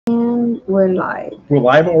We're live We're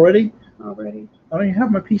live already? already. I don't even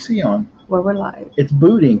have my PC on. Well, we're live. It's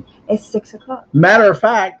booting. It's 6 o'clock. Matter of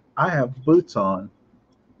fact, I have boots on.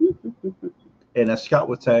 And as Scott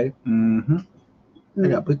would say, I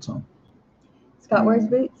got boots on. Scott wears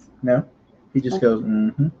boots? No. He just goes,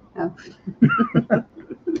 Oh.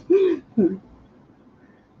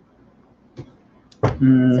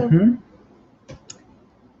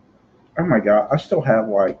 Oh my God. I still have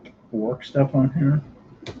like work stuff on here.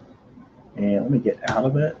 And let me get out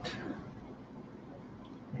of it.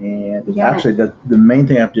 And actually, the main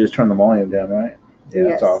thing I have to do is turn the volume down, right? Yeah,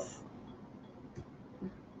 yes. It's off.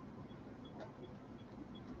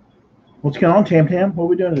 What's going on, Tam Tam? What are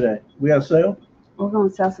we doing today? We got a sale? We're going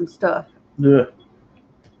to sell some stuff. Yeah.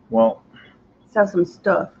 Well, sell some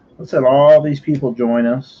stuff. Let's have all these people join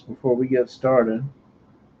us before we get started.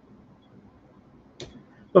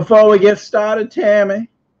 Before we get started, Tammy,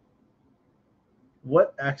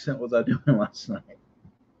 what accent was I doing last night?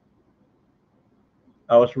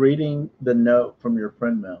 I was reading the note from your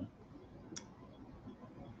friend mail.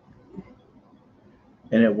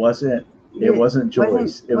 And it wasn't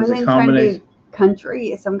Joyce. It was a combination.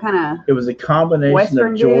 Country, some kind of. It was a combination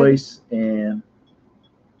Western of Joyce and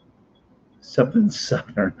something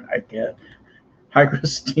Southern, I guess. Hi,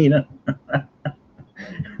 Christina.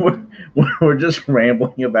 we're just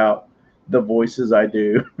rambling about the voices I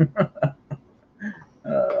do.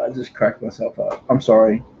 I just cracked myself up. I'm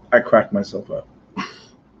sorry. I cracked myself up.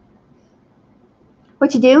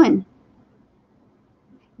 What you doing?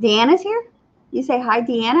 Deanna's here? You say hi,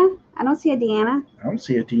 Deanna? I don't see a Deanna. I don't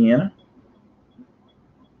see a Deanna.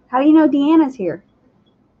 How do you know Deanna's here?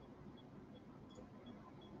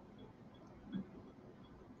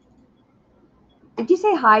 Did you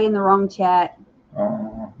say hi in the wrong chat?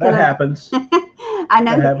 Oh, that happens. I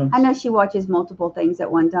know. That happens. I know she watches multiple things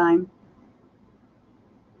at one time.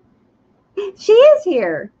 She is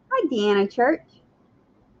here. Hi, Deanna Church.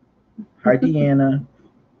 Hi, Deanna.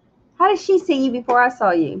 How did she see you before I saw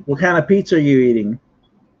you? What kind of pizza are you eating?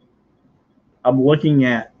 I'm looking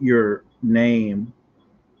at your name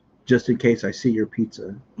just in case I see your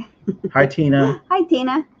pizza. Hi, Tina. Hi,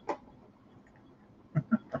 Tina.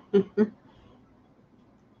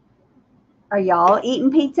 Are y'all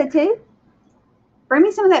eating pizza too? Bring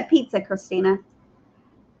me some of that pizza, Christina.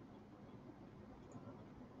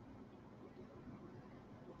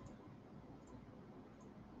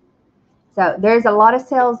 So there's a lot of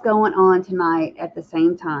sales going on tonight at the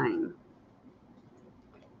same time.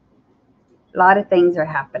 A lot of things are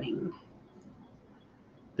happening.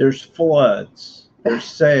 There's floods. There's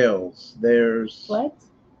sales. There's floods?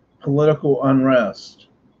 Political unrest.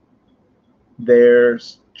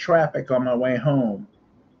 There's traffic on my way home.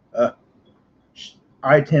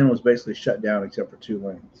 I-10 was basically shut down except for 2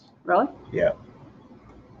 lanes. Really? Yeah.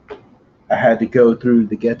 I had to go through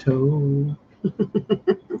the ghetto.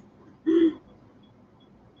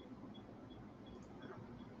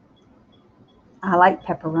 I like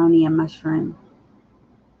pepperoni and mushroom.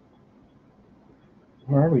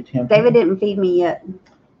 Where are we, Tam? David didn't feed me yet.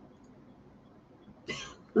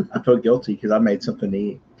 I feel guilty because I made something to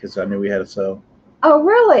eat because I knew we had a sale. Oh,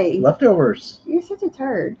 really? Leftovers. You're such a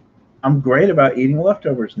turd. I'm great about eating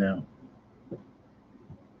leftovers now.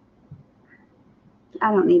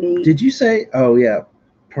 I don't need to eat. Did you say, oh, yeah,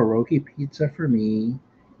 pierogi pizza for me,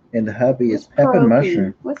 and the hubby is pepper and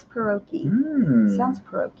mushroom. What's pierogi? Sounds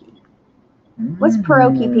pierogi. What's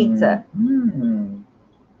pierogi pizza? You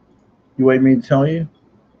want me to tell you?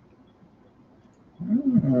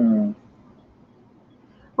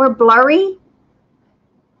 We're blurry?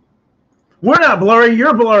 We're not blurry.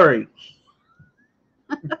 You're blurry.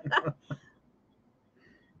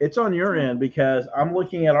 It's on your end because I'm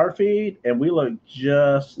looking at our feed and we look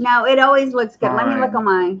just. No, it always looks good. Fine. Let me look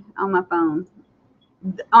on my phone.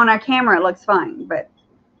 On our camera, it looks fine, but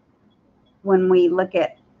when we look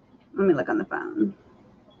at, let me look on the phone.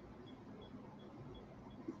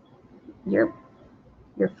 You're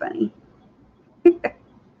funny.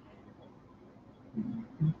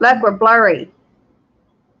 Look, we're blurry.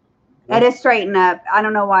 It is straighten up. I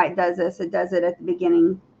don't know why it does this. It does it at the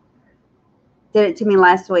beginning. Did it to me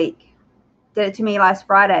last week. Did it to me last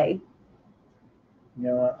Friday. You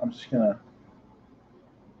know what? I'm just gonna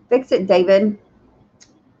fix it, David.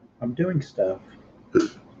 I'm doing stuff.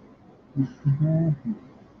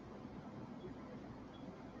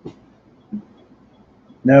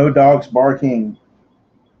 No dogs barking.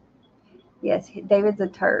 Yes, David's a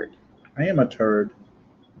turd. I am a turd.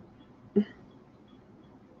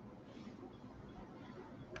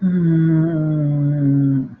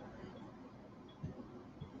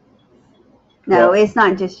 No, it's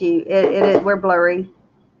not just you. We're blurry.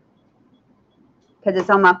 because it's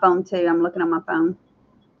on my phone too. I'm looking on my phone.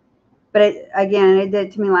 But it did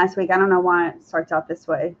it to me last week. I don't know why it starts out this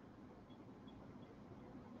way.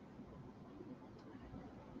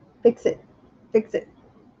 Fix it. Fix it.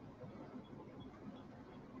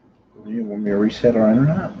 You want me to reset our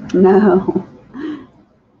internet? No.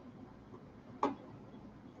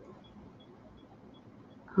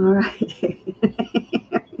 All right.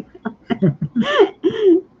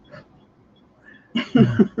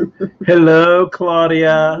 Hello,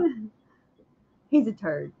 Claudia. He's a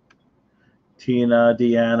turd. Tina,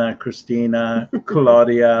 Deanna, Christina,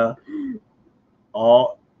 Claudia.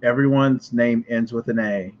 Everyone's name ends with an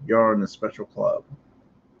A. You're in a special club.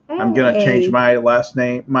 Hey. I'm gonna change my last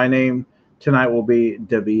name. My name tonight will be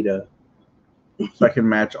Davida, so I can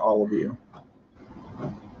match all of you.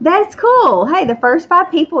 That's cool. Hey, the first 5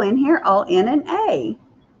 people in here all in an A.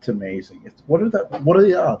 It's amazing. What are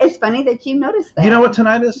the odds? It's funny that you noticed that. You know what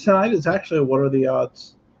tonight is? Tonight is actually What Are the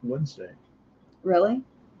Odds Wednesday. Really?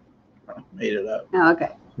 I made it up. Oh,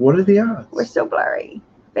 okay. What are the odds? We're so blurry.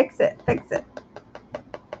 Fix it. Fix it.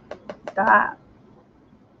 Stop.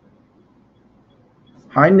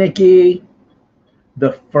 Hi, Nikki.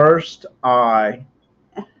 The first I.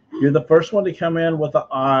 You're the first one to come in with an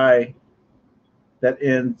I that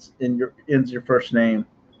ends your first name.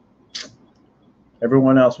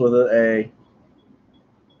 Everyone else with an A.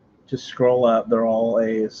 Just scroll up. They're all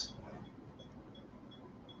A's.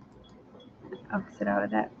 I'll sit out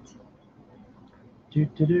of that.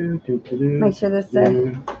 Make sure this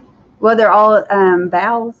well, they're all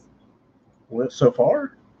vowels. What so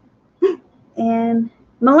far? And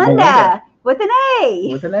Melinda with an A.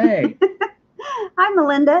 With an A. Hi,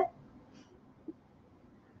 Melinda.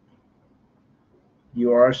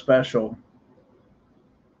 You are special.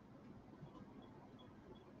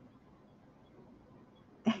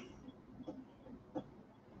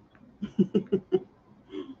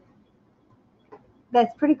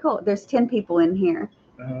 That's pretty cool. There's 10 people in here.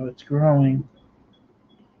 Oh, it's growing.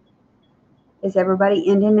 Is everybody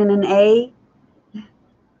ending in an A?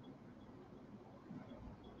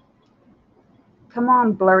 Come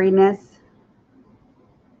on, blurriness.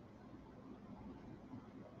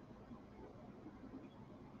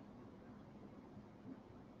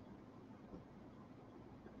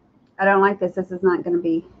 I don't like this. This is not going to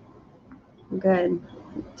be good.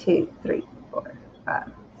 2, 3, 4,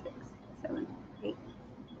 5, 6, 7, 8.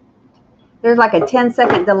 There's like a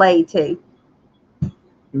 10-second delay too.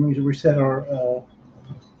 We need to reset our.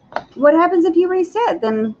 What happens if you reset?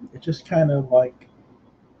 Then it just kind of like.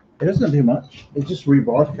 It doesn't do much. It just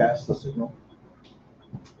rebroadcasts the signal.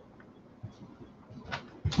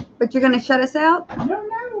 But you're going to shut us out?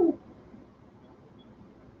 No.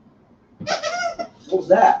 What's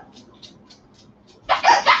that?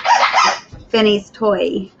 Finney's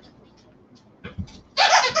toy.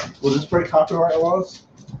 Will this break copyright laws?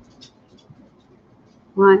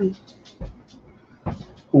 Why?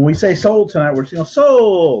 When we say sold tonight, we're saying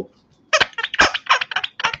sold.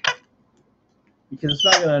 Because it's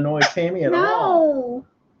not going to annoy Tammy at all.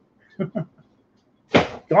 No.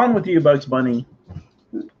 Gone with you, Bugs Bunny.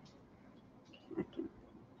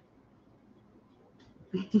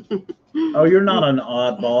 Oh, you're not an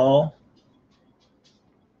oddball.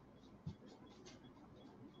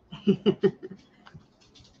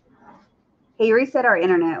 He reset our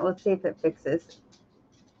internet. Let's see if it fixes.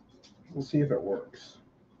 We'll see if it works.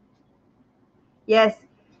 Yes.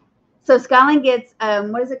 So Skyline gets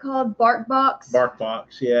what is it called? Bark Box. Bark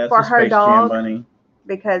Box, yeah. For her dog, Bunny.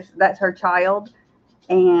 Because that's her child,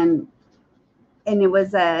 and it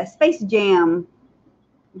was a Space Jam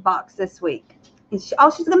box this week. And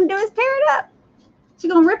all she's gonna do is tear it up.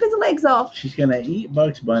 She's gonna rip his legs off. She's gonna eat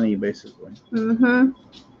Bugs Bunny, basically. Mm-hmm.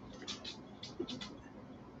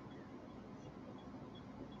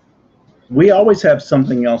 We always have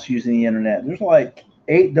something else using the internet. There's like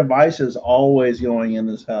 8 devices always going in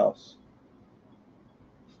this house.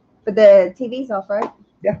 But the TV's off, right?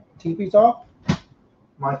 Yeah, TV's off.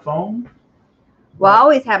 My phone. Well, I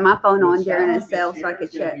always have my phone on during a sale so I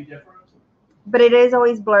could check. But it is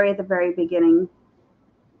always blurry at the very beginning.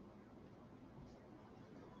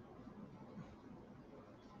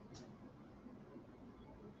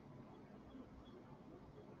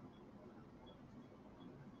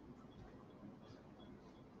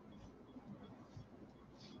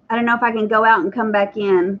 I don't know if I can go out and come back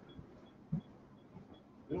in.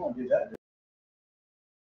 We don't do that.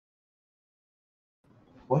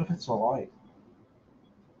 What if it's a light?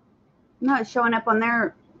 No, it's showing up on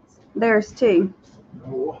theirs too.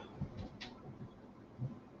 No.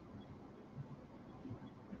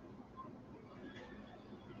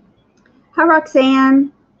 Hi,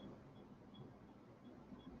 Roxanne.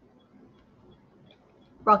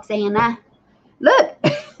 Roxana. Look,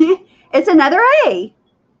 it's another A.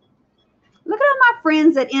 Look at all my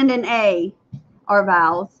friends that end in A are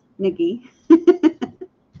vowels, Nikki.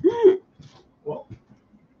 Well,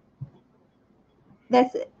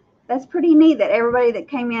 that's pretty neat that everybody that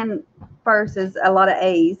came in first is a lot of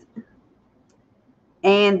A's.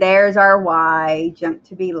 And there's our Y, junk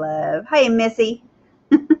to be loved. Hey, Missy,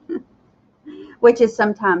 which is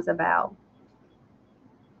sometimes a vowel.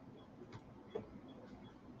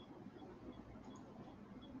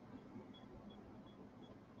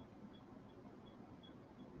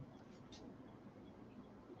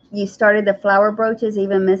 You started the flower brooches,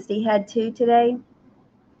 even Misty had two today.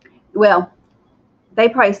 Well, they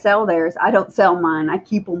probably sell theirs. I don't sell mine. I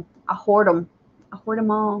keep them. I hoard them. I hoard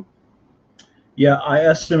them all. yeah, I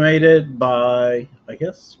estimated by, I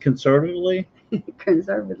guess, conservatively.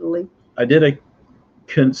 Conservatively. I did a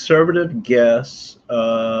conservative guess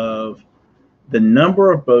of the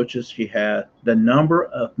number of brooches she had, the number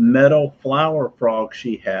of metal flower frogs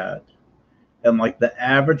she had, and like the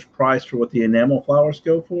average price for what the enamel flowers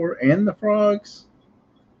go for and the frogs.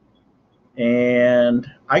 And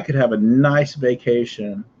I could have a nice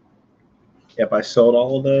vacation if I sold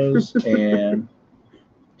all of those and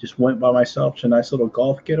just went by myself to a nice little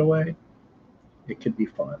golf getaway. It could be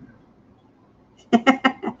fun.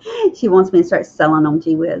 She wants me to start selling them.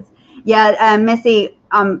 Gee whiz. Yeah, Missy.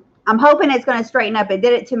 I'm hoping it's going to straighten up. It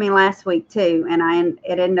did it to me last week too, and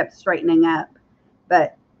it ended up straightening up.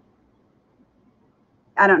 But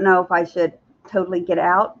I don't know if I should totally get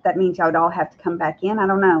out. That means I would all have to come back in. I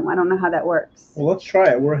don't know. I don't know how that works. Well, let's try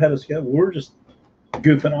it. We're ahead of schedule. We're just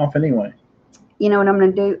goofing off anyway. You know what I'm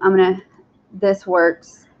going to do? This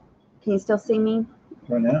works. Can you still see me?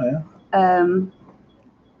 Right now, yeah.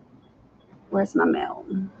 Where's my mail?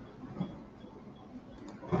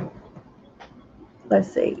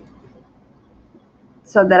 Let's see.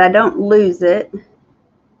 So that I don't lose it.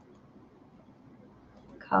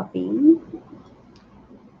 Copy.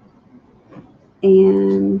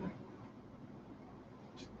 And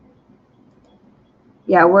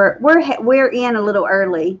yeah, we're in a little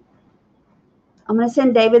early. I'm going to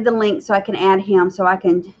send David the link so I can add him so I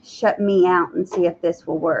can shut me out and see if this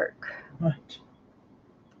will work. What?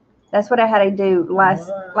 That's what I had to do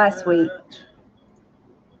last week.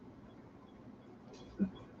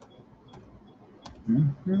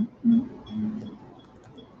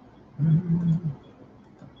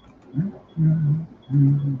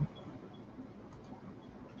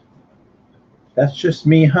 That's just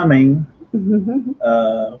me humming.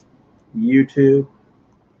 YouTube.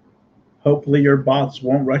 Hopefully your bots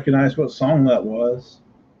won't recognize what song that was.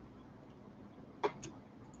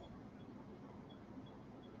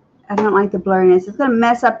 I don't like the blurriness. It's going to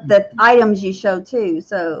mess up the items you show too.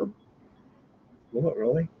 So, Will it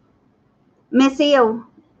really? Missy,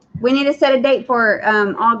 we need to set a date for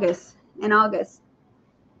August. In August.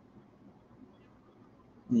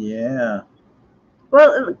 Yeah.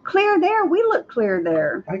 Well, clear there. We look clear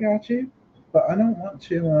there. I got you, but I don't want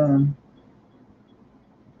to.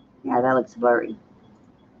 Yeah, that looks blurry.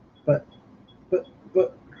 But,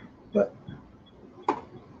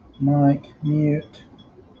 Mike, mute.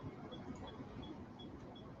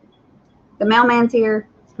 The mailman's here.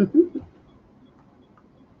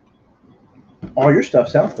 All your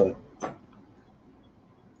stuff's out though.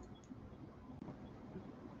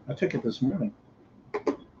 I took it this morning.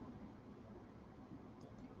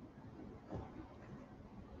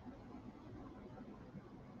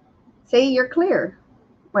 See, you're clear.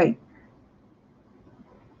 Wait.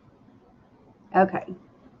 Okay.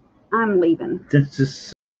 I'm leaving. This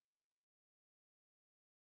is.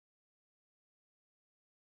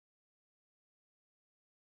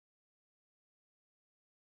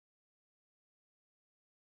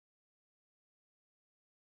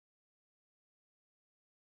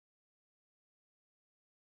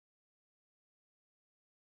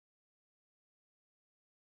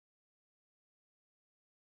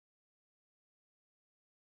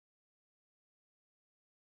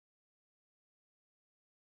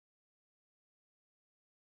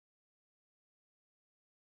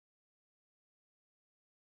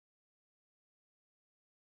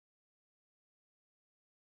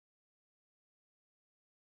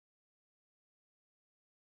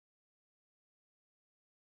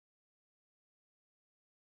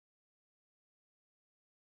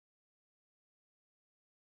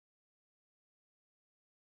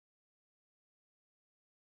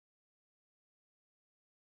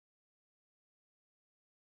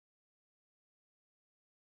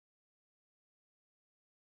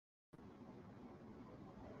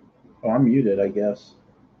 Oh, I'm muted, I guess.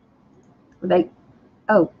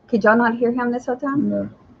 Oh, could y'all not hear him this whole time? No.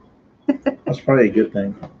 That's probably a good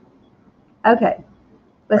thing. Okay.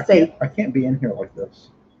 Let's see. I can't be in here like this.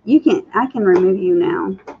 You can. I can remove you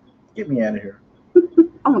now. Get me out of here.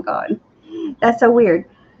 Oh my God, that's so weird.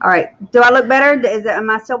 All right. Do I look better? Am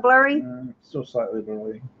I still blurry? Still slightly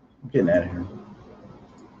blurry. I'm getting out of here.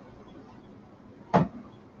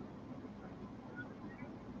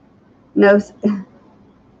 No.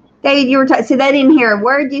 David, you were see they didn't hear a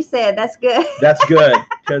word you said. That's good. That's good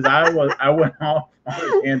because I went off on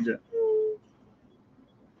a tangent.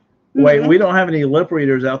 Wait, we don't have any lip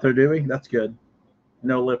readers out there, do we? That's good.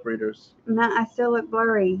 No lip readers. No, I still look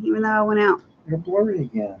blurry even though I went out. You're blurry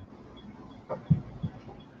again.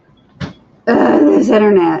 This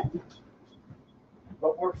internet.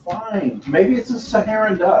 But we're fine. Maybe it's a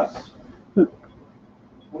Saharan dust.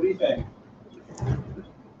 What do you think?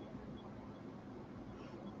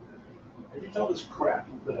 All this crap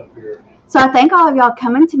you put up here. So I thank all of y'all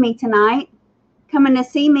coming to me tonight, coming to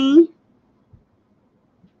see me.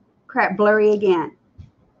 Crap, blurry again.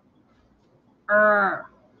 I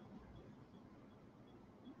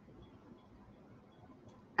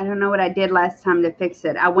don't know what I did last time to fix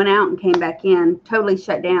it. I went out and came back in, totally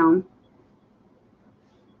shut down.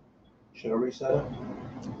 Should I reset it?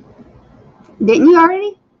 Didn't you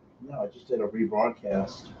already? No, I just did a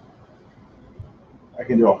rebroadcast. I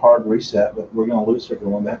can do a hard reset, but we're going to lose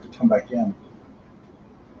everyone. They have to come back in.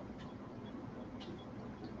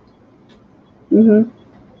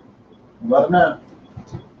 Let them know.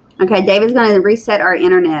 Okay, David's going to reset our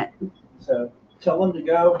internet. So tell them to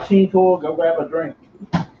go, Machine Tool, go grab a drink.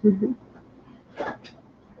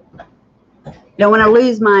 Don't want to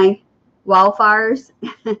lose my wildfires.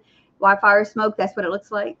 Wildfire smoke, that's what it looks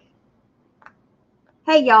like.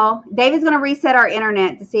 Hey, y'all. David's going to reset our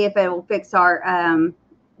internet to see if it will fix our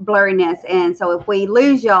blurriness. And so if we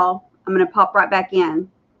lose y'all, I'm going to pop right back in.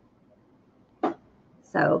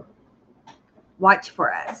 So watch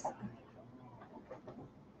for us.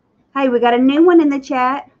 Hey, we got a new one in the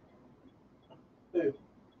chat. Who?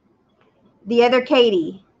 The other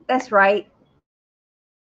Katie. That's right.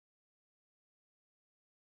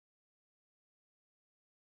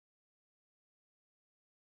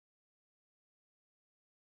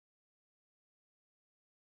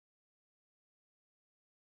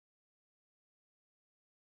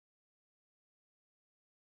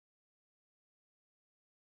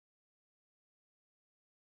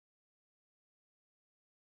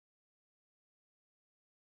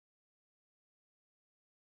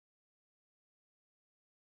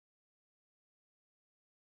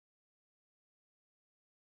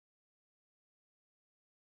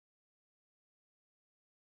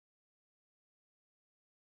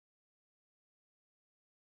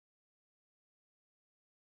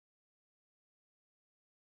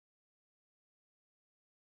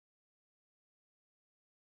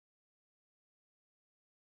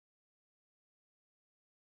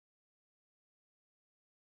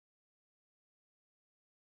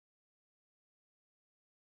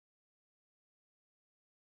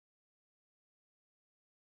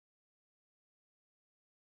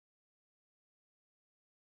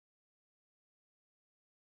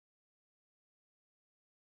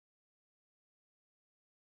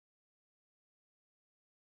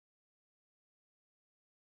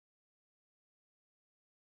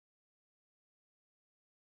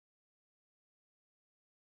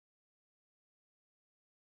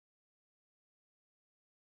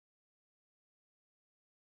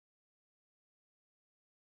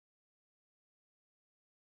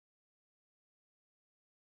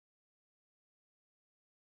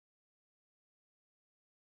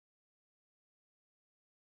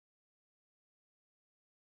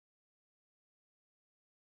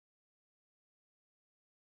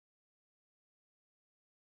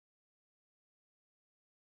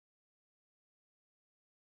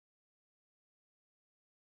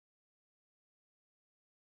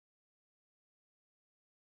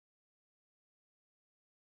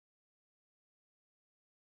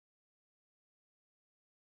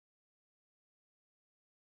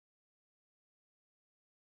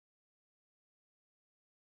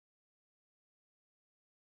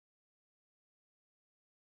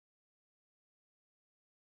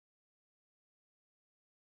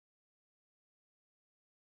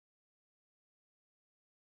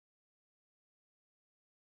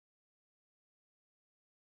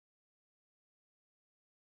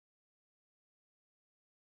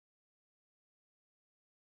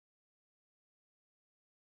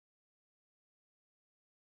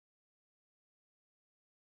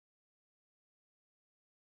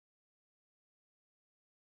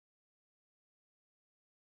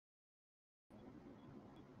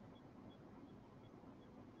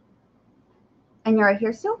 And you're right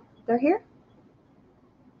here still? They're here?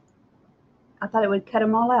 I thought it would cut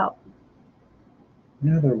them all out.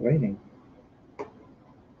 No, they're waiting.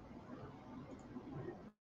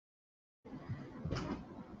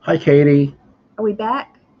 Hi, Katie. Are we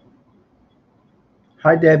back?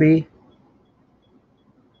 Hi, Debbie.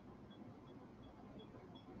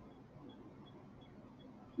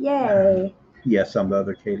 Yay. Yes, I'm the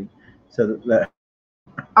other Katie. So that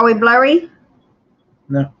Are we blurry?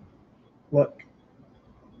 no, look.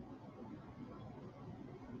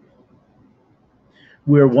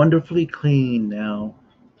 We're wonderfully clean now.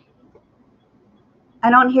 I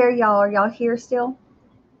don't hear y'all. Are y'all here still?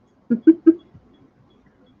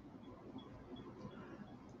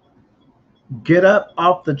 Get up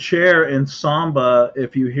off the chair in samba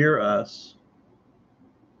if you hear us.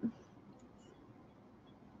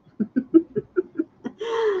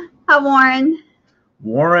 Hi, Warren.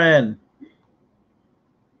 Warren.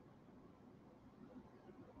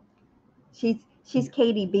 She's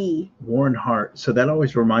Katie B. Warren Hart. So that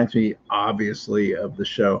always reminds me, obviously, of the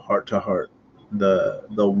show Heart to Heart, the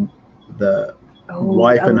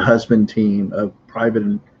wife and husband team of private.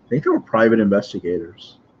 I think they were private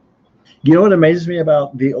investigators. You know what amazes me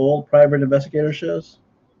about the old private investigator shows?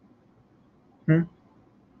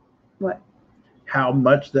 What? How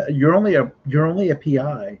much that you're only a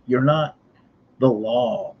PI. You're not the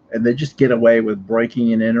law, and they just get away with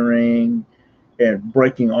breaking and entering and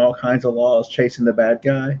breaking all kinds of laws, chasing the bad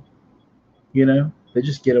guy. You know, they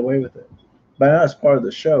just get away with it. But that's part of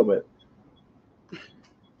the show. But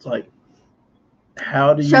it's like,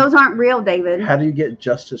 how do you Shows aren't real, David. How do you get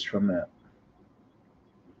justice from that?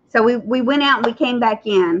 So we went out and we came back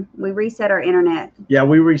in. We reset our internet. Yeah,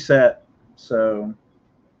 we reset. So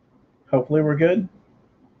hopefully we're good.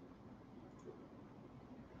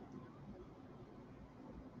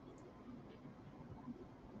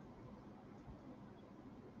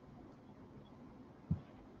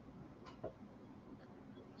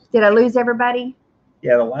 Did I lose everybody?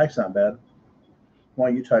 Yeah, the life's not bad. Why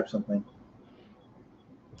don't you type something?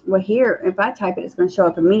 Well, here, if I type it, it's going to show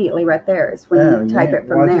up immediately right there. It's when you type it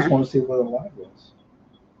from I there. just want to see where the live was.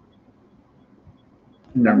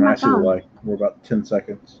 Never mind, I see the live. We're about 10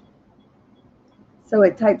 seconds. So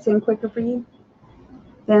it types in quicker for you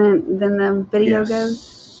than the video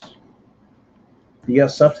goes? You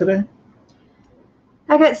got stuff today?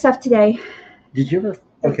 I got stuff today. Did you ever?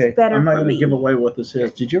 Okay, I'm not going to give away what this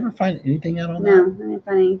is. Did you ever find anything out on that? No, I didn't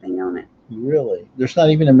find anything on it. Really? There's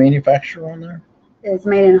not even a manufacturer on there? It's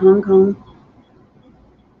made in Hong Kong.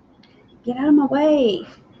 Get out of my way.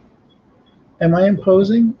 Am I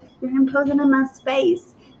imposing? You're imposing on my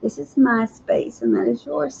space. This is my space, and that is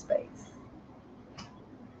your space.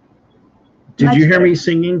 Did you hear me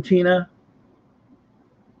singing, Tina?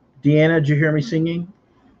 Deanna, did you hear me singing?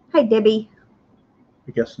 Hi, Debbie.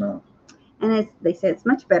 I guess not. And they say it's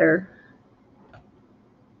much better.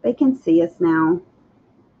 They can see us now.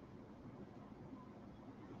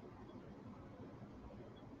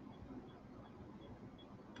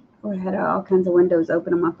 Oh, I had all kinds of windows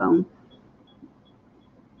open on my phone.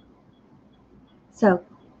 So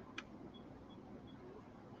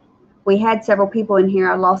we had several people in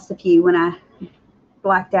here. I lost a few when I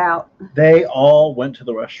blacked out. They all went to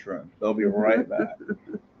the restroom. They'll be right back.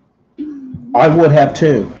 I would have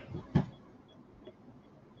too.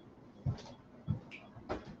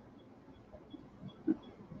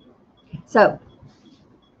 So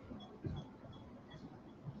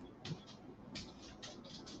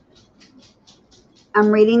I'm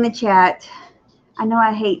reading the chat. I know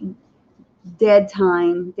I hate dead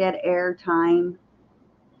air time.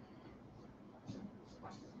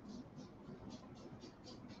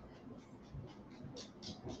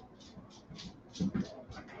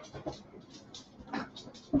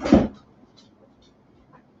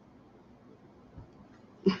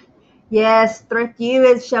 Yes, Thrift U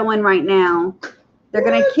is showing right now. They're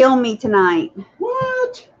going to kill me tonight.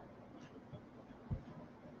 What?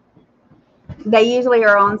 They usually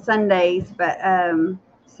are on Sundays, but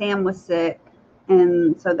Sam was sick,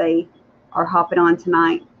 and so they are hopping on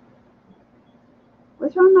tonight.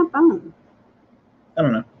 What's wrong with my phone? I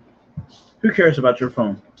don't know. Who cares about your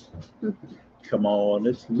phone? Come on,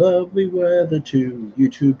 it's lovely weather to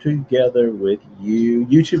YouTube together with you.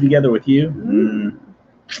 YouTube together with you?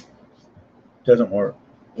 Doesn't work.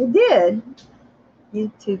 It did.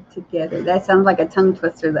 YouTube together. That sounds like a tongue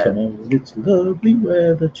twister, though. Come on, it's lovely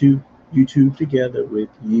weather to YouTube together with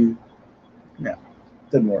you. No,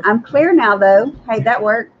 didn't work. I'm clear now, though. Hey, that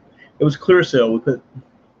worked. It was clear sale. We put,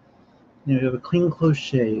 you have a clean close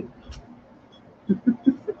shave.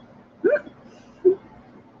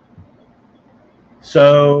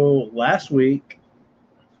 So last week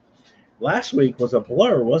was a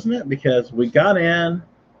blur, wasn't it? Because we got in,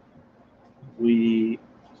 we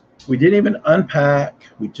didn't even unpack.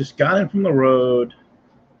 We just got in from the road.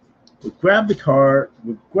 We grabbed the cart.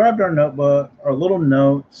 We grabbed our notebook, our little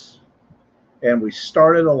notes, and we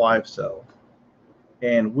started a live sale.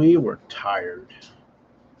 And we were tired.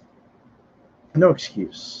 No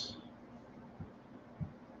excuse.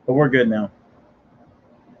 But we're good now.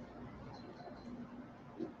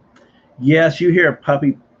 Yes, you hear a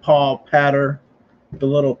puppy paw patter, the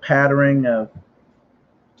little pattering of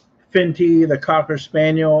Finty, the Cocker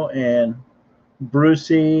Spaniel, and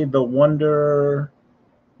Brucey, the Wonder.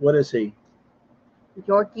 What is he?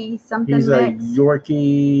 Yorkie something He's mix. a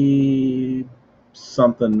Yorkie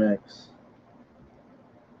something mix.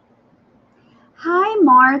 Hi,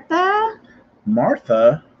 Martha.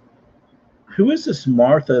 Martha? Who is this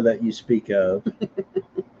Martha that you speak of?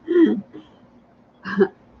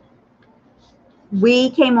 We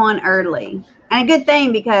came on early. And a good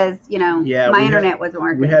thing because, you know, my internet wasn't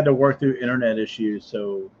working. We had to work through internet issues,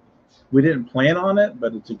 so we didn't plan on it,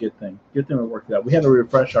 but it's a good thing. Good thing we worked it out. We had to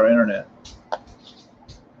refresh our internet.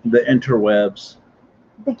 The interwebs.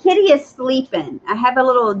 The kitty is sleeping. I have a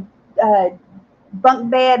little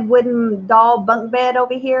bunk bed, wooden doll bunk bed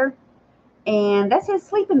over here. And that's his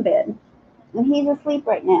sleeping bed. And he's asleep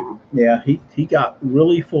right now. Yeah, he got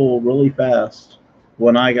really full really fast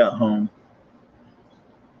when I got home.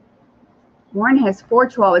 Warren has 4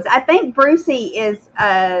 Chihuahuas. I think Brucey is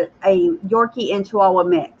a Yorkie and Chihuahua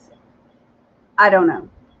mix. I don't know.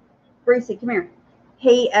 Brucey, come here.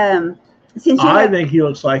 He I think he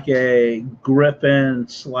looks like a Griffin /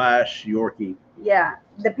 Yorkie. Yeah,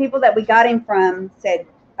 the people that we got him from said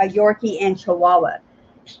a Yorkie and Chihuahua.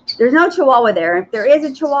 There's no Chihuahua there. If there is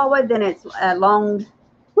a Chihuahua, then it's a long.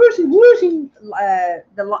 Whooshy.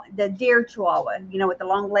 The deer Chihuahua, you know, with the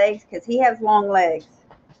long legs, because he has long legs.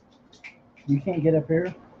 You can't get up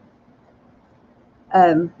here.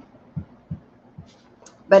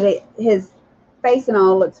 But his face and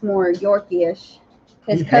all looks more Yorkie-ish.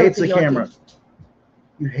 He hates the camera.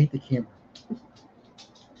 You hate the camera.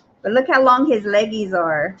 But look how long his leggies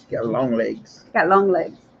are. He's got long legs. Got long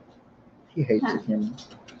legs. He hates the camera.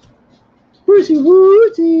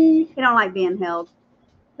 Woozy. He don't like being held.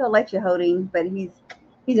 He'll let you hold him, but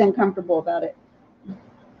he's uncomfortable about it.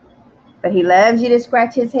 But he loves you to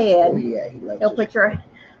scratch his head. Oh yeah, he loves. He'll put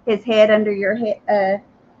his head under your head,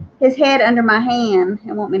 his head under my hand,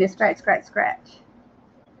 and want me to scratch.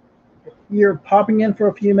 You're popping in for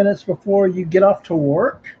a few minutes before you get off to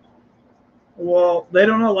work? Well, they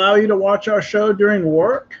don't allow you to watch our show during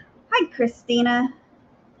work? Hi, Christina.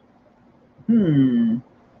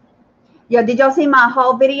 Yeah, did y'all see my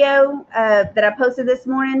haul video that I posted this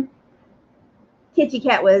morning? Kitty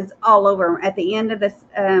Cat was all over at the end of this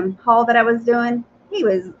haul that I was doing. He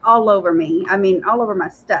was all over me. I mean, all over my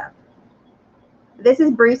stuff. This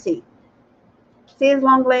is Brucey. See his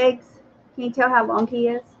long legs? Can you tell how long he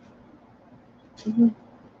is?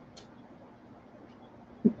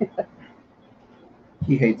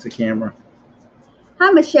 He hates the camera.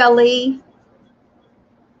 Hi, Michelle Lee.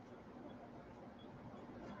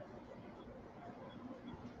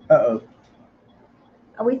 Uh-oh.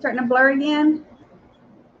 Are we starting to blur again?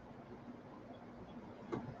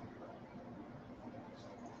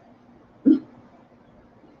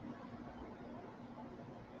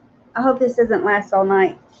 I hope this doesn't last all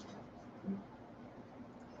night.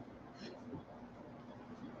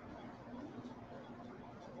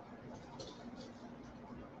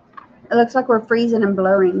 It looks like we're freezing and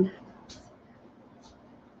blurring.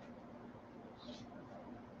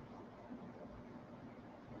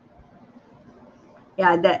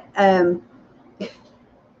 Yeah, that it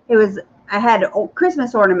was. I had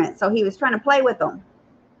Christmas ornaments, so he was trying to play with them.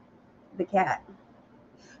 The cat.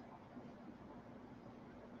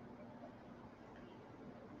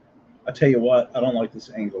 I tell you what, I don't like this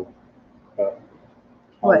angle.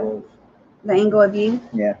 What? The angle of you?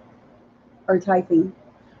 Yeah. Or typing?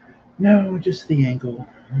 No, just the angle.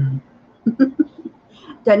 Do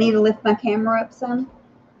I need to lift my camera up some?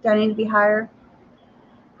 Do I need to be higher?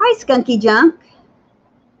 Hi, Skunky Junk.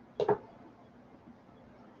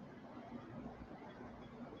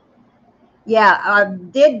 Yeah, I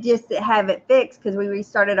did just have it fixed because we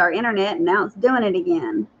restarted our internet and now it's doing it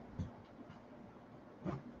again.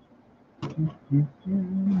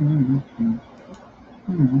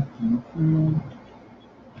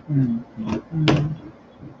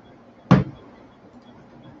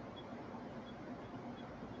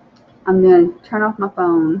 I'm going to turn off my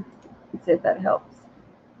phone and see if that helps.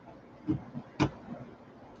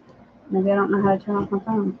 Maybe I don't know how to turn off my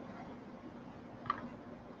phone.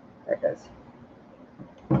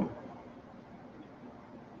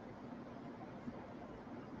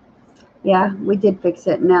 Yeah, we did fix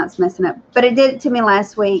it, and now it's messing up. But it did it to me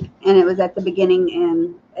last week, and it was at the beginning,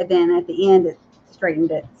 and then at the end, it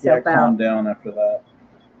straightened itself Yeah, out. calm down after that.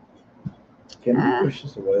 Can we push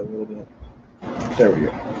this away a little bit? There we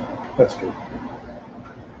go. That's good.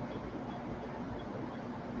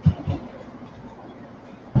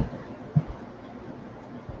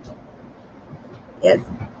 Yes.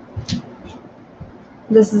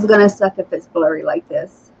 This is gonna suck if it's blurry like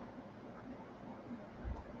this.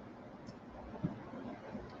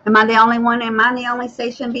 Am I the only one? Am I the only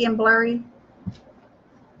station being blurry?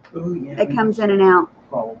 Oh, yeah. It comes in and out.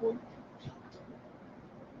 Probably.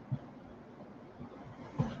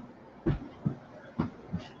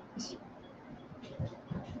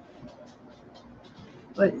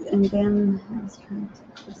 But, and then I was trying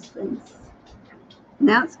to twist things.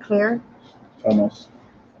 Now it's clear. Almost.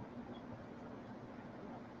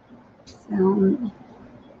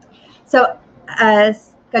 So,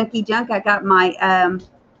 Skunky Junk, I got my,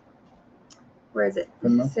 where is it?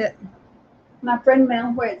 Sit. My friend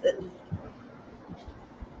mail, where is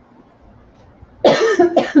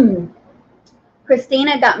it?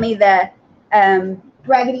 Christina got me the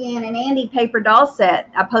Raggedy Ann and Andy paper doll set.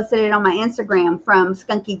 I posted it on my Instagram from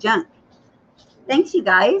Skunky Junk. Thanks, you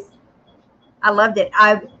guys. I loved it.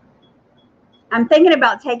 I'm thinking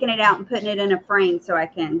about taking it out and putting it in a frame so I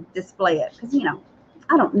can display it. Because, you know,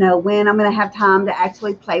 I don't know when I'm going to have time to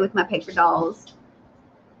actually play with my paper dolls.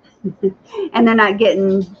 And they're not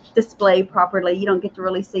getting displayed properly. You don't get to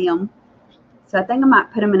really see them. So I think I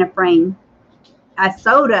might put them in a frame. I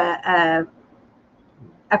sold a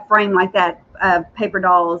frame like that, paper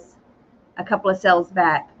dolls, a couple of sales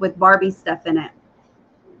back with Barbie stuff in it.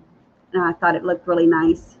 And I thought it looked really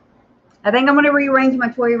nice. I think I'm going to rearrange my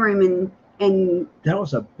toy room and that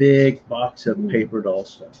was a big box of paper doll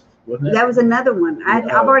stuff, wasn't it? That was another one. I've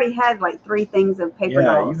already had like 3 things of paper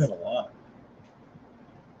dolls. Yeah, you had a lot.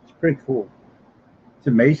 It's pretty cool. It's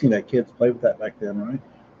amazing that kids played with that back then, right?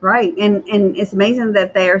 Right, and it's amazing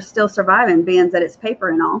that they are still surviving, being that it's paper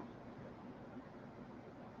and all.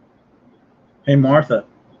 Hey, Martha.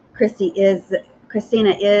 Christina is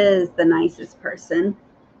the nicest person.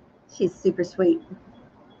 She's super sweet.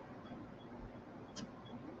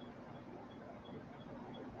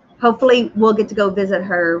 Hopefully, we'll get to go visit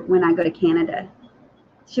her when I go to Canada.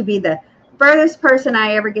 She'll be the furthest person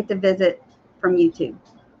I ever get to visit from YouTube,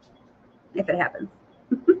 if it happens.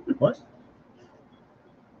 What?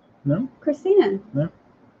 No? Christina. No.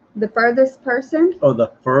 The furthest person? Oh,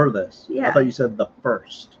 the furthest. Yeah. I thought you said the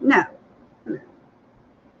first. No.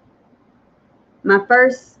 My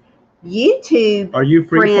first YouTube Are you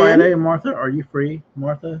free friend, Friday, Martha? Are you free,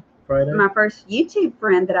 Martha, Friday? My first YouTube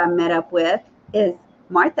friend that I met up with is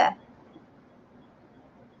Martha.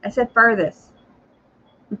 I said furthest.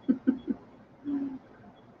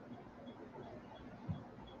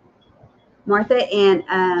 Martha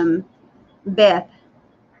and Beth.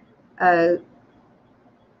 Her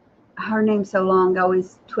name's so long, I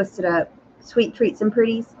always twist it up. Sweet Treats and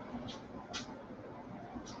Pretties.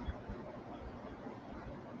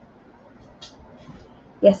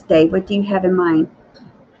 Yes, Dave, what do you have in mind?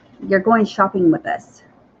 You're going shopping with us.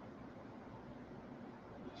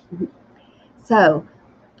 So,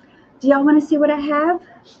 do y'all want to see what I have?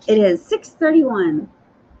 It is 6:31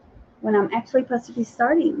 when I'm actually supposed to be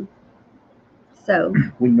starting. So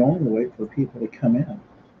we normally wait for people to come in.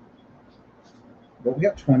 But we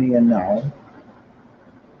got 20 in now.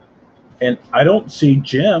 And I don't see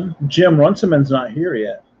Jim. Jim Runciman's not here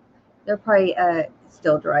yet. They're probably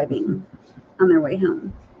still driving on their way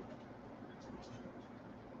home.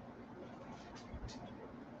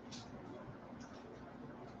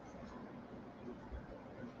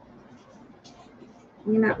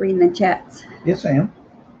 You're not reading the chats. Yes, I am.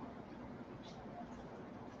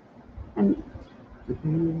 And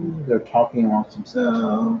they're talking amongst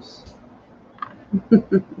themselves.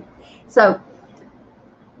 So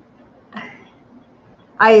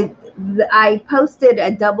I posted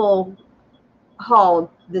a double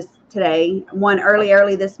haul today. One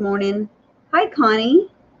early this morning. Hi, Connie.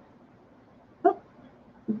 Oh,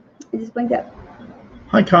 I just blinked up.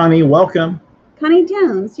 Hi, Connie. Welcome. Connie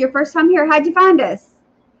Jones, your first time here. How'd you find us?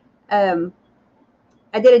 I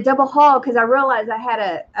did a double haul because I realized I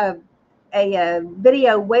had a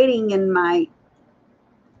video waiting in my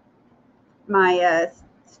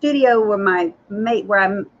studio where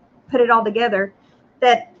I put it all together.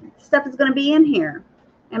 That stuff is going to be in here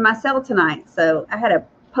in my cell tonight, so I had to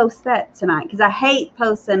post that tonight because I hate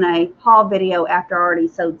posting a haul video after I already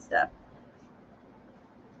sold stuff.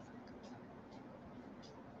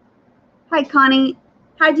 Hi, Connie.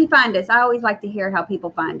 How'd you find us? I always like to hear how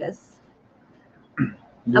people find us.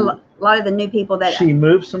 lot of the new people that She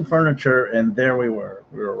moved some furniture, and there we were.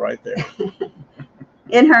 We were right there.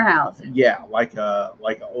 in her house. Yeah, like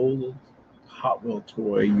an old Hot Wheel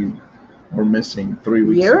toy you were missing 3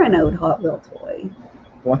 weeks You're ago. an old Hot Wheel toy.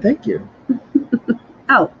 Well, thank you.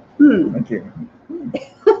 Oh, Thank you.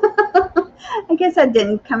 I guess that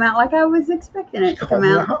didn't come out like I was expecting it to Call come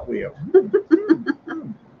me a out. Hot Wheel.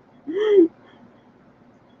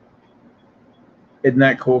 Isn't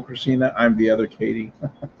that cool, Christina? I'm the other Katie.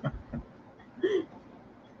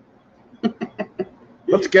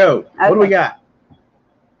 Let's go. Okay. What do we got?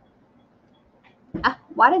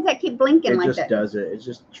 Why does that keep blinking It like just that? does it. It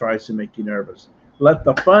just tries to make you nervous. Let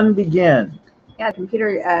the fun begin. Yeah,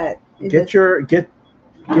 computer. Get your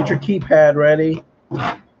keypad ready.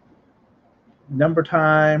 Number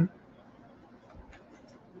time.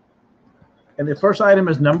 And the first item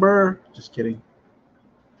is number. Just kidding.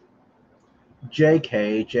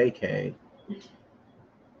 JK.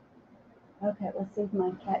 Okay, let's see if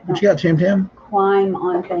my cat What you got, Tim Tim? climb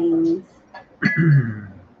on things. I'm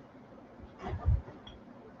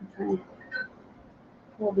trying to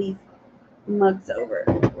pull these mugs over.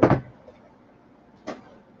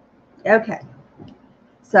 Okay,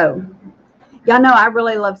 so y'all know I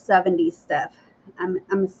really love 70s stuff. I'm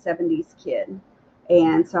a 70s kid,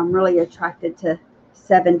 and so I'm really attracted to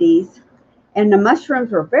 70s. And the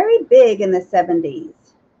mushrooms were very big in the 70s.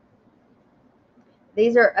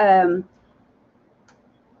 These are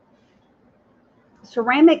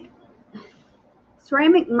ceramic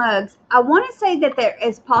mugs. I want to say that there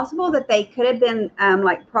is possible that they could have been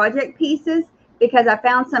like project pieces, because I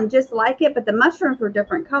found some just like it, but the mushrooms were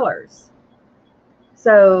different colors.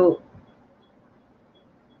 So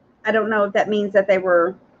I don't know if that means that they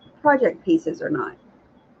were project pieces or not.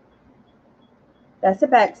 That's the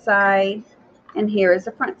back side, and here is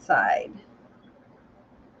the front side.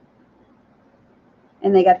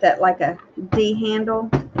 And they got that like a D handle,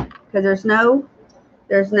 because there's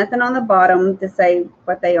nothing on the bottom to say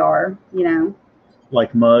what they are, you know.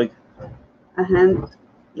 Like mug.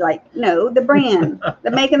 Like, no, the brand,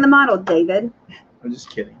 the make and the model, David. I'm just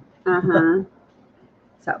kidding.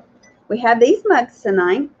 So we have these mugs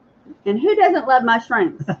tonight, and who doesn't love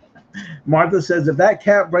mushrooms? Martha says, if that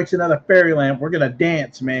cat breaks another fairy lamp, we're going to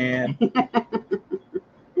dance, man.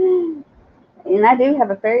 And I do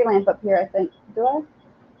have a fairy lamp up here, I think. Do I?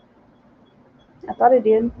 I thought I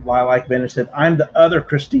did. Lilac Bennett said, I'm the other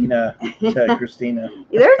Christina. Christina.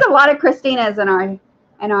 There's a lot of Christinas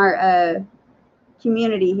in our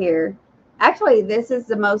community here. Actually, this is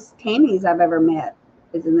the most Tammys I've ever met,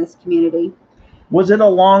 is in this community. Was it a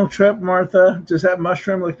long trip, Martha? Does that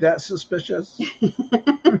mushroom look that suspicious?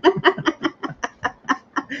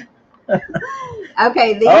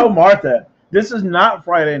 Okay. Oh, Martha, this is not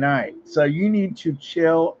Friday night, so you need to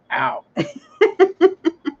chill out.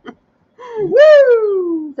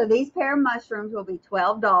 Woo! So these pair of mushrooms will be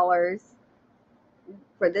 $12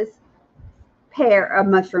 for this pair of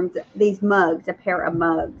mushrooms. These mugs, a pair of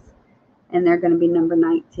mugs, and they're going to be number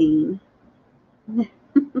 19.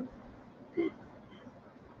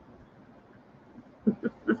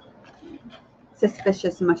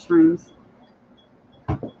 Suspicious mushrooms.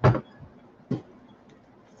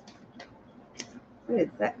 What is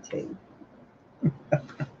that to?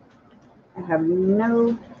 I have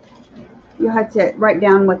no. You'll have to write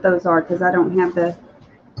down what those are, because I don't have the.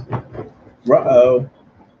 Uh-oh.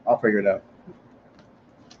 I'll figure it out.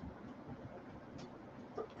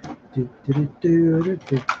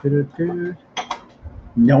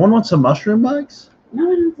 No one wants some mushroom mugs?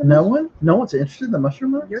 No one? No one's interested in the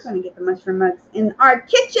mushroom mugs? You're going to get the mushroom mugs in our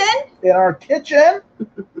kitchen. In our kitchen?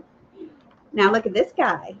 Now look at this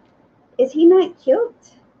guy. Is he not cute?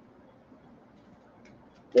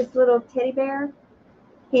 This little teddy bear.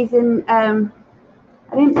 He's in,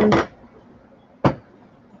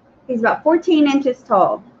 he's about 14 inches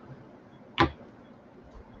tall. I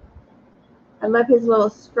love his little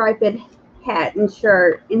striped hat and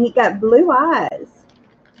shirt. And he got blue eyes.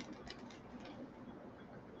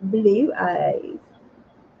 Blue eyes.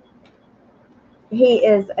 He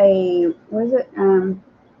is a, what is it?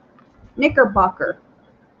 Knickerbocker.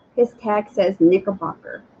 His tag says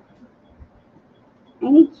Knickerbocker.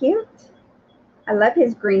 Ain't he cute? I love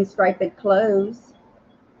his green striped clothes.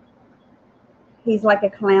 He's like a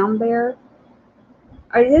clown bear.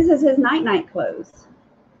 Or this is his night clothes.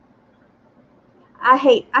 I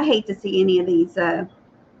hate to see any of these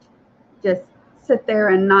just sit there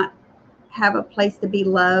and not have a place to be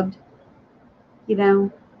loved. You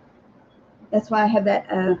know. That's why I have that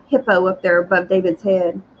hippo up there above David's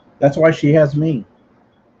head. That's why she has me.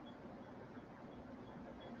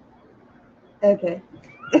 Okay.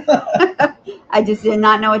 I just did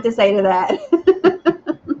not know what to say to that.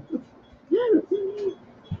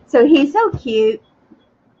 So he's so cute.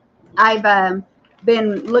 I've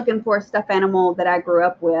been looking for a stuffed animal that I grew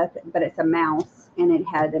up with, but it's a mouse, and it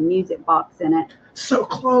had a music box in it. So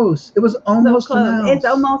close. It was almost So close. a mouse. It's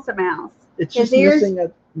almost a mouse. It's His just ears, missing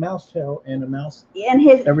a mouse tail and a mouse. and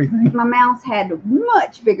his Everything. my mouse had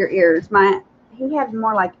much bigger ears. He had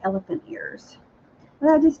more like elephant ears. What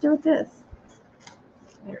did I just do with this?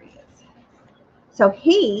 There he is. So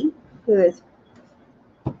he, who is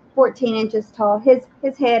 14 inches tall, his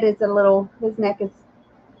head is his neck is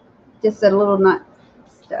just a little nut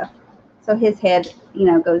stuff. So his head,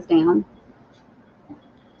 goes down.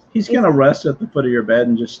 He's going to rest at the foot of your bed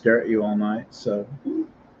and just stare at you all night. So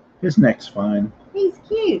his neck's fine. He's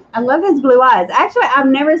cute. I love his blue eyes. Actually, I've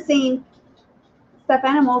never seen stuffed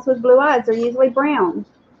animals with blue eyes. They're usually brown.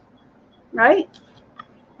 Right?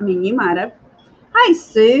 I mean, you might have. Hi,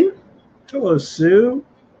 Sue. Hello, Sue.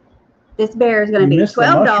 This bear is going to be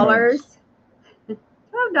 $12.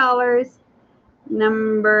 $12.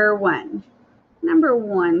 Number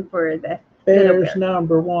one for the Bear's bear.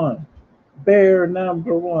 number one. Bear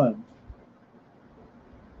number one.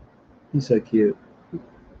 He's so cute.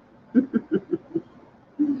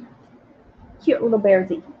 Cute little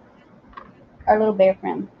bearsy. Our little bear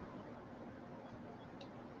friend.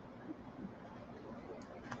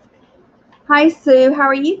 Hi, Sue. How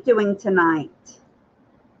are you doing tonight?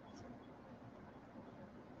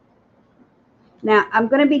 Now, I'm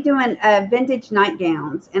going to be doing vintage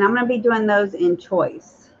nightgowns, and I'm going to be doing those in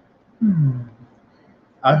choice.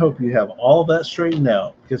 I hope you have all that straightened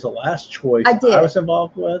out, because the last choice I was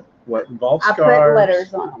involved with involved scarves. I put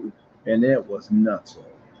letters on them. And it was nuts.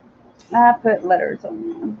 I put letters on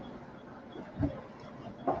them.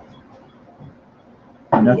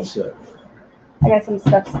 Nuts. I got some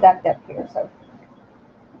stuff stacked up here, so.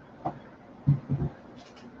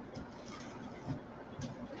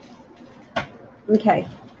 Okay.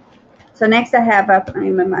 So next I have up,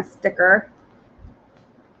 my sticker.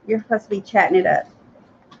 You're supposed to be chatting it up.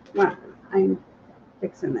 Well, I'm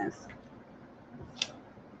fixing this.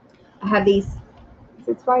 I have these. Is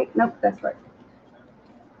it right? Nope, that's right.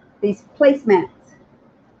 These placemats.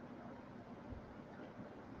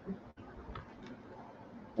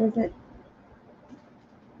 What is it?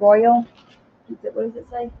 Royal? What does it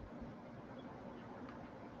say?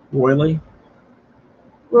 Royally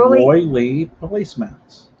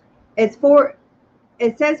placemats. It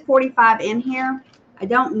says 45 in here. I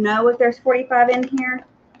don't know if there's 45 in here,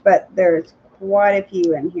 but there's quite a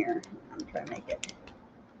few in here. I'm trying to make it.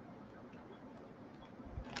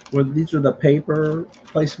 Well, these are the paper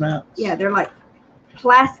placemats? Yeah, they're like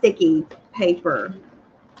plasticky paper.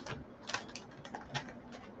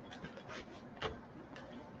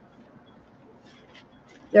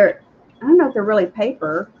 I don't know if they're really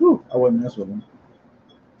paper. Ooh, I wouldn't mess with them.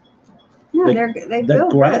 No, the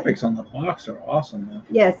graphics on the box are awesome, though.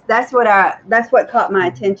 Yes, that's what caught my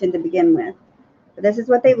attention to begin with. But this is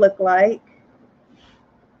what they look like.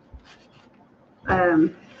 I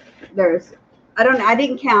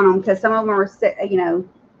didn't count them because some of them were, so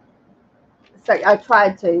I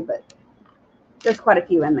tried to, but there's quite a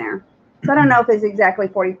few in there. So I don't know if it's exactly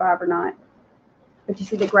 45 or not. But you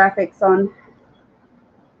see the graphics on.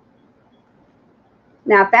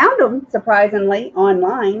 Now, I found them, surprisingly,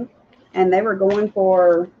 online, and they were going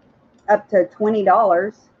for up to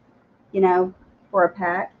 $20, for a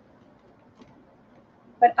pack.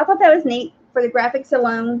 But I thought that was neat for the graphics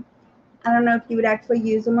alone. I don't know if you would actually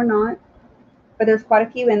use them or not, but there's quite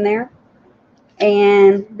a few in there.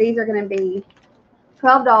 And these are going to be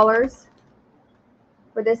 $12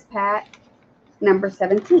 for this pack, number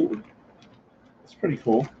 17. It's pretty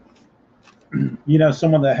cool.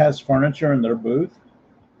 Someone that has furniture in their booth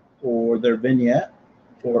or their vignette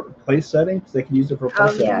or place settings, they can use it for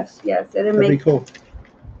place settings. Yes. That'd be cool.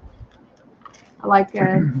 I like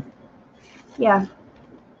yeah.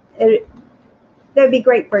 That'd be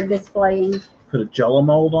great for displaying. Put a Jello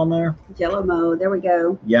mold on there. Jello mold. There we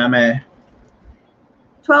go. Yummy.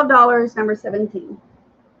 $12, number 17.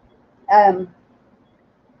 Hi,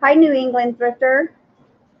 New England thrifter.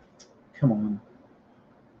 Come on.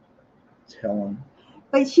 Tell them.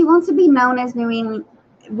 But she wants to be known as New England.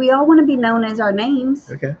 We all want to be known as our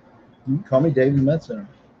names. Okay. You can call me Dave the Med Center.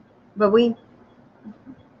 But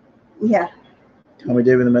yeah. Call me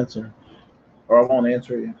Dave the Med Center. Or I won't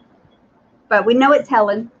answer you. But we know it's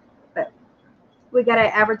Helen. But we got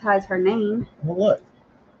to advertise her name. Well, look.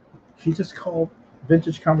 She just called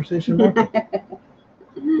Vintage Conversation Market.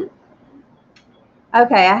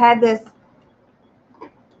 Okay, I had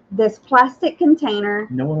this plastic container.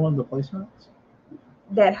 No one wanted the placemats?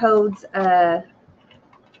 that holds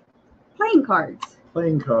playing cards.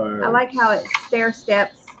 Playing cards. I like how it stair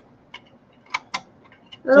steps.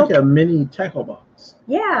 It's like a mini tackle box.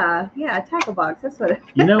 Yeah, a tackle box. That's what it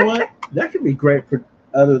You know what? That could be great for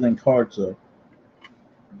other than cards, though.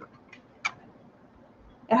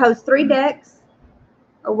 It holds 3 decks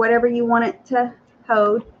or whatever you want it to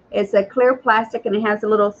hold. It's a clear plastic and it has the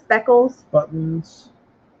little speckles. Buttons.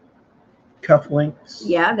 Cufflinks.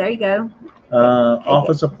 Yeah, there you go.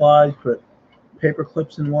 Office supplies. Put paper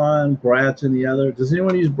clips in one, brads in the other. Does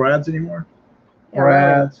anyone use brads anymore?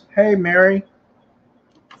 Brads. Hey, Mary.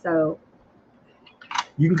 So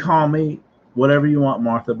you can call me whatever you want,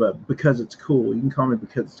 Martha, but because it's cool. You can call me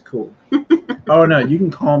because it's cool. Oh, no, you can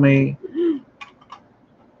call me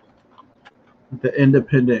the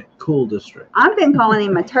Independent Cool District. I've been calling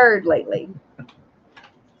him a turd lately.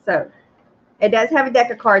 So it does have a deck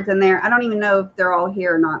of cards in there. I don't even know if they're all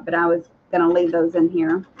here or not, but I was going to leave those in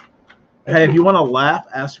here. Hey, if you want to laugh,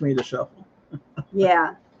 ask me to shuffle.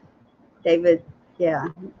 Yeah. David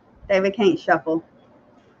can't shuffle.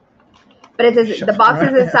 But it's the box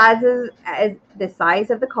is the size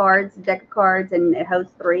of the cards, deck of cards, and it holds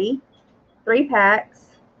three packs.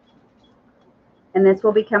 And this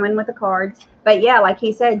will be coming with the cards. But yeah, like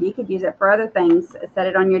he said, you could use it for other things. Set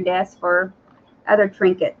it on your desk for other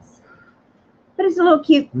trinkets. But it's a little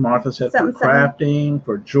cute. Martha said for crafting,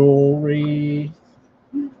 for jewelry.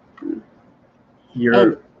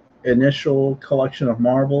 Your initial collection of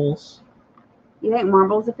marbles. You think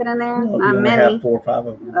marbles will fit in there? No, Not you many. have 4 or 5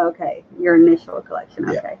 of them. Okay, your initial collection.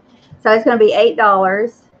 Okay, yeah. So it's going to be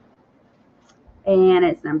 $8, and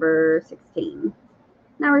it's number 16.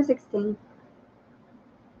 Number 16.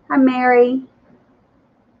 Hi, Mary.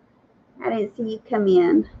 I didn't see you come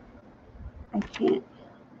in. I can't.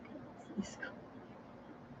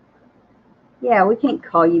 Yeah, we can't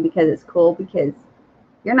call you because it's cool because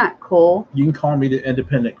you're not cool. You can call me the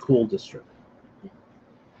Independent Cool District.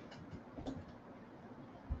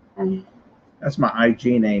 That's my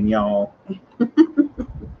IG name, y'all.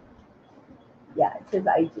 Yeah, it's his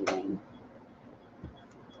IG name.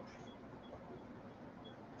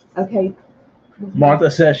 Okay.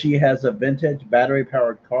 Martha says she has a vintage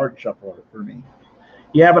battery-powered card shuffler for me.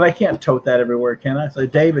 Yeah, but I can't tote that everywhere, can I? So,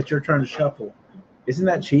 Dave, it's your turn to shuffle. Isn't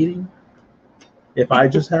that cheating? If I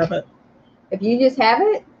just have it? If you just have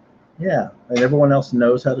it? Yeah, and everyone else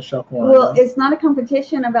knows how to shuffle. Well, it's not a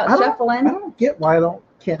competition about shuffling. I don't get why I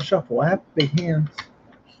can't shuffle. I have big hands.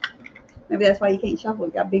 Maybe that's why you can't shuffle.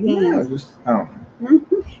 You got big hands. I don't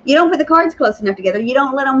know. You don't put the cards close enough together. You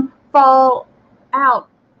don't let them fall out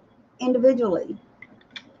individually.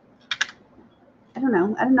 I don't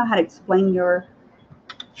know. I don't know how to explain your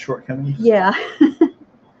shortcomings. Yeah.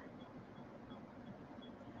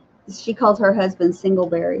 She calls her husband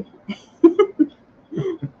Singleberry.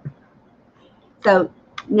 So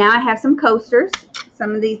now I have some coasters.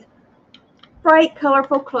 Some of these bright,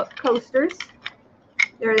 colorful coasters.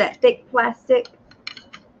 They're that thick plastic.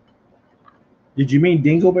 Did you mean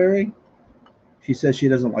Dingleberry? She says she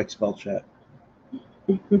doesn't like spell check.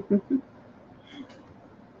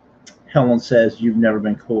 Helen says you've never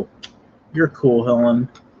been cool. You're cool, Helen.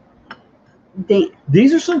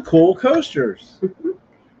 These are some cool coasters.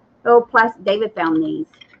 Oh, plastic. David found these.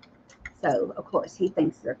 So, of course, he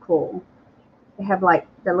thinks they're cool. They have like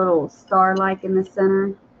the little star-like in the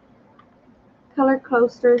center. Color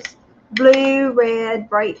coasters. Blue, red,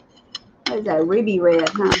 bright. What is that? Ruby red,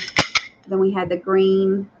 huh? Then we had the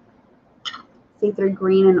green. See-through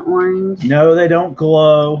green and orange. No, they don't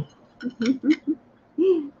glow.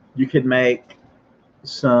 You could make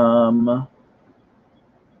some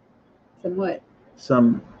what?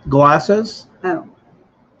 Some glasses. Oh.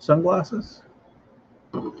 Sunglasses.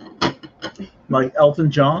 Like Elton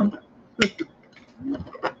John.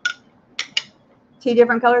 2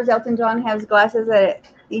 different colors. Elton John has glasses that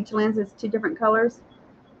each lens is 2 different colors.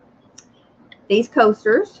 These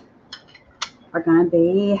coasters are going to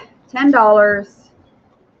be $10.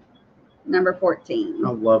 Number 14. I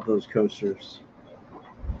love those coasters.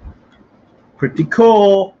 Pretty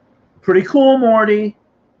cool. Pretty cool, Morty.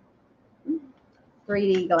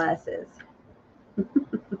 3D glasses.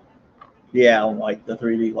 Yeah, I like the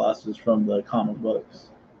 3D glasses from the comic books.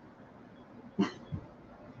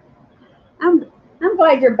 I'm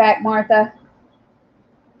glad you're back, Martha.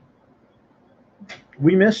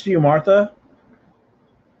 We missed you, Martha.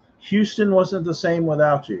 Houston wasn't the same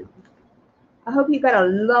without you. I hope you got a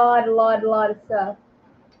lot of stuff.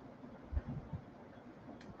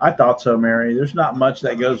 I thought so, Mary. There's not much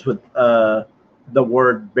that goes with the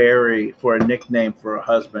word Barry for a nickname for a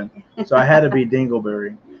husband. So I had to be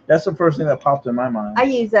Dingleberry. That's the first thing that popped in my mind. I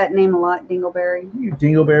use that name a lot, Dingleberry, You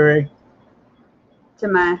Dingleberry. to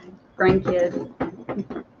my grandkids.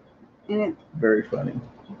 And it, Very funny.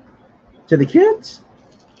 To the kids?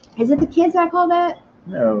 is it the kids I call that?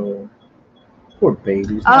 No. Poor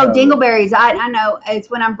babies. Oh, No. dingleberries. I know. It's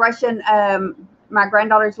when I'm brushing my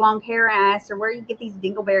granddaughter's long hair, and I asked her, where do you get these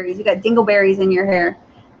dingleberries? You got dingleberries in your hair.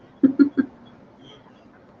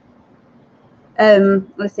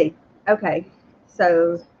 Let's see. Okay.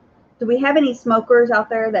 So do we have any smokers out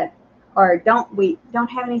there that, or don't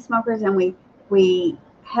have any smokers, and we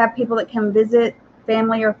have people that come visit,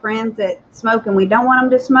 family or friends that smoke, and we don't want them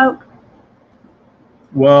to smoke?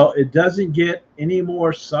 Well, it doesn't get any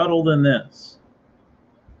more subtle than this.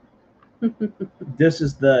 This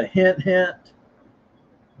is the hint, hint.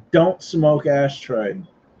 Don't smoke ashtray.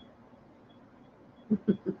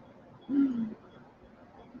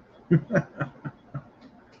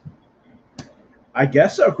 I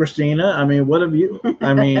guess so, Christina. I mean, what are you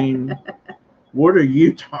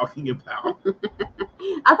talking about?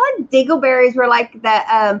 I thought dingleberries were like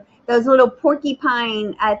that, those little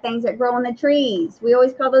porcupine things that grow on the trees. We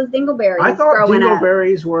always call those dingleberries. I thought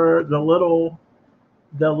dingleberries were the little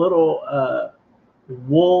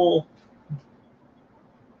wool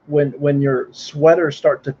when your sweaters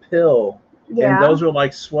start to pill. Yeah. And those are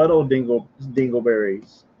like sweato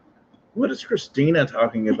dingleberries. What is Christina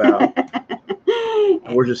talking about?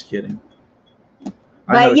 We're just kidding.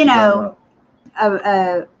 But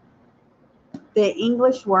the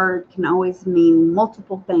English word can always mean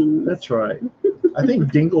multiple things. That's right. I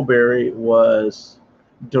think dingleberry was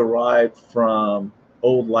derived from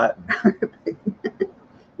Old Latin.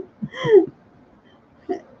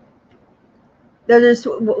 Those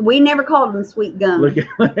are, we never called them sweet gum. Look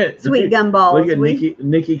at sweet gum balls. Look at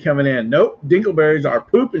Nikki coming in. Nope, dingleberries are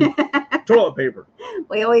poop and toilet paper.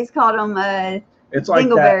 We always called them it's like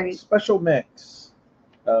dingleberries. That special mix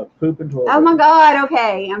of poop and toilet paper. Oh my God!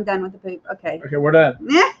 Okay, I'm done with the poop. Okay. Okay, we're done.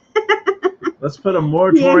 Let's put a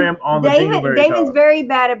moratorium on the dingleberry David's talk. very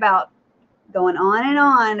bad about going on and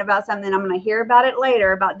on about something. I'm going to hear about it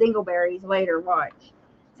later, about dingleberries later. Watch.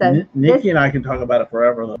 So Nikki and I can talk about it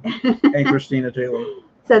forever, though. And Christina Taylor.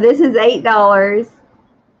 So this is $8,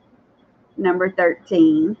 number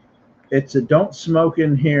 13. It's a don't smoke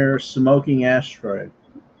in here, smoking ashtray.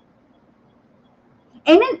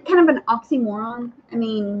 Ain't it kind of an oxymoron? I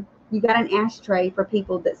mean, you got an ashtray for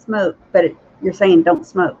people that smoke, but you're saying don't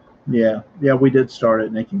smoke. Yeah, we did start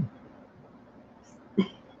it, Nikki.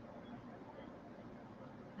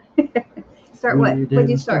 Start what? What did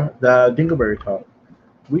you start? The dingleberry talk.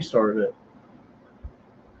 We started it.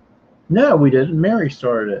 No, we didn't. Mary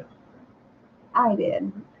started it. I did.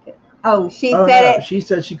 Oh, she said it. She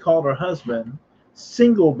said she called her husband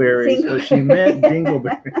Singleberry, so she meant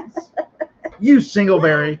dingleberries. You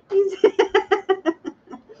Singleberry.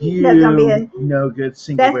 You no good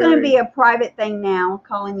Singleberry. That's going to be a private thing now,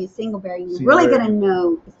 calling you Singleberry. You're really going to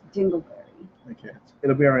know it's Dingleberry. Okay.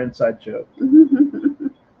 It'll be our inside joke.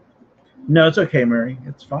 No, it's okay, Mary.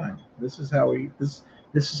 It's fine. This is how we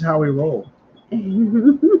roll.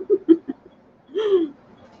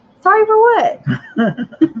 Sorry for what?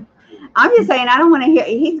 I'm just saying I don't want to hear.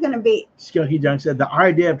 He's going to be. Skilky Junk said the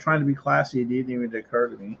idea of trying to be classy didn't even occur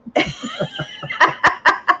to me.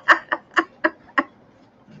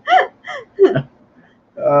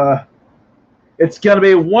 It's going to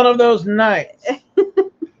be one of those nights.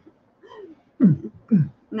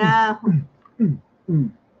 No.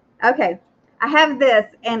 Okay. I have this,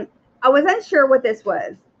 and I was unsure what this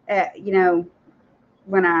was.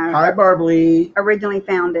 When I Hi, Barbly. originally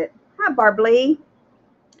found it. Hi, Barbly.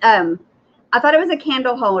 I thought it was a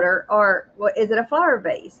candle holder, or what is it? A flower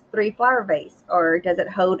vase, 3 flower vase, or does it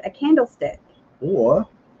hold a candlestick? Or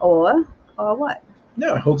what?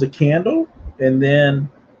 No, it holds a candle and then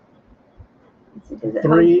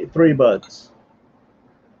three buds.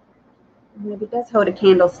 Maybe it does hold a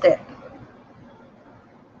candlestick.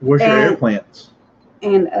 Where's your air plants?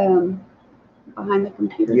 And behind the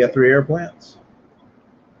computer. You got 3 air plants?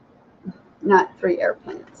 Not 3 air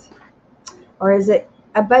plants. Or is it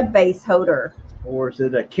a bud vase holder? Or is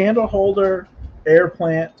it a candle holder, air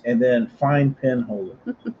plant, and then fine pen holder?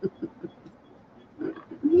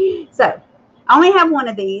 So, I only have one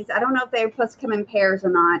of these. I don't know if they're supposed to come in pairs or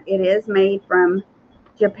not. It is made from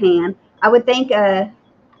Japan. I would think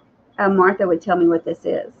Martha would tell me what this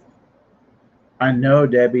is. I know,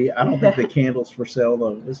 Debbie. I don't think the candle's for sale,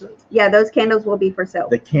 though, is it? Yeah, those candles will be for sale.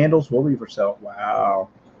 The candles will be for sale. Wow.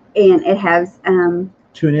 And it has...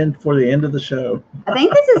 Tune in for the end of the show. I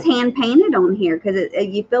think this is hand painted on here because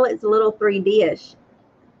you feel it's a little 3D-ish.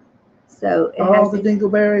 So it All has the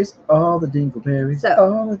dingleberries, all the dingleberries, So,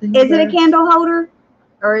 all the dingleberries. Is it a candle holder,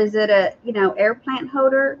 or is it a air plant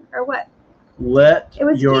holder, or what? Let It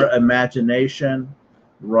was your cute. imagination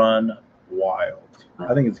run wild.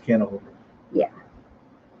 I think it's a candle holder. Yeah.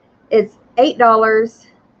 It's $8.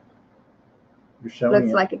 You're showing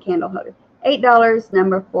Looks it. like a candle holder. $8,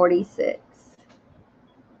 number 46.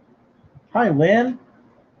 Hi, Lynn.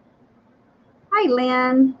 Hi,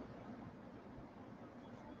 Lynn.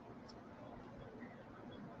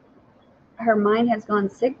 Her mind has gone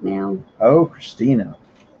sick now. Oh, Christina.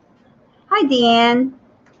 Hi, Deanne.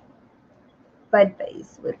 Bud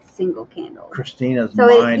base with single candle. Christina's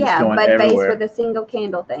mind is going bud everywhere. base with a single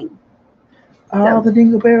candle thing. All the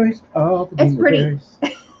dingleberries, all the It's pretty.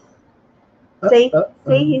 dingleberries. See,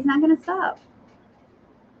 he's not going to stop.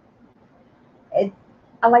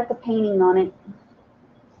 I like the painting on it.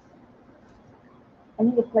 I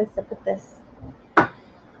need a place to put this.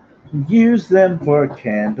 Use them for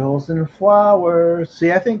candles and flowers.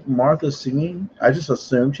 See, I think Martha's singing. I just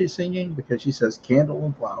assume she's singing because she says candle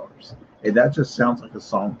and flowers. And that just sounds like a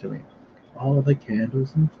song to me. All the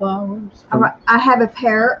candles and flowers. All right, I have a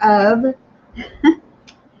pair of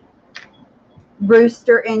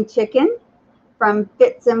Rooster and Chicken from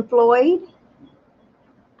Fitz and Floyd.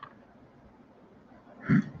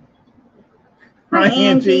 Hi,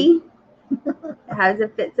 Angie. It has a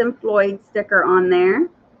Fitz and Floyd sticker on there.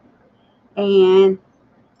 And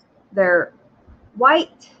they're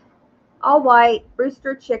white, all white,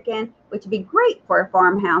 rooster chicken, which would be great for a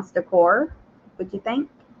farmhouse decor, would you think?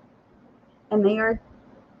 And they are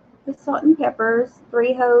the salt and peppers,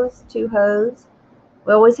 3 hose, 2 hose.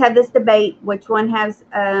 We always have this debate, which one has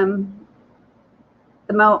the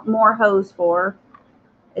more hose for.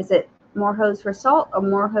 Is it more hose for salt or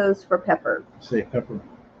more hose for pepper? Say pepper.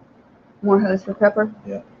 More hose for pepper?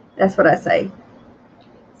 Yeah. That's what I say.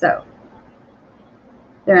 So,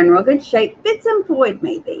 they're in real good shape. Fitz and Floyd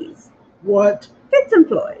made these. What? Fitz and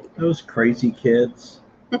Floyd. Those crazy kids.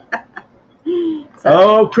 So,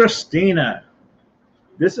 Oh, Christina.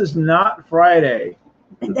 This is not Friday.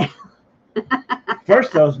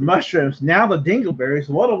 First those mushrooms, now the dingleberries.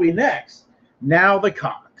 What'll be next? Now the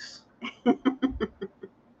cocks.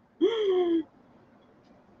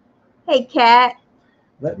 Hey, Kat.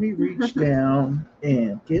 Let me reach down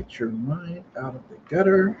and get your mind out of the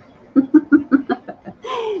gutter.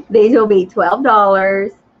 These will be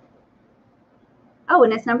 $12. Oh,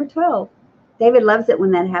 and it's number 12. David loves it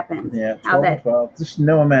when that happens. Yeah, 12. Just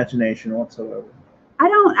no imagination whatsoever.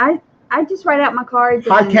 I just write out my cards.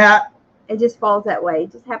 Hi, Kat. It just falls that way.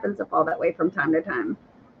 It just happens to fall that way from time to time.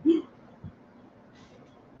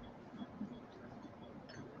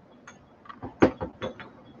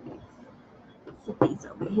 Put these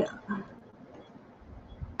over here.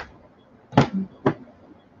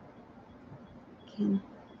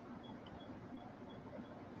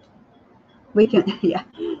 We can, yeah.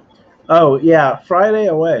 Oh, yeah, Friday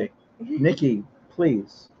away. Nikki,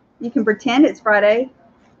 please. You can pretend it's Friday.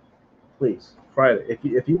 Please, Friday.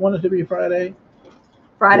 If you want it to be Friday,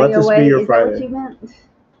 Friday let this away. be your Is Friday. that what you meant?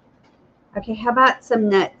 Okay, how about some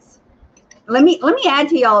nuts? Let me add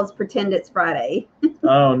to y'all's pretend it's Friday.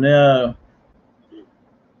 Oh no.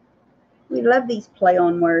 We love these play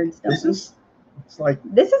on words, don't we? It's like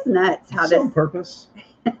this is nuts. How it's this on purpose.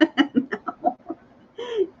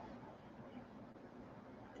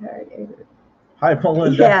 No. Hi,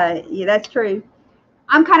 Melinda. Yeah, that's true.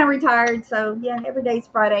 I'm kind of retired, so yeah, every day's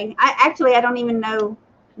Friday. I don't even know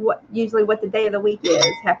usually what the day of the week is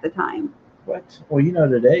half the time. What? Well, you know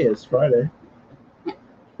today is Friday.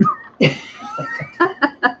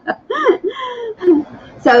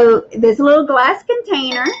 So this little glass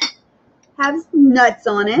container has nuts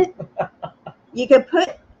on it. You could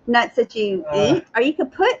put nuts that you eat, or you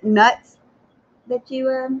could put nuts that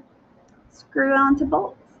you screw onto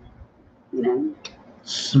bolts. You know.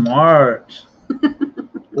 Smart.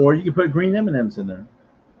 Or you could put green M&Ms in there.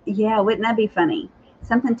 Yeah, wouldn't that be funny?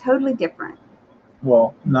 Something totally different.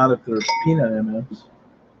 Well, not if they're peanut M&Ms.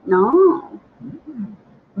 No.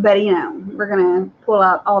 But we're gonna pull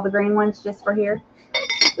out all the green ones just for here.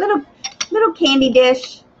 Little candy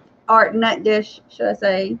dish or nut dish, should I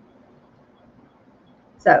say?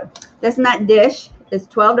 So this nut dish is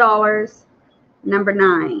 $12, number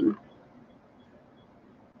 9.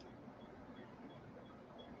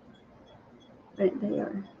 Right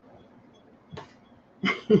there.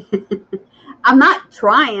 I'm not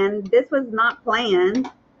trying. This was not planned.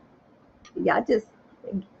 Y'all just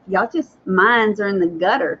minds are in the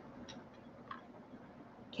gutter.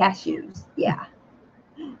 Cashews, yeah.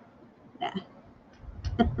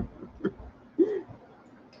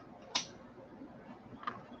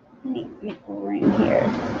 Let me make room here.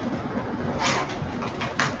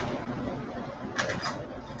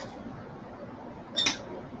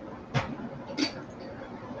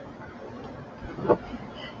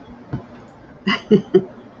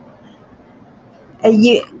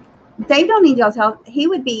 Dave don't need y'all's help. He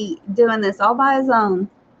would be doing this all by his own.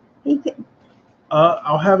 He could.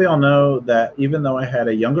 I'll have y'all know that even though I had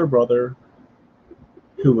a younger brother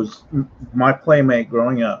who was my playmate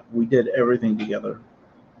growing up, we did everything together.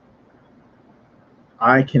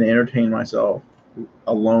 I can entertain myself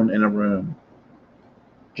alone in a room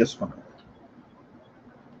just fine.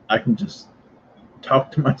 I can just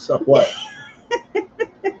talk to myself. What?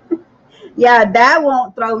 Yeah, that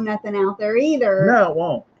won't throw nothing out there either. No, it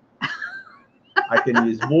won't. I can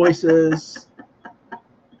use voices.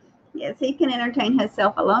 Yes, he can entertain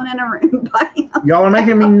himself alone in a room by him. Y'all are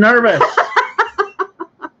making me nervous.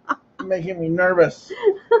 You're making me nervous.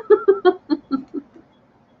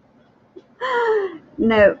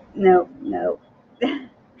 No.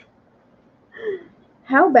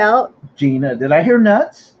 How about Gina? Did I hear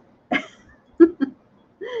nuts?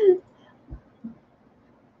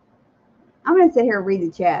 I'm going to sit here and read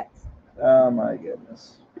the chats. Oh my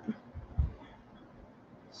goodness.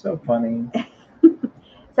 So funny.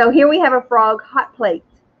 So here we have a frog hot plate,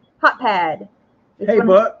 hot pad. It's Hey,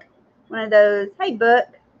 Book. One of those, hey, Book.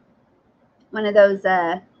 One of those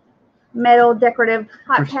metal decorative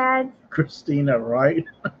hot pads. Christina, right?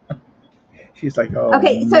 She's like, oh.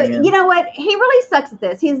 Okay, so man. you know what? He really sucks at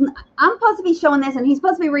this. I'm supposed to be showing this, and he's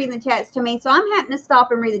supposed to be reading the chats to me. So I'm having to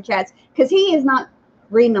stop and read the chats because he is not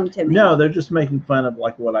reading them to me. No, they're just making fun of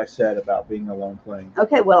like what I said about being alone playing.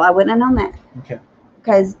 Okay, well, I wouldn't have known that. Okay.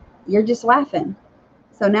 Because you're just laughing.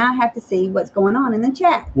 So now I have to see what's going on in the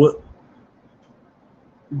chat. Well,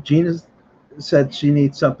 Gina said she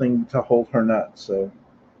needs something to hold her nuts. So.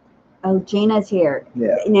 Oh, Gina's here.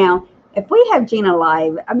 Yeah. Now, if we have Gina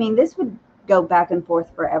live, I mean, this would go back and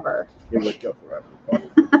forth forever. It would go forever.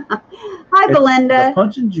 Hi, It's Belinda. the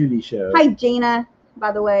Punch and Judy show. Hi, Gina,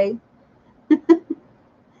 by the way.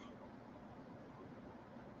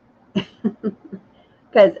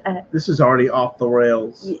 Because this is already off the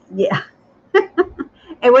rails. Yeah.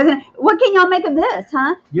 It wasn't. What can y'all make of this,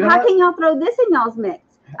 huh? You know How what? can y'all throw this in y'all's mix?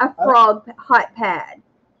 A frog hot pad.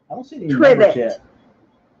 I don't see any Trivet. numbers yet.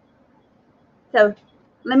 So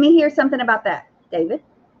let me hear something about that, David.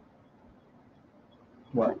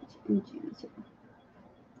 What? Punch and Judy show.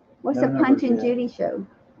 What's No a Punch numbers and yet. Judy show?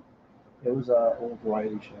 It was an old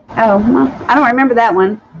variety show. Oh, well, I don't remember that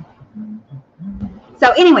one.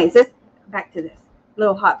 So, anyways, back to this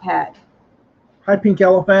little hot pad. Hi, Pink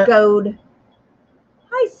Elephant. Gold.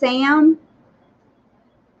 Hi, Sam.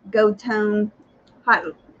 Gold tone. Hot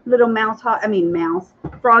little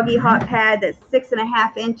froggy hot pad that's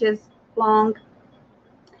 6.5 inches long.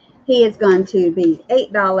 He is going to be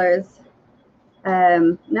 $8.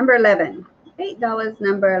 Number 11. $8,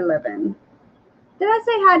 number 11. Did I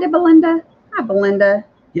say hi to Belinda? Hi, Belinda.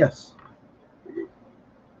 Yes.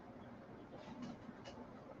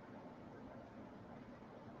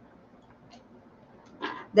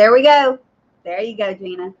 There we go. There you go,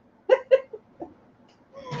 Gina.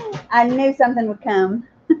 I knew something would come.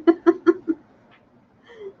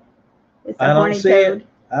 I don't see it.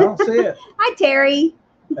 I don't see it. Hi, Terry.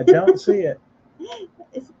 I don't see it.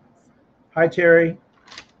 Hi, Terry.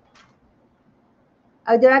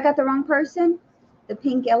 Oh, did I got the wrong person? The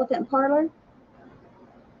Pink Elephant Parlor?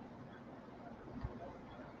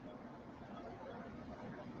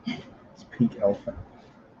 It's Pink Elephant.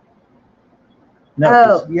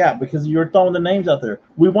 No, Oh. because you're throwing the names out there.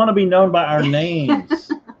 We want to be known by our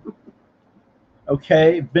names.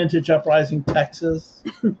 Okay, Vintage Uprising, Texas.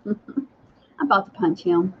 I'm about to punch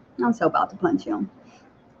him. I'm so about to punch him.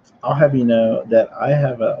 I'll have you know that I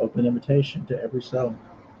have an open invitation to every show.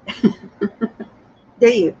 Do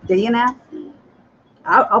you? Do you now?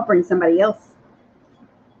 I'll bring somebody else.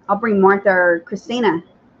 I'll bring Martha or Christina.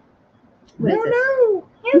 No.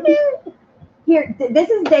 Here, this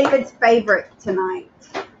is David's favorite tonight.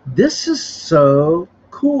 This is so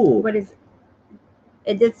cool. What is it?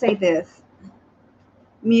 It did say this.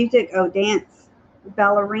 Music, dance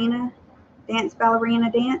ballerina. Dance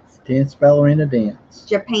ballerina dance. Dance ballerina dance.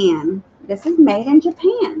 Japan. This is made in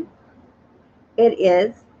Japan. It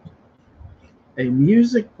is A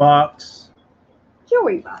music box.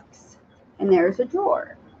 jewelry box. And there's a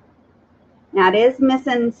drawer. Now it is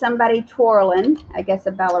missing somebody twirling, I guess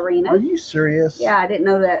a ballerina. Are you serious? Yeah, I didn't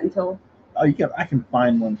know that until Oh, I can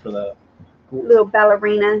find one for that. little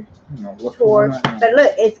ballerina twirl. Right now. But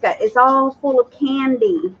look, it's all full of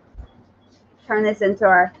candy. Turn this into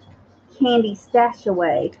our candy stash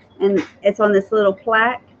away. And it's on this little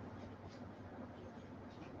plaque.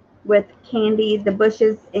 with candy, the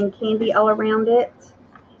bushes and candy all around it.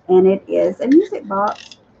 And it is a music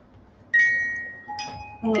box.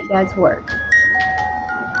 And it does work.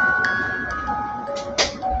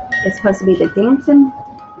 It's supposed to be the dancing.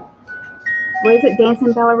 What is it?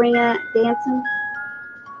 Dancing ballerina dancing.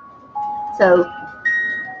 So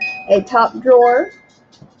a top drawer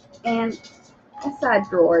and a side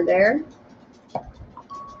drawer there.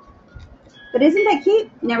 But isn't that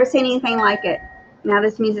cute? Never seen anything like it. Now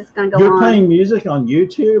this music's going to go on. You're playing music on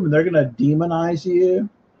YouTube and they're going to demonize you?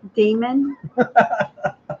 Demon?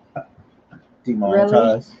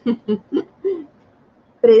 Demonetize. Really?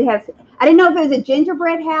 But it has, I didn't know if it was a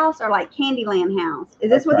gingerbread house or like Candyland house.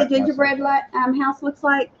 Is this what the gingerbread house looks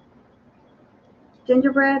like?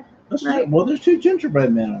 Gingerbread? Right. Well, there's 2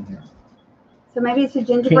 gingerbread men on here. So maybe it's a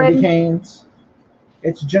gingerbread. Candy canes.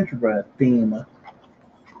 It's gingerbread theme.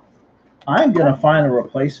 I'm going to find a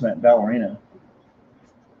replacement ballerina.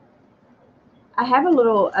 I have a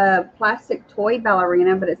little plastic toy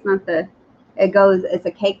ballerina, but it's not the, it's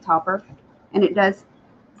a cake topper. And it does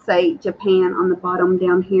say Japan on the bottom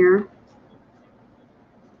down here.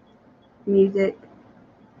 Music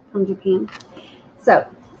from Japan. So,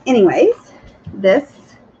 anyways, this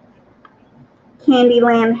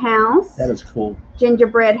Candyland house. That is cool.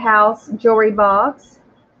 Gingerbread house jewelry box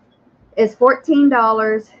is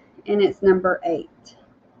 $14 and it's number 8.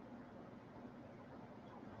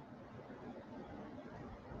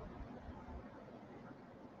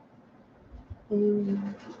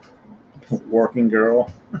 Working girl.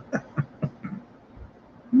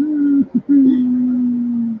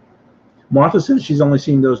 Martha says she's only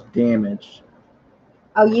seen those damaged.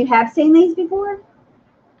 Oh, you have seen these before?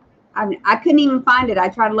 I couldn't even find it. I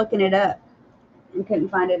tried looking it up and couldn't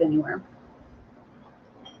find it anywhere.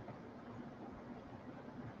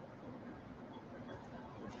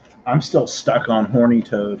 I'm still stuck on Horny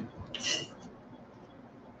Toad.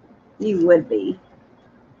 You would be.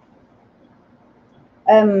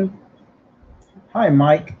 Hi,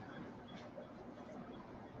 Mike.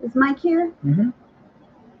 Is Mike here? Mm-hmm.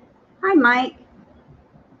 Hi, Mike.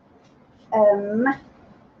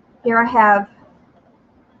 Here I have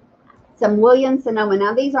some Williams-Sonoma.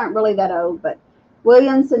 Now, these aren't really that old, but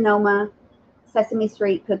Williams-Sonoma Sesame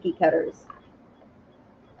Street cookie cutters.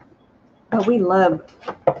 Oh, we love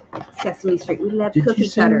Sesame Street. We love cookie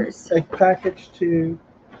cutters. Did you send a package to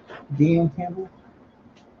Deanne Campbell?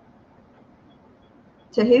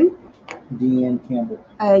 To who? Deanne Campbell.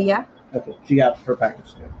 Yeah. Okay, she got her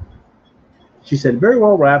package too. She said, very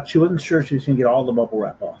well wrapped. She wasn't sure she was going to get all the bubble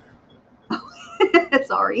wrap off.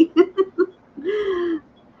 Sorry.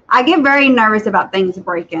 I get very nervous about things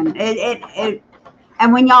breaking.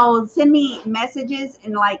 And when y'all send me messages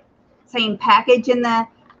and like saying package in the,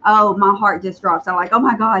 oh, my heart just drops. I'm like, oh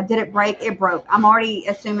my God, did it break? It broke. I'm already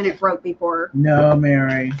assuming it broke before. No,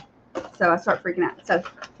 Mary. So I start freaking out. So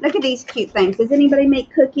look at these cute things. Does anybody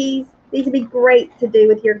make cookies? These would be great to do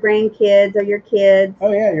with your grandkids or your kids.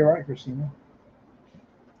 Oh yeah, you're right, Christina.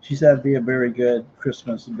 She said it'd be a very good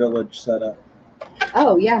Christmas village setup.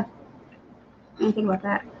 Oh yeah. I didn't think about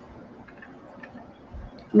that.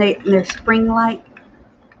 And they're spring-like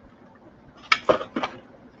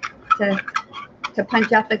to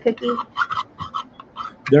punch out the cookie.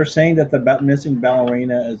 They're saying that the missing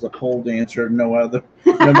ballerina is a pole dancer, no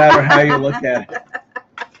matter how you look at it.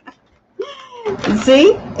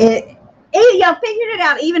 See, y'all figured it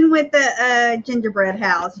out. Even with the gingerbread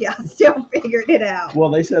house, y'all still figured it out. Well,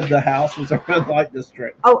 they said the house was a red light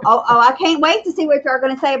district. Oh! I can't wait to see what you're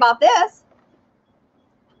going to say about this.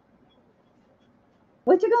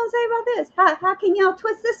 What you going to say about this? How can y'all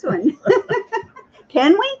twist this one?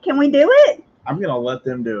 Can we? Can we do it? I'm going to let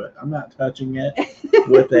them do it. I'm not touching it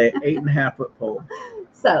with a 8.5-foot pole.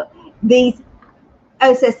 So these,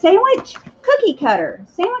 it says sandwich cookie cutter,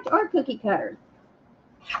 sandwich or cookie cutter.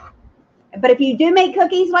 But if you do make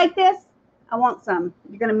cookies like this, I want some.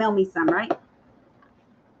 You're going to mail me some, right?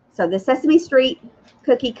 So the Sesame Street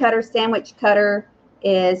cookie cutter, sandwich cutter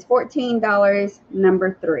is $14,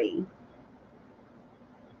 number 3.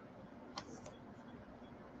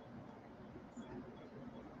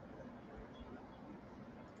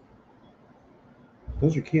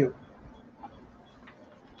 Those are cute.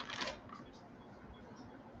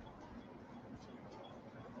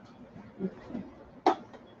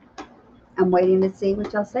 I'm waiting to see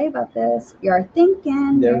what y'all say about this. You're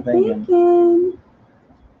thinking. They're thinking.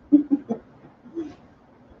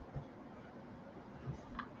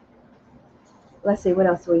 Let's see, what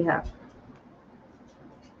else do we have?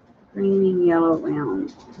 Green and yellow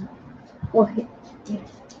round. Well,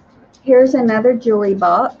 here's another jewelry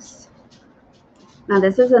box. Now,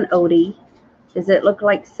 this is an oldie. Does it look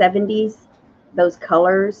like 70s? Those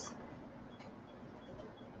colors?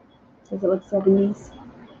 Does it look 70s?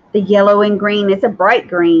 The yellow and green. It's a bright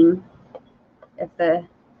green. If the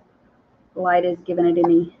light is giving it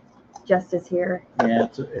any justice here. Yeah,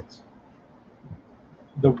 it's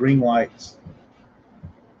the ring lights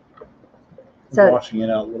So washing it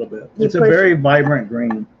out a little bit. you It's a push- very vibrant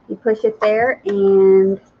green. You push it there,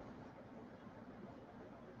 and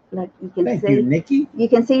like you can Thank see, you, Nikki. you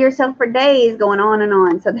can see yourself for days going on and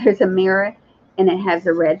on. So there's a mirror, and it has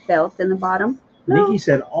a red felt in the bottom. Nikki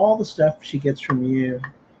said all the stuff she gets from you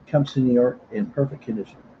comes to New York in perfect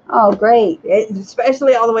condition. Oh, great!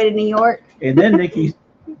 Especially all the way to New York. And then Nikki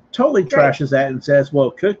totally trashes that and says,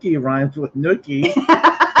 "Well, cookie rhymes with nookie,"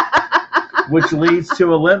 which leads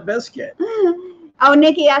to a limp biscuit. Oh,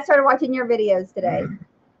 Nikki, I started watching your videos today.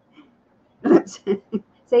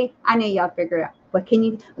 See, I knew y'all figured out. What can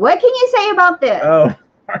you say about this? Oh,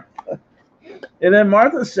 Martha. And then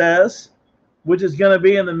Martha says, which is going to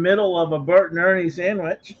be in the middle of a Bert and Ernie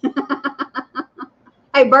sandwich.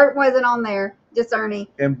 Hey, Bert wasn't on there, just Ernie.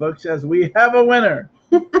 And Book says, we have a winner.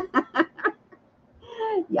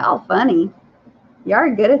 Y'all funny. Y'all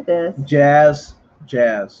are good at this. Jazz.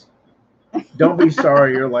 Don't be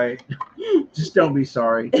sorry you're late. Just don't be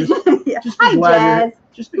sorry.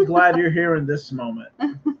 Just be glad you're here in this moment.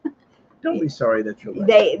 Don't be sorry that you're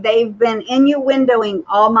late. They've been innuendoing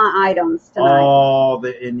all my items tonight. All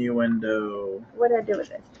the innuendo. What did I do with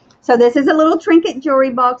this? So this is a little trinket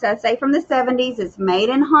jewelry box. I say from the 70s. It's made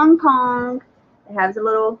in Hong Kong. It has a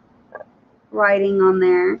little writing on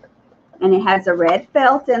there, and it has a red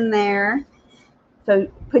felt in there. So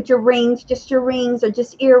put your rings, just your rings, or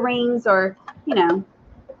just earrings, or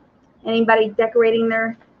anybody decorating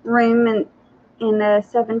their room in the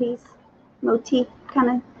 70s motif kind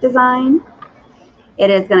of design.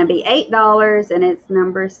 It is going to be $8, and it's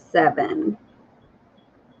number 7.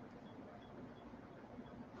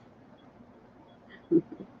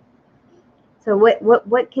 So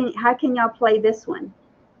how can y'all play this one?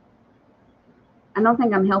 I don't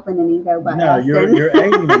think I'm helping any though. No, you're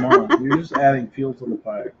egging them on. You're just adding fuel to the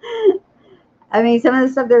fire. I mean, some of the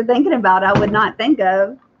stuff they're thinking about, I would not think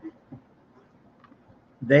of.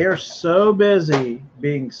 They are so busy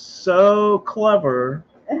being so clever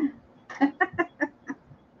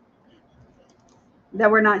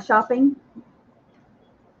that we're not shopping.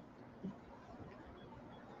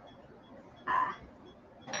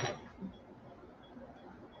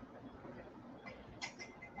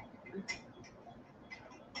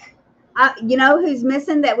 You know who's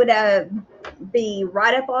missing that would be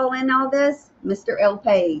right up all in all this? Mr. L.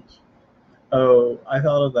 Page. Oh, I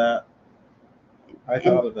thought of that.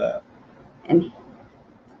 And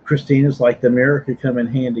Christina's like, the mirror could come in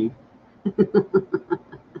handy.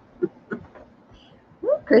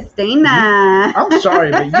 Christina. I'm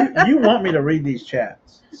sorry, but you want me to read these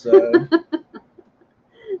chats. So.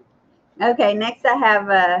 Okay, next I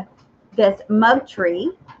have this mug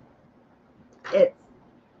tree. It's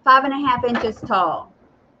 5.5 inches tall.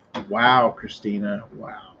 Wow, Christina.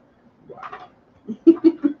 Wow.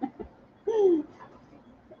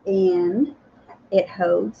 And it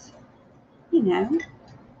holds, it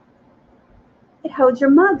holds your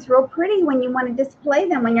mugs real pretty when you want to display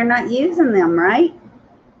them when you're not using them, right?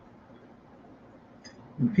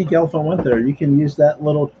 When Pink Elephant went there, you can use that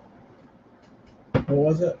little, what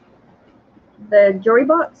was it? The jewelry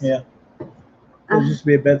box? Yeah. It'll just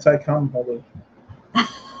be a bedside column holder.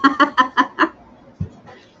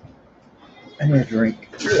 I need a drink.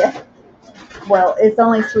 Yeah. Well, it's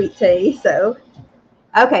only sweet tea, so.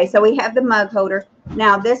 Okay, so we have the mug holder.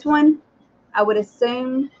 Now this one, I would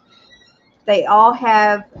assume they all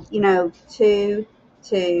have, 2,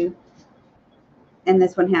 2, and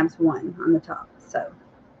this one has 1 on the top. So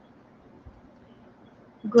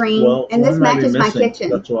green, well, and this matches my missing, kitchen.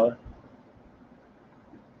 That's why.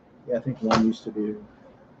 Yeah, I think one used to be.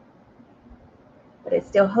 But it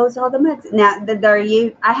still holds all the mugs. Now,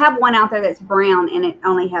 I have one out there that's brown, and it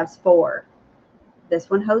only has 4. This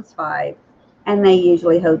one holds 5, and they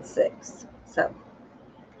usually hold 6. So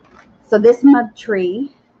this mug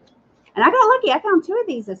tree, and I got lucky. I found 2 of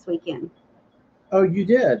these this weekend. Oh, you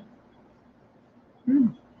did?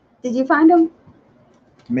 Did you find them?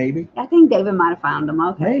 Maybe. I think David might have found them.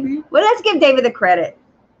 Okay. Maybe. Well, let's give David the credit.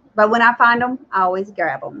 But when I find them, I always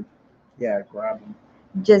grab them. Yeah, grab them.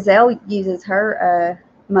 Giselle uses her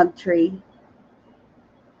mug tree.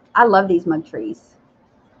 I love these mug trees.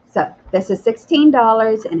 So this is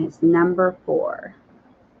 $16, and it's number 4.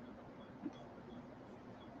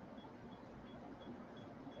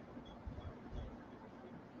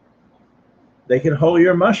 They can hold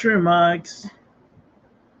your mushroom mugs.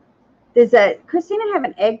 Does Christina have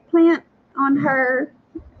an eggplant on her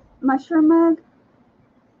mushroom mug?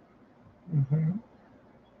 Mm-hmm.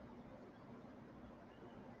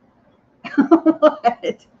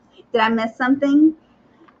 What? Did I miss something?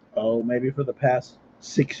 Oh, maybe for the past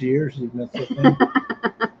 6 years you've missed something.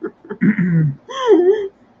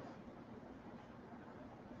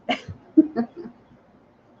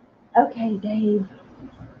 Okay, Dave.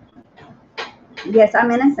 Yes, I'm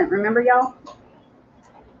innocent. Remember, y'all?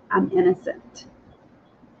 I'm innocent.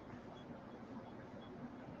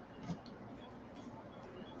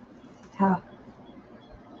 How?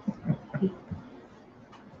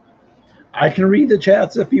 I can read the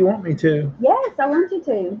chats if you want me to. Yes, I want you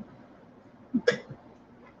to.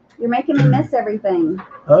 You're making me miss everything.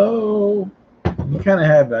 Oh, you kind of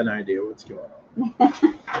have an idea what's going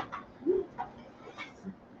on.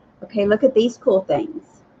 Okay, look at these cool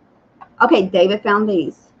things. Okay, David found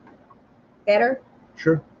these. Better?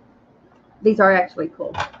 Sure. These are actually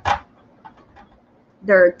cool.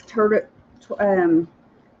 They're tortoise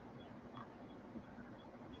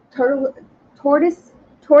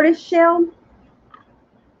shell.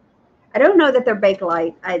 I don't know that they're baked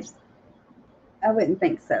light. I wouldn't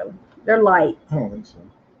think so. They're light, I don't think so.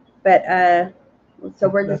 but so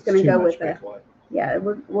we're just That's gonna too go much with a bakelite. yeah.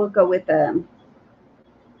 We'll go with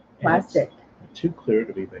plastic. It's too clear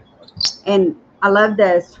to be bakelite. And I love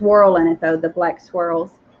the swirl in it though, the black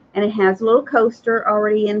swirls, and it has a little coaster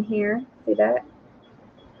already in here. See that?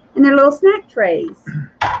 And they're little snack trays.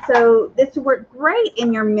 So this would work great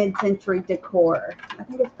in your mid-century decor. I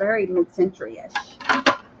think it's very mid-century-ish.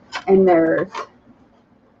 And there's,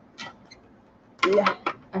 yeah,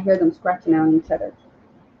 I hear them scratching on each other.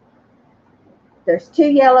 There's 2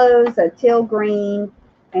 yellows, a teal green,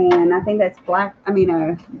 and I think that's black. I mean,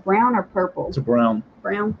 a brown or purple. It's a brown.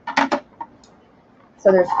 Brown.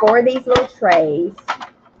 So there's 4 of these little trays,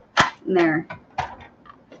 and they're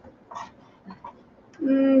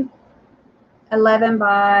 11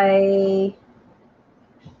 by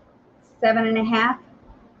 7.5.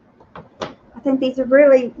 I think these are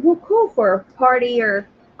really cool for a party or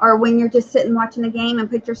when you're just sitting watching the game and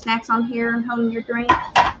put your snacks on here and holding your drink.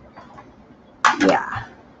 Yeah,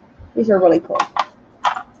 these are really cool.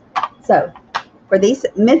 So for these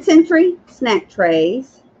mid-century snack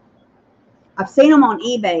trays, I've seen them on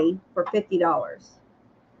eBay for $50.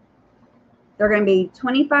 They're going to be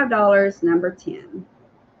 $25, number 10.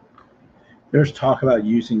 There's talk about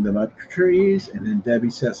using the mud trees, and then Debbie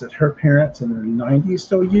says that her parents in their 90s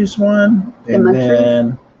still use one. And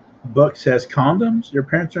then Book says condoms. Your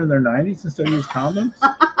parents are in their 90s and still use condoms?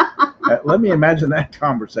 Let me imagine that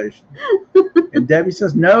conversation. And Debbie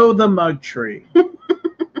says, no, the mug tree.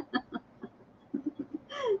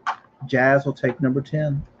 Jazz will take number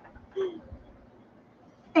 10.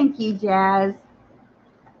 Thank you, Jazz.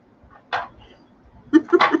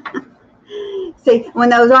 See, when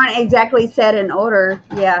those aren't exactly said in order,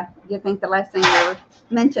 yeah, you think the last thing they were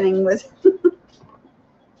mentioning was.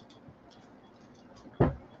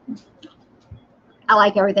 I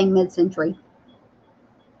like everything mid-century.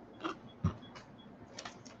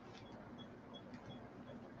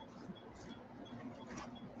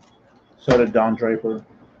 So did Don Draper.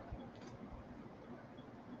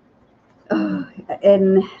 Oh,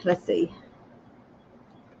 and let's see.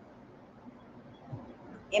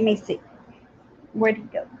 Let me see. Where'd he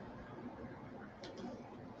go?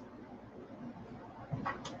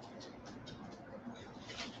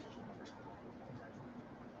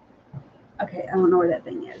 Okay, I don't know where that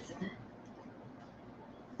thing is.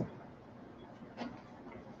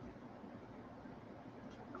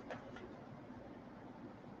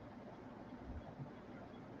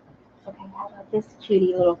 Okay, how about this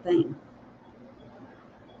cutie little thing?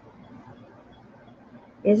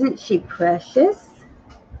 Isn't she precious?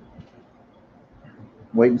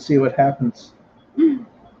 Wait and see what happens.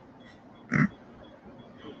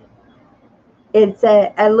 It's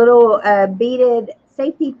a little beaded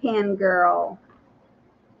safety pin girl.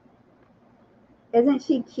 Isn't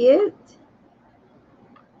she cute?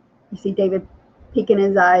 You see David peeking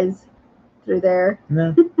his eyes through there.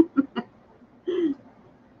 No.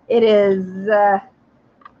 It is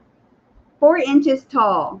 4 inches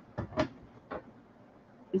tall.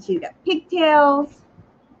 And she's got pigtails.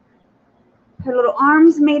 Her little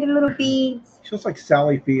arms made of little beads. She looks like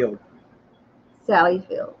Sally Field. Sally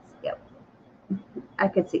Fields. Yep. I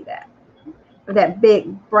could see that. With that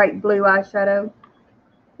big, bright blue eyeshadow.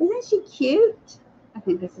 Isn't she cute? I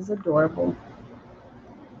think this is adorable.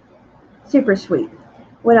 Super sweet.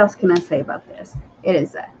 What else can I say about this? It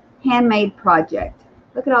is a handmade project.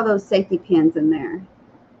 Look at all those safety pins in there.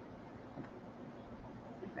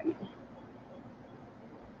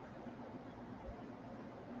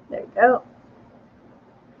 There you go.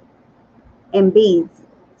 And beads,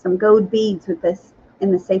 some gold beads with this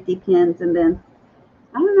in the safety pins, and then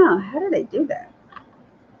I don't know, how do they do that?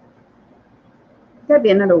 There's gotta be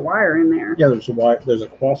another wire in there. Yeah, there's a wire. There's a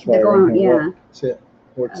cross wire going, in here. yeah. That's it.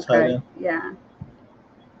 Where it's tied in. Yeah.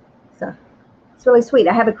 So it's really sweet.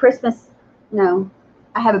 I have a Christmas. No,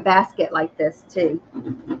 I have a basket like this too.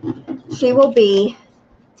 She will be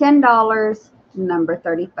 $10, number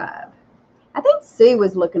 35. I think Sue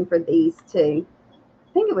was looking for these too.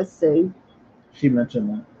 I think it was Sue. She mentioned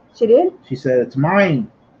that. She did? She said it's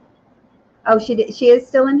mine. Oh, she did. She is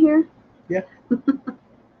still in here? Yeah.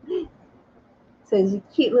 So it's a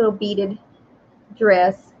cute little beaded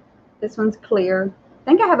dress. This one's clear. I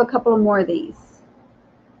think I have a couple of more of these.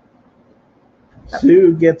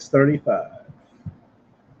 Sue gets 35.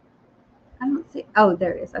 I don't see. Oh,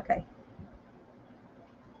 there it is. Okay.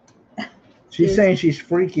 She's saying she's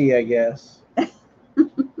freaky, I guess.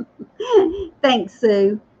 Thanks,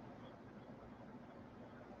 Sue.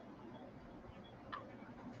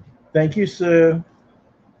 Thank you, Sue.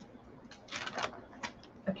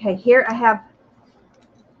 Okay, here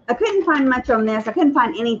I couldn't find much on this. I couldn't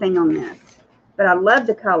find anything on this, but I love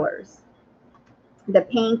the colors. The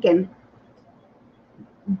pink and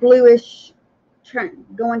bluish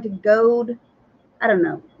going to gold. I don't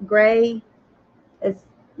know, gray. It's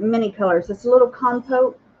many colors. It's a little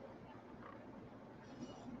compote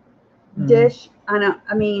dish. I know.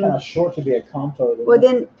 I mean, Kind of short to be a compote. Well,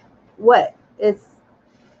 then what?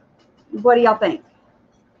 What do y'all think?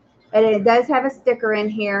 And it does have a sticker in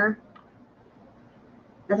here.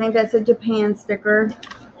 I think that's a Japan sticker.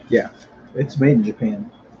 Yeah, it's made in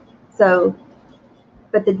Japan. So,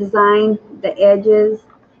 but the design, the edges,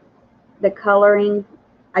 the coloring,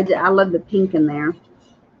 I love the pink in there.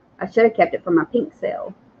 I should have kept it for my pink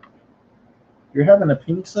sale. You're having a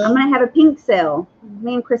pink sale? I'm going to have a pink sale.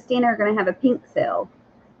 Me and Christina are going to have a pink sale.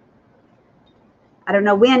 I don't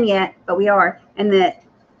know when yet, but we are. And the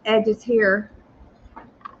edges here,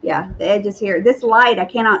 yeah, the edges here. This light I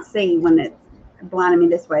cannot see when it's blinding me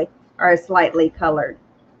this way, are slightly colored.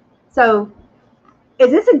 So is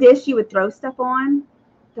this a dish you would throw stuff on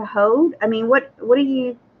to hold? I mean, what do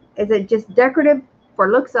you, is it just decorative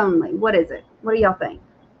for looks only? What is it? What do y'all think?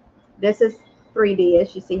 This is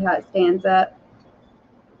 3D-ish. You see how it stands up?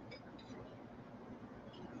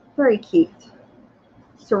 Very cute.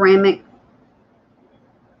 Ceramic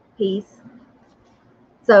piece.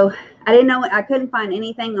 So I didn't know, I couldn't find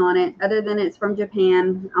anything on it other than it's from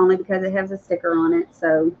Japan, only because it has a sticker on it.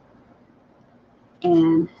 So,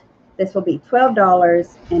 and this will be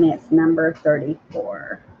 $12 and it's number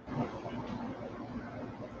 34.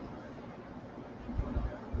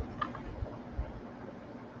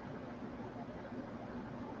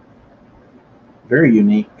 Very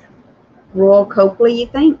unique. Royal Copley, you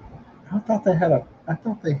think? I thought they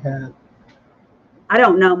had I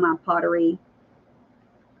don't know my pottery.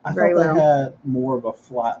 I very thought they well. had more of a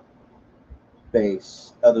flat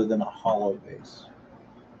base other than a hollow base.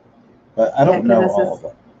 But I don't know all of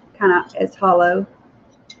it. Kind of, it's hollow.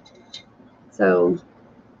 So,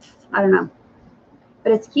 I don't know.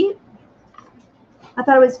 But it's cute. I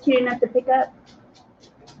thought it was cute enough to pick up.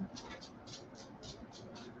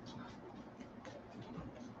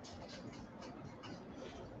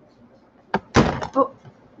 Oh,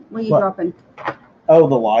 what are you dropping? Oh,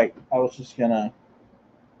 the light. I was just gonna.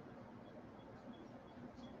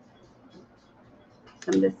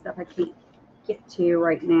 Some of this stuff I can't get to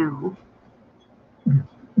right now.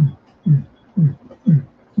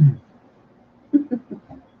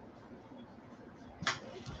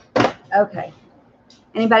 Okay.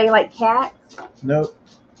 Anybody like cats? Nope.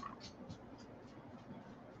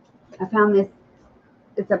 I found this.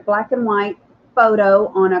 It's a black and white photo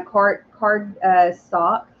on a card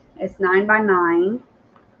stock. It's 9x9.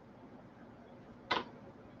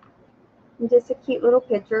 And just a cute little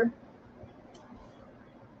picture.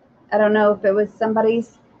 I don't know if it was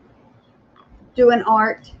somebody's doing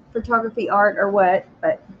art, photography art or what,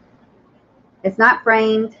 but it's not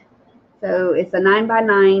framed. So it's a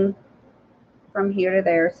 9x9 from here to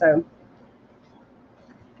there. So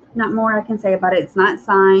not more I can say about it. It's not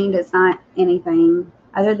signed. It's not anything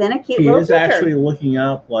other than a cute little picture. He is actually looking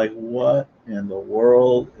up like, what in the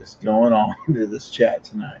world is going on to this chat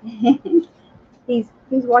tonight? He's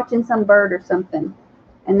watching some bird or something.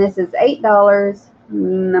 And this is $8,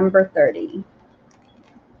 number 30.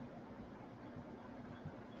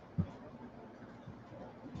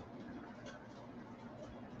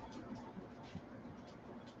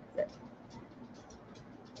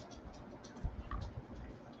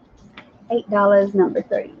 $8, number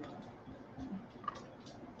 30.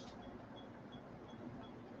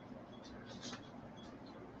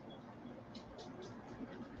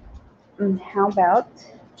 How about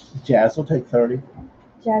Jazz will take 30.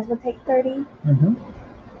 Jazz will take 30? Mm-hmm.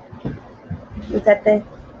 Is that the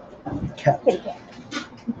Cat. kitty cat?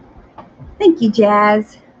 Thank you,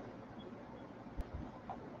 Jazz.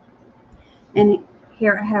 And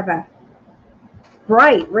here I have a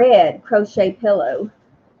bright red crochet pillow.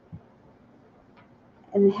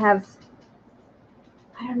 And it has,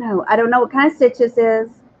 I don't know what kind of stitch this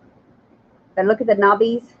is. But look at the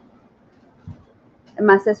knobbies. And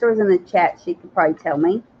my sister was in the chat. She could probably tell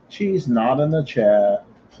me. She's not in the chat.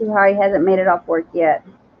 She probably hasn't made it off work yet.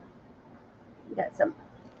 Got some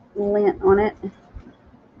lint on it.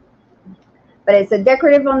 But it's a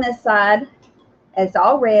decorative on this side. It's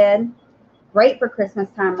all red. Great for Christmas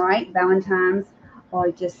time, right? Valentine's, or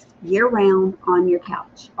just year round on your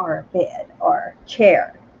couch or bed or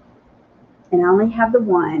chair. And I only have the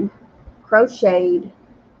one crocheted.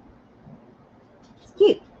 It's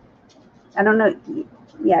cute. I don't know.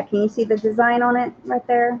 Yeah, can you see the design on it right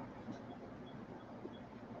there?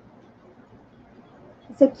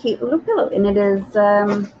 It's a cute little pillow, and it is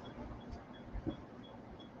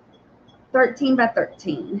 13 by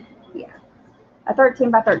 13. Yeah, a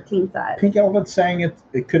 13 by 13 size. Pink Elephant's saying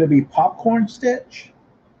it could be popcorn stitch.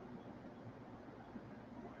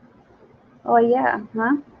 Oh yeah,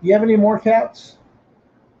 huh? You have any more cats?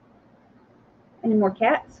 Any more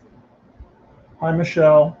cats? Hi,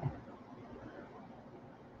 Michelle.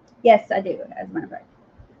 Yes, I do, as a matter of fact.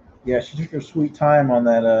 Yeah, she took her sweet time on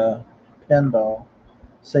that pen doll,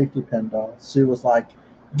 safety pen doll. Sue was like,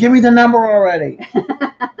 "Give me the number already."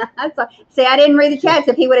 So, see, I didn't read the chats.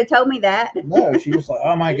 If he would have told me that. No, she was like,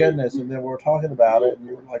 "Oh my goodness!" And then we were talking about it, and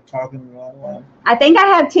you were like talking. I think I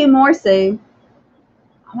have two more, Sue.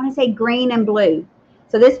 I want to say green and blue.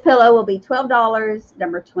 So this pillow will be $12,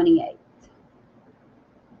 number 28.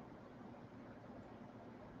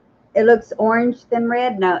 It looks orange then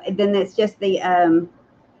red. No, then it's just the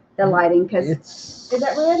lighting. Because is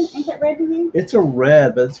that red? Ain't that red to you? It's a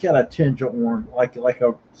red, but it's got a tinge of orange, like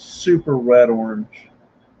a super red orange.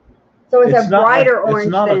 So it's a brighter orange.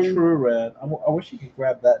 It's not a true red. I wish you could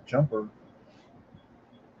grab that jumper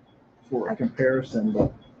for a comparison,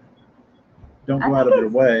 but don't go out of your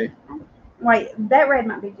way. Wait, that red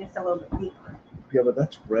might be just a little bit deeper. Yeah, but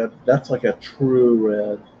that's red. That's like a true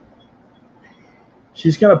red.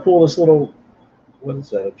 She's gonna pull this little, what is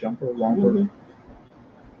that? A jumper, romper? Mm-hmm.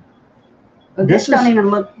 Oh, this don't even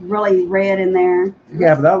look really red in there.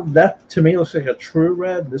 Yeah, but that to me looks like a true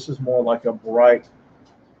red. This is more like a bright,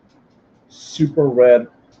 super red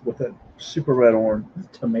with a super red orange.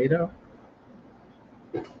 Tomato?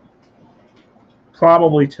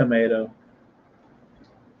 Probably tomato.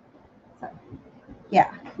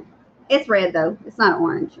 Yeah, it's red though. It's not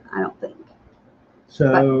orange, I don't think.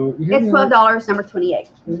 So it's $12, number 28.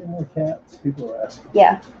 Any more cats? People are asking.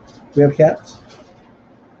 Yeah. We have cats?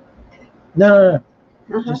 No.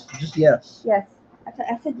 Just yes. Yes,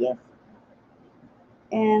 I said yes.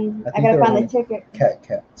 And I gotta find the ticket.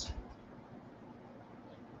 Cats.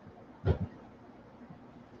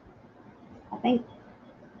 I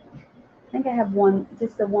think I have one,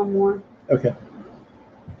 just the one more. Okay.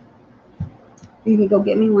 You can go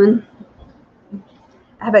get me one.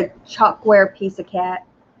 I have a chalkware piece of cat.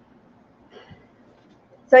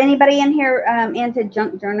 So anybody in here into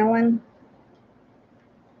junk journaling?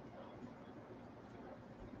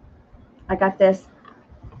 I got this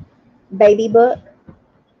baby book,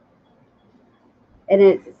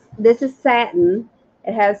 and this is satin.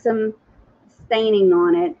 It has some staining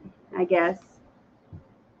on it, I guess.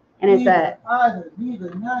 And it's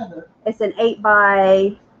it's an 8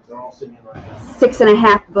 by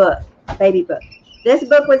 6.5 book, baby book. This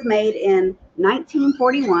book was made in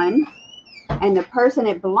 1941, and the person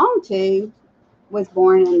it belonged to was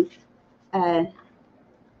born in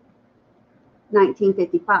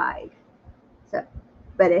 1955. So,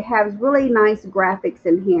 but it has really nice graphics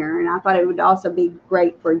in here, and I thought it would also be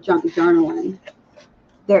great for junk journaling.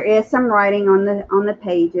 There is some writing on the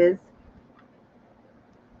pages.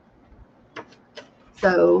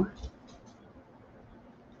 So,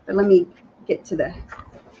 but let me get to the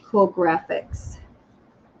cool graphics.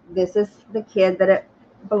 This is the kid that it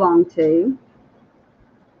belonged to.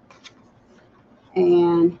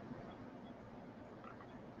 And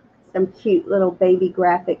some cute little baby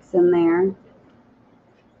graphics in there.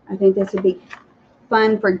 I think this would be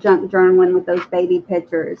fun for junk journaling with those baby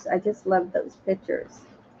pictures. I just love those pictures.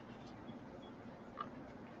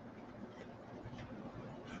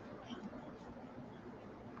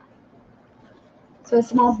 So a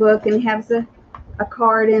small book, and it has a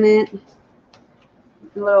card in it,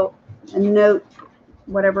 a note,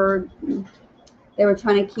 whatever they were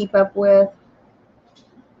trying to keep up with.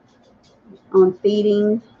 on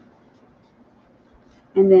feeding.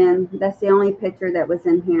 And then that's the only picture that was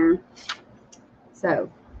in here.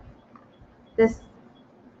 So this,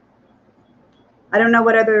 I don't know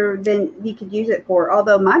what other than you could use it for.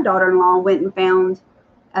 Although my daughter-in-law went and found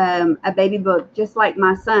a baby book just like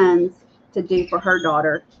my son's to do for her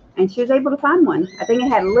daughter. And she was able to find one. I think it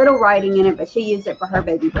had little writing in it, but she used it for her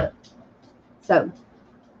baby book. So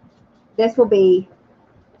this will be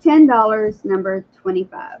 $10, number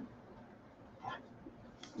 25.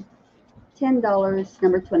 $10,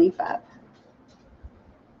 number 25.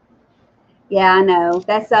 Yeah, I know.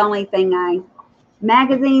 That's the only thing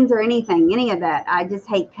magazines or anything, any of that. I just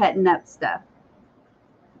hate cutting up stuff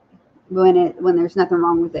when there's nothing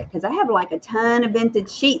wrong with it. Because I have like a ton of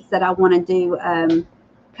vintage sheets that I want to do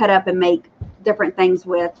cut up and make different things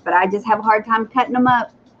with. But I just have a hard time cutting them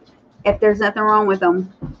up if there's nothing wrong with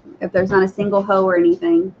them. If there's not a single hoe or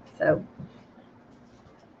anything. So.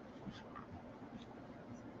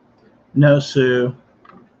 No, Sue.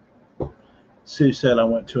 Sue said I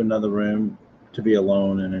went to another room to be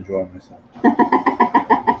alone and enjoy myself.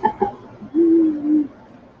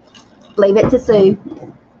 Leave it to Sue.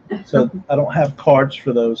 So I don't have cards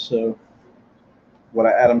for those, so would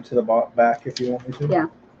I add them to the back if you want me to? Yeah.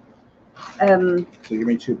 So give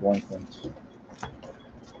me 2 blank ones.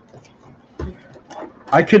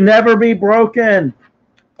 I could never be broken.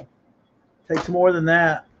 Takes more than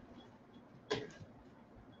that.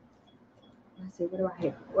 Let's see, what do I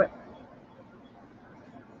have? What?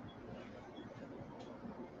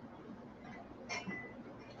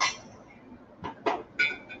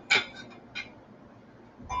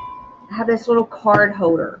 I have this little card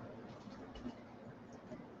holder.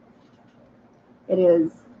 It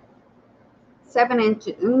is 7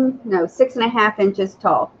 inches, no, 6.5 inches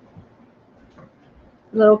tall.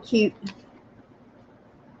 Little cute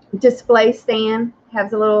display stand.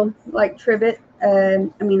 Has a little like trivet,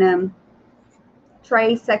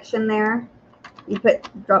 tray section there. You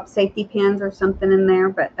drop safety pins or something in there,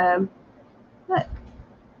 but look,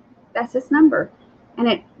 that's this number, and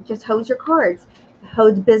it just holds your cards.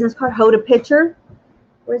 Holds business card. Hold a picture.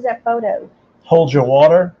 Where's that photo? Hold your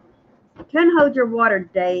water. Can hold your water,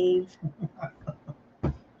 Dave.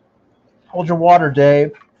 Hold your water,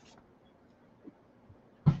 Dave.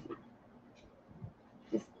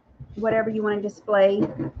 Just whatever you want to display,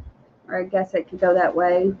 or I guess it could go that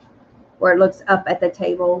way, or it looks up at the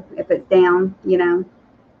table. If it's down, you know.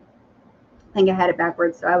 I think I had it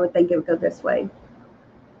backwards, so I would think it would go this way.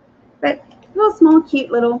 But a little small,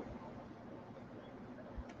 cute little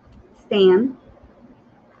stand.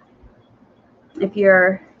 If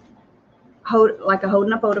you're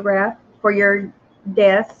holding a photograph for your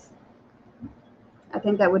desk, I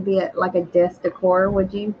think that would be like a desk decor.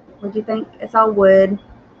 Would you think? It's all wood,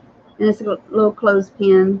 and it's a little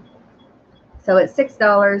clothespin. So it's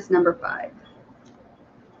 $6, number 5.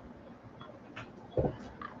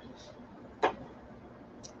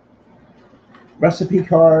 Recipe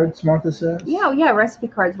cards, Martha says. Yeah, recipe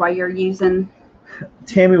cards while you're using.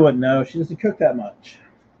 Tammy wouldn't know. She doesn't cook that much.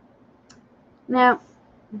 No,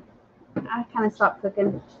 I kind of stopped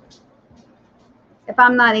cooking. If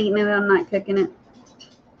I'm not eating it, I'm not cooking it.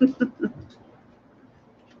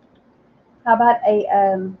 How about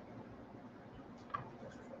a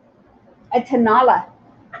Tanala?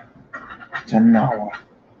 Tanala.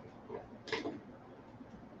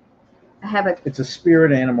 I have a It's a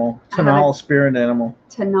spirit animal. Tanala spirit animal.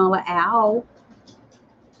 Tanala owl.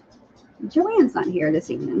 Joanne's not here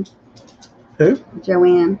this evening. Who?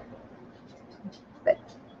 Joanne. But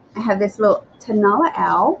I have this little Tanala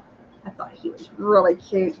owl. I thought he was really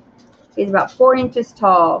cute. He's about 4 inches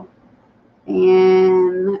tall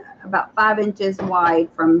and about 5 inches wide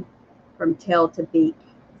from tail to beak.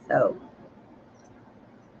 So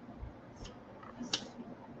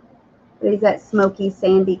he's that smoky,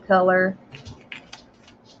 sandy color.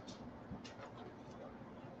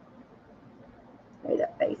 Look at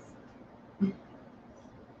that face.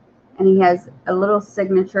 And he has a little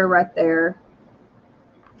signature right there.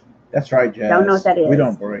 That's right, Jazz. Don't know what that is. We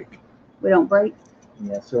don't break. We don't break?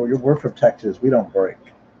 Yeah, so we're from Texas. We don't break.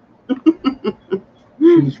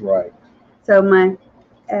 She's right. So my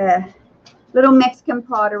little Mexican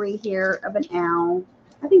pottery here of an owl.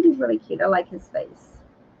 I think he's really cute. I like his face.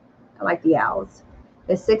 I like the owls.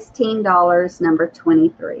 It's $16, number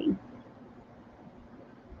 23.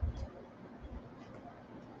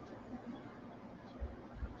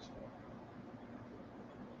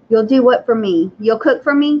 You'll do what for me? You'll cook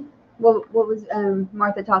for me? What was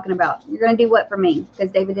Martha talking about? You're going to do what for me?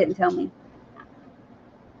 Because David didn't tell me.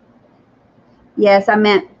 Yes, I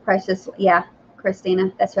meant Precious. Yeah,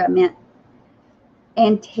 Christina. That's what I meant.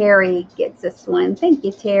 And Terry gets this one. Thank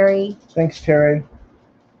you, Terry. Thanks, Terry.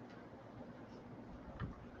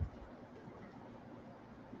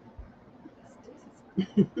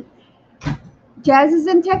 Jazz is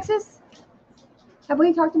in Texas. Have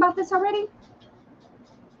we talked about this already?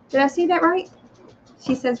 Did I see that right?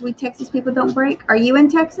 She says we Texas people don't break. Are you in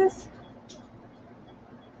Texas?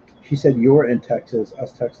 She said you're in Texas.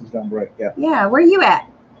 Us Texans don't break. Yeah. Yeah. Where are you at?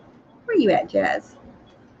 Where are you at, Jazz?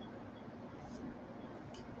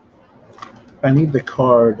 I need the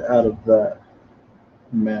card out of that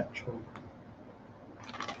match.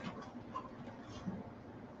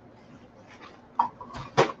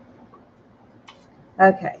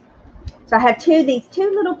 Okay. So I have these two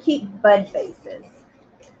little cute bud vases.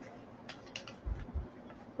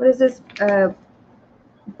 What is this?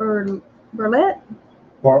 Bartlett?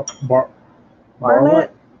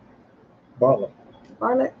 Bartlett.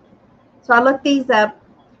 Bartlett. So I looked these up.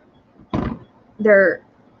 They're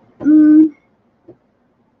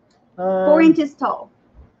 4 inches tall.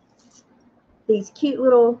 These cute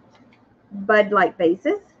little bud-like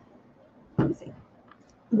vases. Let me see.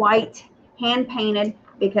 White, hand painted,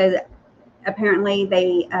 because apparently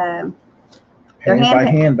they're hand by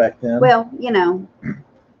hand back then. Well, you know,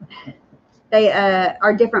 they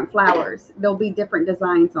are different flowers. There'll be different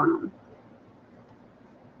designs on them.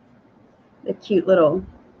 The cute little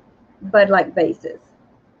bud-like vases.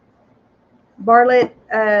 Bartlett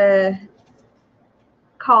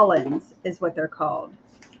Collins is what they're called.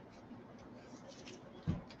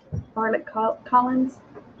 Bartlett Collins.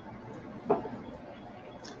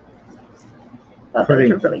 Oh,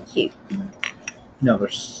 those are really cute. No,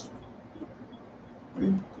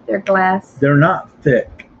 they're glass. They're not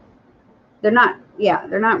thick. They're not. Yeah,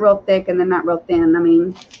 they're not real thick and they're not real thin. I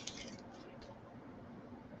mean,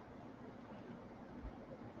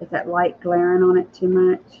 is that light glaring on it too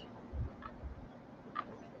much?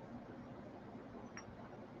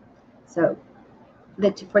 So,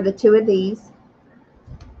 for the two of these,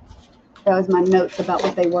 that was my notes about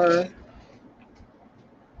what they were.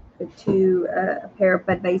 The two pair of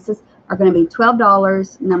bud vases are going to be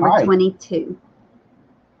 $12, number 22.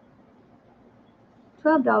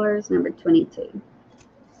 $12, number 22.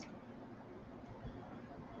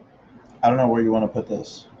 I don't know where you want to put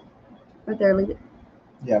this. Right there, leave it.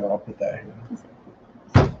 Yeah, but I'll put that here.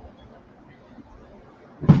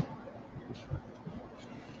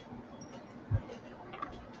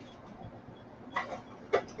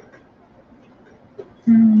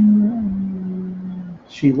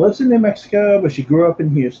 She lives in New Mexico, but she grew up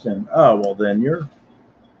in Houston. Oh, well then you're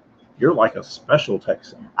like a special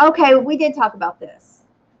Texan. Okay, we did talk about this.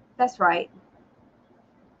 That's right.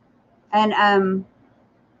 And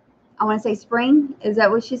I want to say Spring. Is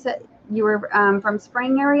that what she said? You were from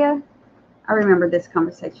Spring area? I remember this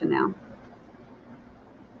conversation now.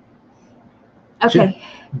 Okay.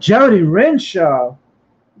 Jody Renshaw.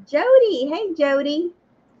 Jody. Hey, Jody.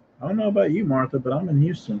 I don't know about you, Martha, but I'm in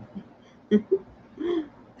Houston.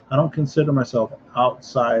 I don't consider myself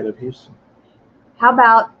outside of Houston. How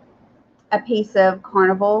about a piece of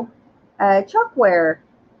Carnival chalkware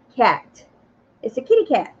cat? It's a kitty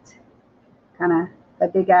cat. Kind of a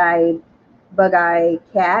big-eyed, bug-eyed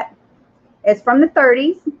cat. It's from the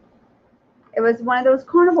 30s. It was one of those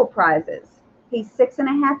Carnival prizes. He's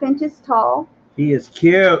 6.5 inches tall. He is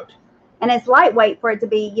cute. And it's lightweight for it to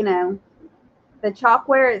be, you know, the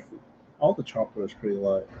chalkware is... All the chalkware is pretty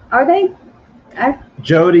light. Are they?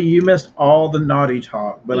 Jody, you missed all the naughty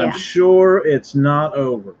talk, but yeah. I'm sure it's not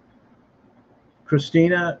over.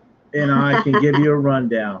 Christina and I can give you a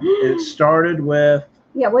rundown. It started with...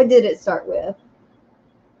 Yeah, what did it start with?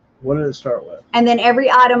 What did it start with? And then every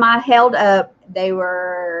item I held up, they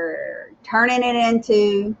were turning it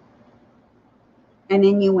into an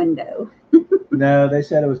innuendo. No, they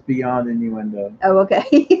said it was beyond innuendo. Oh, okay.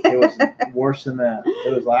 It was worse than that.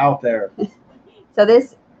 It was out there. So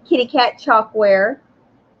this kitty cat chalkware,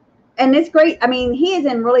 and it's great. I mean, he is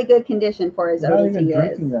in really good condition for as old as he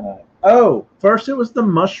is. That. Oh, first it was the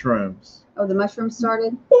mushrooms. Oh, the mushrooms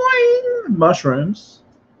started? Boing! Mushrooms.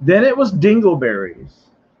 Then it was dingleberries.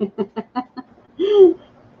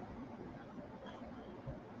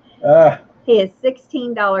 He is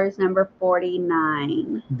 $16, number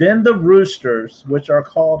 49. Then the roosters, which are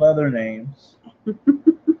called other names.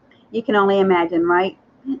 You can only imagine, right?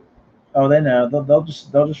 Oh, they know. They'll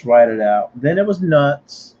just write it out. Then it was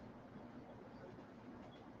nuts.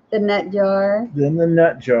 The nut jar. Then the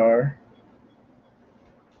nut jar.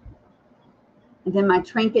 And then my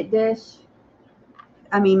trinket dish.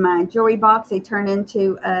 I mean, my jewelry box. They turned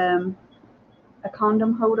into a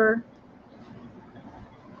condom holder.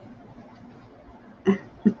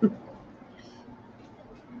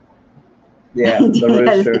 Yeah,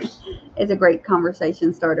 the roosters. It's a great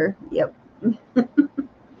conversation starter. Yep.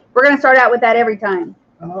 We're going to start out with that every time.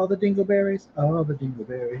 Oh, the dingleberries. Oh, the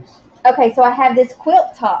dingleberries. Okay, so I have this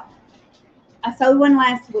quilt top. I sewed one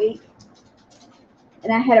last week,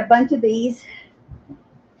 and I had a bunch of these.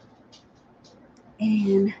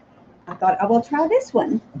 And I thought I will try this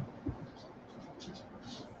one.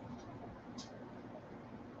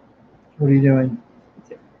 What are you doing?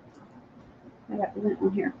 I got the lint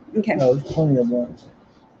on here. Okay. Oh, there's plenty of ones.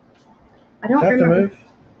 I don't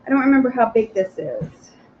remember how big this is.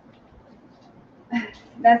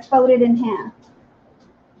 That's folded in half.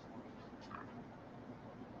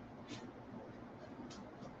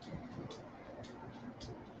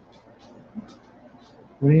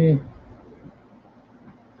 What do you need?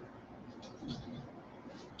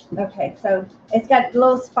 Okay, so it's got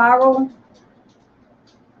little spiral,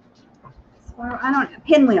 I don't know,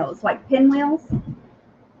 pinwheels, like pinwheels.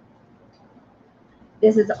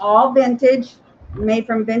 This is all vintage, made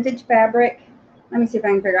from vintage fabric. Let me see if I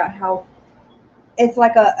can figure out how. It's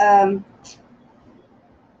like a,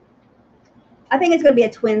 I think it's going to be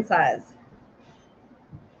a twin size.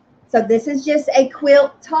 So this is just a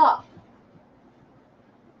quilt top.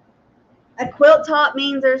 A quilt top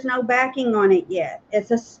means there's no backing on it yet.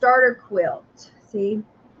 It's a starter quilt. See,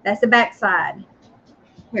 that's the back side.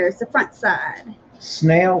 Here's the front side.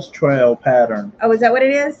 Snail's trail pattern. Oh, is that what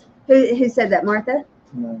it is? Who said that, Martha?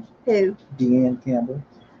 No. Who? Deanne Campbell.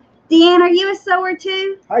 Deanne, are you a sewer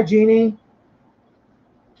too? Hi, Jeannie.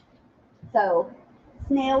 So,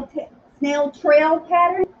 snail trail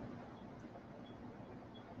pattern.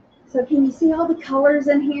 So can you see all the colors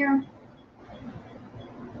in here?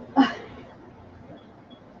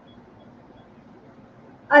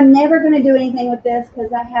 I'm never going to do anything with this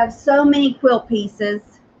because I have so many quilt pieces.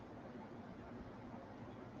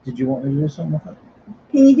 Did you want me to do something with it?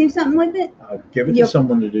 Can you do something with it? I'll give it to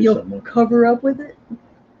someone to do something with it. Cover up with it?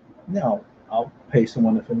 No, I'll pay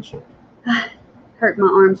someone to finish it. Hurt my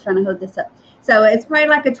arms trying to hold this up. So it's probably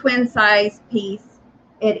like a twin size piece.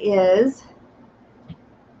 It is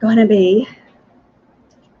going to be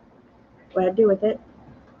what I do with it.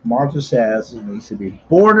 Martha says it needs to be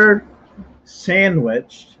bordered,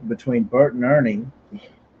 sandwiched between Bert and Ernie,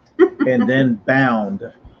 and then bound.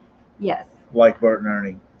 Yes. Like Bert and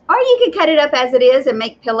Ernie. Or you could cut it up as it is and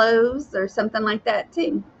make pillows or something like that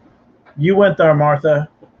too. You went there, Martha.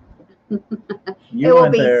 It will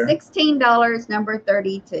be $16, number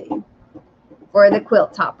 32, for the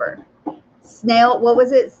quilt topper. What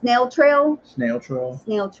was it? Snail trail? Snail trail.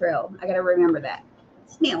 Snail trail. I got to remember that.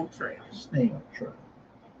 Snail trail. Snail trail.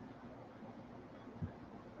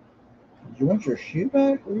 Do you want your shoe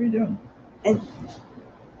back? What are you doing?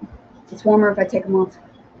 It's warmer if I take them off.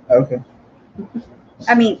 Okay.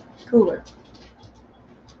 I mean, cooler.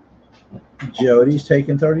 Jody's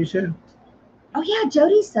taking 32. Oh, yeah,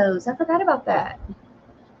 Jody sews. I forgot about that.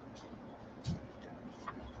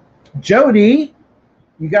 Jody,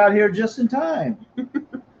 you got here just in time.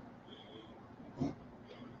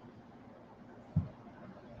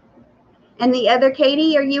 And the other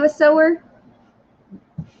Katie, are you a sewer?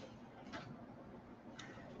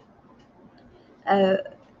 Hi,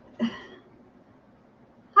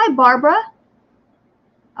 Barbara.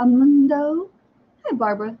 Amundo. Hi,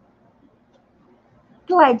 Barbara.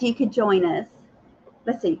 Glad you could join us.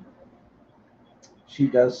 Let's see. She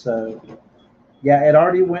does so. Yeah, it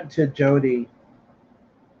already went to Jody.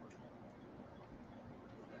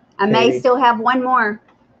 I may still have one more.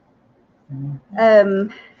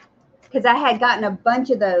 Because I had gotten a bunch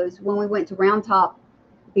of those when we went to Round Top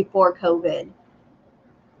before COVID.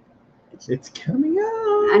 It's coming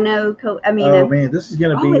out. I know. I mean, oh man, this is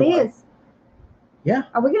gonna be. Oh, it is. Yeah.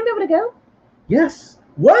 Are we gonna be able to go? Yes.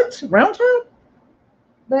 What? Round Top?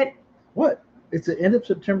 But what? It's the end of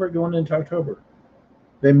September going into October.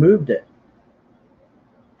 They moved it.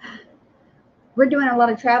 We're doing a lot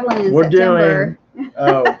of traveling in September.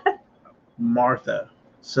 Oh, Martha.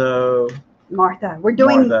 So Martha. We're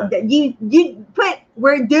doing. Martha. You put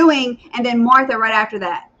we're doing and then Martha right after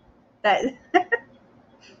that. That.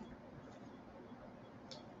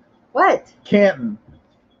 What? Canton.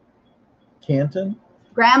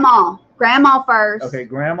 Grandma first. Okay,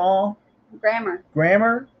 Grammar.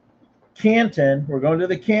 Canton. We're going to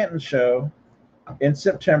the Canton show in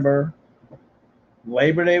September,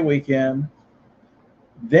 Labor Day weekend.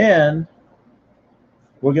 Then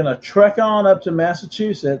we're going to trek on up to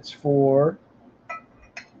Massachusetts for.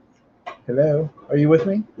 Hello, are you with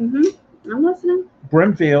me? Mm-hmm. I'm listening.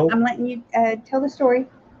 Brimfield. I'm letting you tell the story.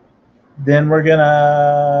 Then we're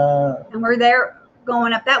gonna. And we're there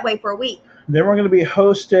going up that way for a week. Then we're going to be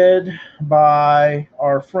hosted by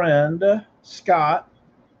our friend Scott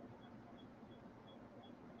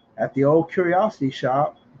at the old curiosity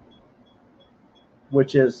shop,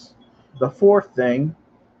 which is the fourth thing.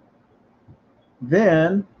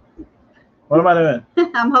 Then, what am I doing?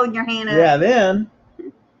 I'm holding your hand up. Yeah, then,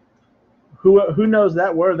 who knows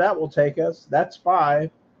where that will take us? That's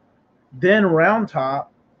 5. Then Round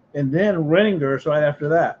Top, and then Renninger's right after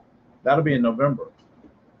that. That'll be in November.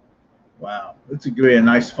 Wow, it's going to be a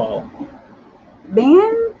nice fall.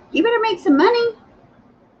 Ben, you better make some money.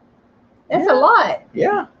 That's a lot.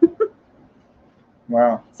 Yeah.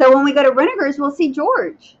 Wow. So when we go to Renninger's, we'll see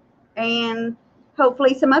George and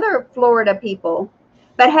hopefully some other Florida people.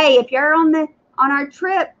 But hey, if you're on our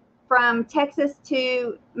trip from Texas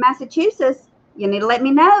to Massachusetts, you need to let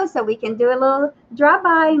me know so we can do a little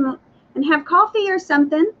drive-by and have coffee or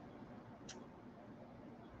something.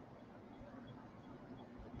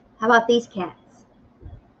 How about these cats?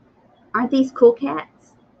 Aren't these cool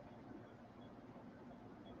cats?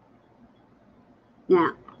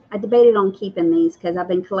 Now, I debated on keeping these because I've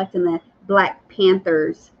been collecting the Black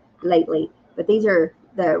Panthers lately. But these are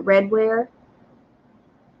the red wear.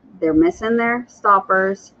 They're missing their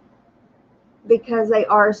stoppers because they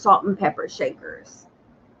are salt and pepper shakers.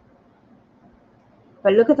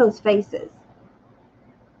 But look at those faces.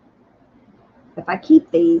 If I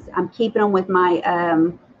keep these, I'm keeping them with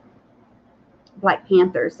my Black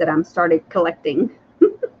Panthers that I'm started collecting.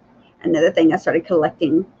 Another thing I started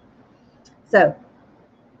collecting. So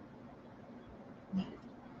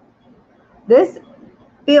this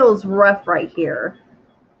feels rough right here.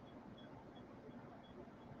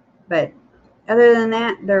 But other than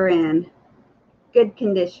that, they're in good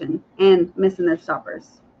condition and missing their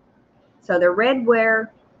stoppers. So they're red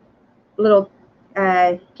wear little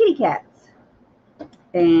kitty cats.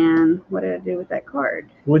 And what did I do with that card?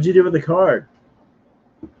 What'd you do with the card?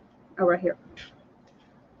 Oh, right here.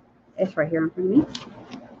 It's right here in front of me.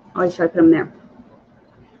 I always try to put them there.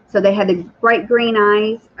 So they had the bright green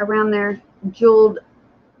eyes around their jeweled.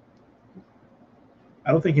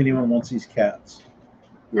 I don't think anyone wants these cats.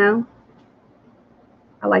 No?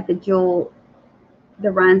 I like the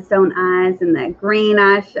rhinestone eyes and the green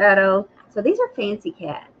eyeshadow. So these are fancy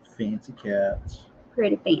cats. Fancy cats.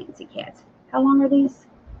 Pretty fancy cats. How long are these?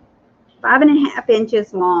 5.5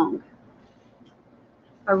 inches long.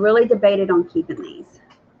 I really debated on keeping these.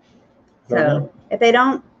 So if they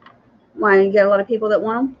don't, why, you got a lot of people that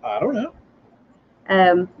want them? I don't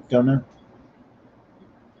know. Don't know.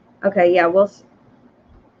 Okay, yeah,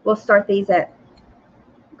 we'll start these at.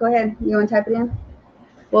 Go ahead. You want to type it in?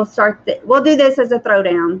 We'll do this as a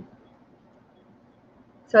throwdown.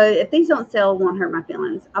 So if these don't sell, it won't hurt my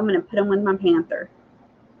feelings. I'm going to put them with my panther,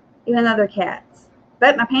 even though they're cats.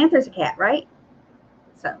 But my panther's a cat, right?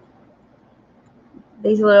 So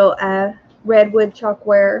these little redwood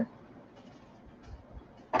chalkware.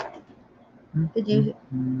 Did you?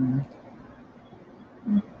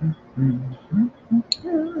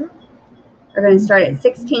 We're going to start at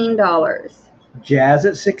 $16. Jazz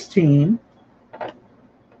at 16.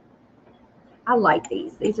 I like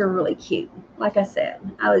these. These are really cute. Like I said,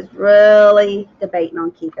 I was really debating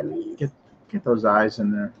on keeping these. Get those eyes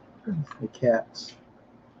in there. The cats.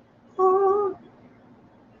 Oh.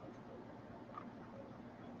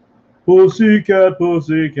 Pussycat,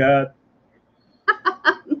 pussycat.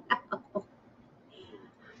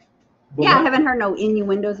 No. Yeah, I haven't heard no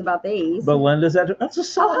innuendos about these. Belinda's at. That's a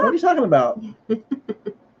song. What are you talking about?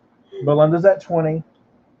 Belinda's at 20.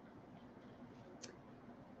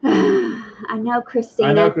 I know, Christina.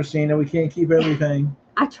 I know, Christina. We can't keep everything.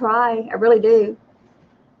 I try. I really do.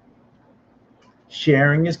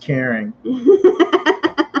 Sharing is caring.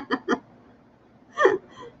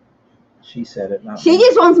 She said it, not She me.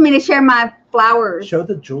 just wants me to share my flowers. Show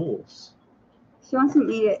the jewels. She wants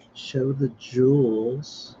me to Show the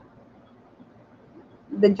jewels.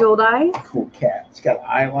 the jeweled eyes. Cool cat. It's got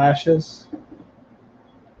eyelashes.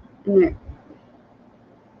 And they're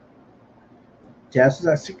Jazz is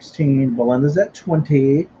at 16. Belinda's at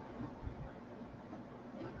 20.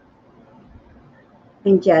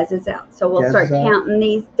 and Jazz is out. So we'll Jazz start is out. counting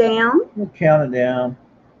these down. We'll count it down.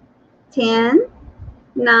 10,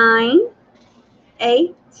 9,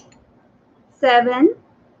 8, 7,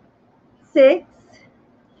 6,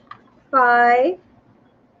 5,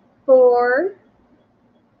 4,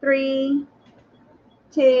 3,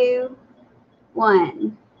 2,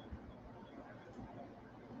 1.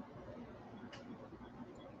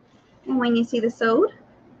 And when you see the sold,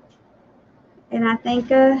 and I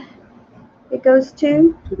think it goes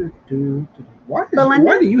to Belinda.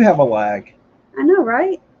 Why do you have a lag? I know,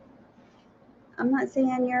 right? I'm not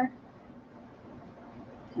seeing your.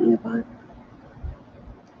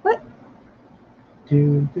 What?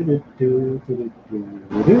 And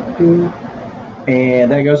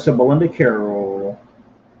that goes to Belinda Carroll.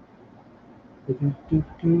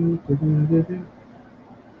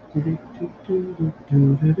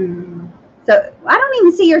 So I don't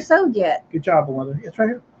even see your sold yet. Good job, Belinda. It's right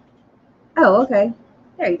here. Oh, okay.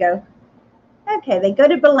 There you go. Okay, they go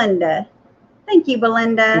to Belinda. Thank you,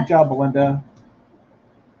 Belinda. Good job, Belinda.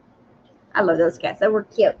 I love those cats. They were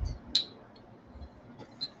cute.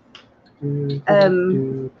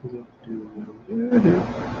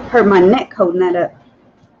 Hurt my neck holding that up.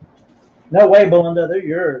 No way, Belinda. They're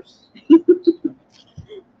yours.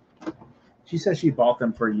 She says she bought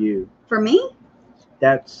them for you. For me?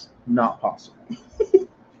 That's not possible.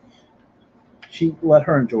 She let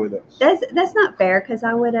her enjoy those. That's not fair because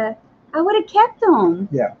I would have kept them.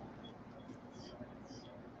 Yeah.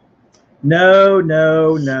 No.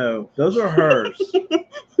 Those are hers.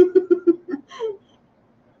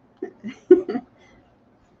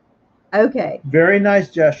 Okay. Very nice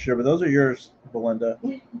gesture, but those are yours, Belinda.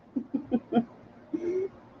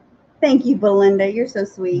 Thank you, Belinda. You're so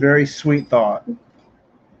sweet. Very sweet thought.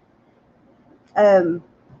 Let's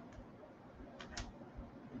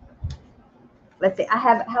see.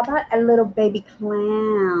 How about a little baby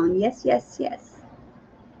clown? Yes. She's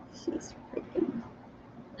freaking.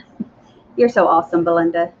 You're so awesome,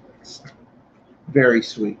 Belinda. Very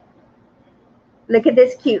sweet. Look at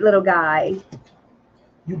this cute little guy.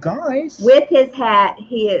 You guys. With his hat,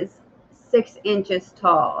 he is 6 inches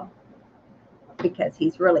tall because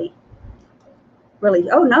he's really.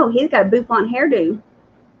 Oh no, he's got a bouffant hairdo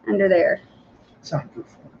under there. It's not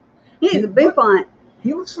bouffant. He's a bouffant.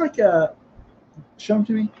 He looks like a. Show him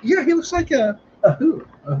to me. Yeah, he looks like a who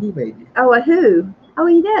baby. Oh, a who? Oh,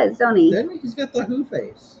 he does, don't he? Doesn't he? He's got the who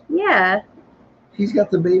face. Yeah. He's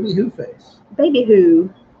got the baby who face. Baby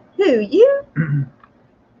who? Who, you?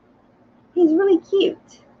 He's really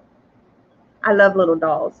cute. I love little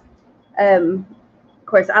dolls. Of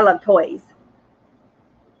course, I love toys.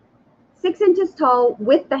 6 inches tall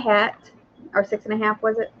with the hat, or 6.5,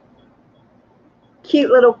 was it?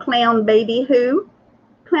 Cute little clown baby who?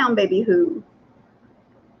 Clown baby who?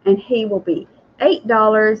 And he will be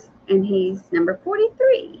 $8, and he's number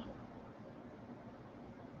 43.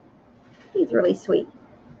 He's really sweet.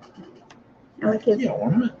 I like his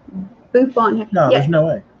ornament. bouffant hair. No, there's no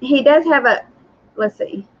way. He does have a. Let's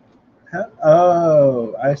see.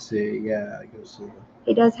 Oh, I see. Yeah, I go see.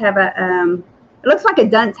 He does have a. It looks like a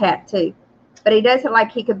dunce hat too, but he does look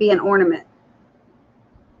like he could be an ornament.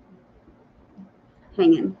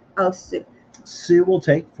 Hanging. Oh, Sue. Sue will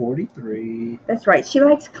take 43. That's right. She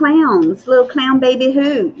likes clowns. Little clown baby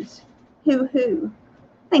who's. Who.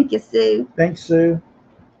 Thank you, Sue. Thanks, Sue.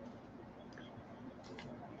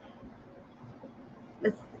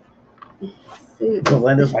 Sue.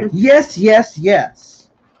 Belinda's like, yes.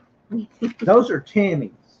 Those are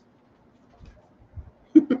Tammy's.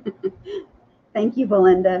 Thank you,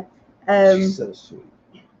 Belinda. She's so sweet.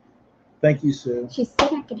 Thank you, Sue. She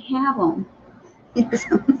said I could have them.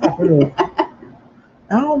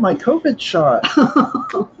 Oh, my COVID shot.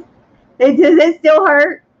 Does it still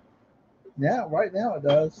hurt? Yeah, right now it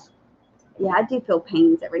does. Yeah, I do feel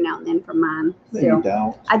pains every now and then from mine. No, you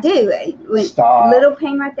don't. I do. Stop. Little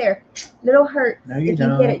pain right there. Little hurt. No, you if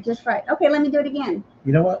don't. You get it just right. Okay, let me do it again.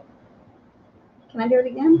 You know what? Can I do it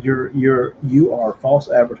again? You are false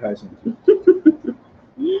advertising.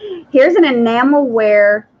 Here's an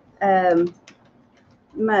enamelware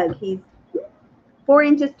mug. He's 4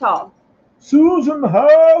 inches tall. Sue's in the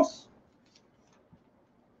house.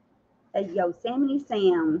 Yosemite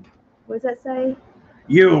Sam. What does that say?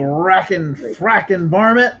 You frackin'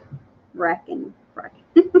 varmint. Frackin'.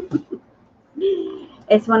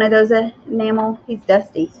 It's one of those enamel. He's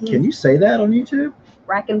dusty. Can you say that on YouTube?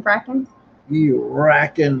 Frackin'. You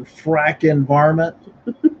frackin' varmint.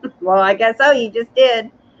 Well, I guess so. You just did.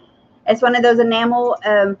 It's one of those enamel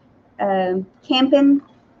camping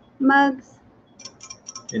mugs.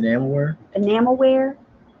 Enamelware.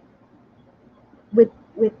 With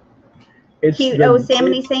it's cute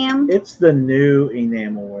Yosemite Sam. It's the new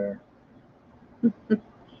enamelware. Is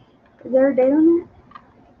there a date on it?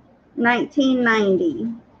 1990.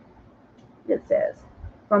 It says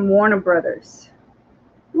from Warner Brothers.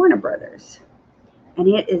 And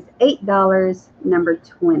it is $8, number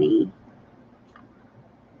 20.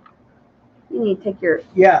 You need to take your.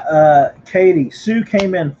 Yeah, Katie. Sue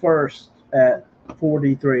came in first at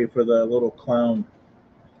 43 for the little clown.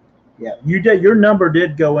 Yeah, you did. Your number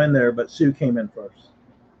did go in there, but Sue came in first.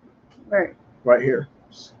 Where? Right here.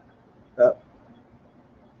 Up.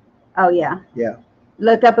 Oh yeah. Yeah.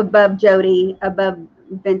 Look up above Jody, above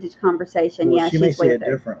Vintage Conversation. Well, yeah, she may she's say way it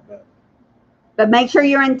there. different, but But make sure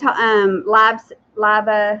you're in what's it Live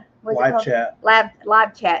called? chat.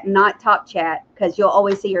 Live chat, not top chat, because you'll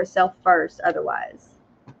always see yourself first otherwise.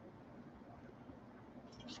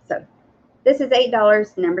 So this is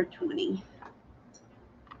 $8, number 20.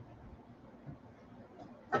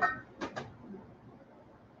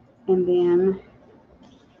 And then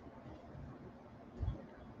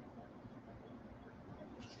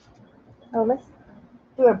let's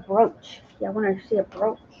do a brooch. Yeah, I want to see a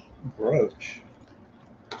brooch. Brooch.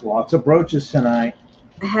 Lots of brooches tonight.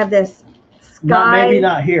 I have this sky. Maybe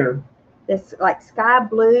not here. This like sky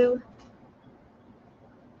blue.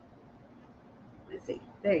 Let's see.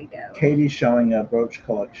 There you go. Katie's showing a brooch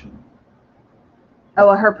collection.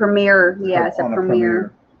 Oh, her premiere. Yeah, it's a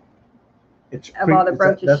premiere. It's of all the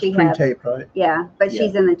brooches that's she has. pre-taped, right? Yeah, but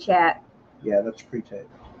she's in the chat. Yeah, that's pre-taped.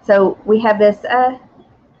 So we have this.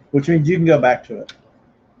 Which means you can go back to it.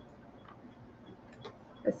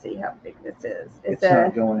 Let's see how big this is. It's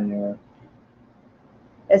not going anywhere.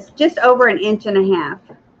 It's just over 1.5 inches.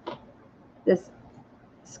 This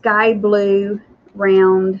sky blue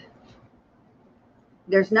round.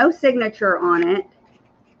 There's no signature on it.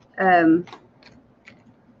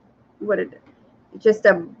 Just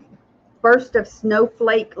a burst of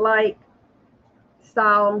snowflake-like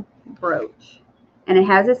style brooch. And it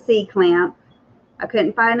has a C-clamp. I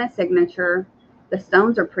couldn't find a signature. The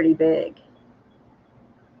stones are pretty big.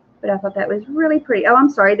 But I thought that was really pretty. Oh,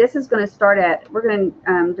 I'm sorry. This is going to start at, we're going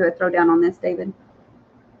to do a throwdown on this, David.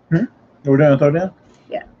 We're doing a throwdown?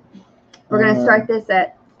 Yeah. We're going to start this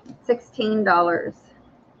at $16.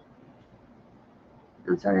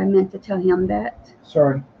 I'm sorry. I meant to tell him that.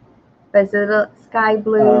 Sorry. But it's a little sky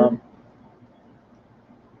blue.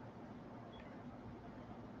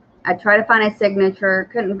 I tried to find a signature.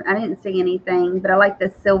 I didn't see anything, but I like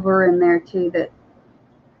the silver in there too. That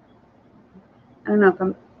I don't know if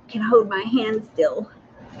I can hold my hand still.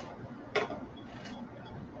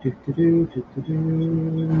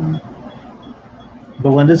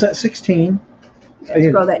 Belinda's at 16.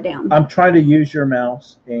 Scroll that down. I'm trying to use your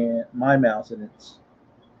mouse and my mouse, and it's.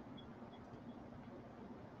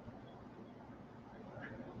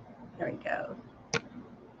 There we go.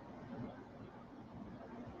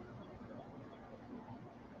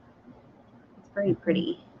 It's very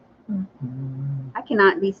pretty. I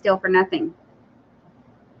cannot be still for nothing.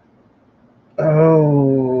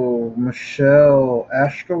 Oh, Michelle,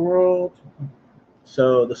 Astroworld.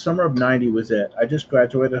 So the summer of '90 was it. I just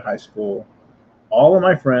graduated high school. All of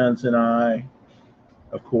my friends and I,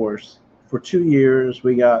 of course, for 2 years,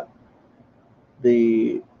 we got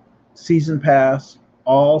the season pass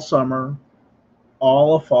all summer,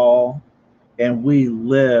 all of fall, and we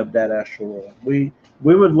lived at Astroworld. We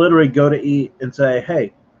would literally go to eat and say,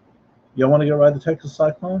 "Hey, y'all want to go ride the Texas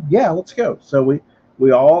Cyclone? Yeah, let's go." So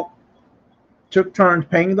we all took turns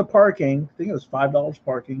paying the parking. I think it was $5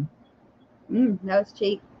 parking. That was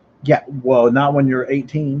cheap. Yeah, well, not when you're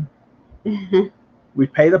 18. We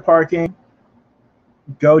pay the parking,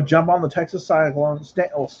 go jump on the Texas Cyclone,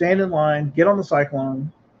 stand in line, get on the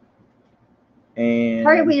Cyclone, and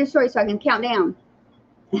hurry up with your story so I can count down.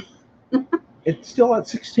 It's still at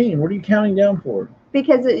 16. What are you counting down for?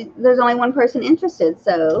 Because there's only one person interested,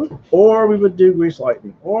 so. Or we would do Grease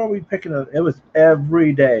Lightning, or we pick it. It was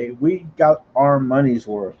every day. We got our money's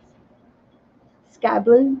worth. Sky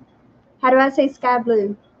blue. How do I say sky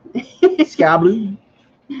blue? Sky blue.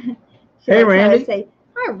 Hey, Randy. Say,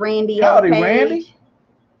 hi, Randy. Howdy, Randy.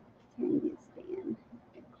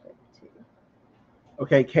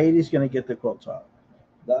 Okay, Katie's going to get the quilt top.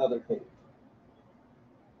 The other Katie.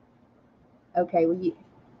 Okay, well, you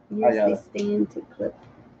use the stand to clip.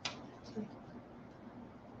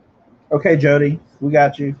 Okay, Jody, we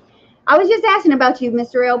got you. I was just asking about you,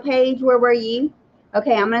 Mr. L. Page. Where were you?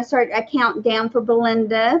 Okay, I'm going to start a countdown for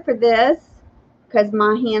Belinda for this because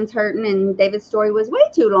my hand's hurting and David's story was way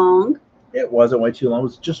too long. It wasn't way too long. It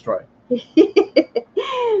was just right. We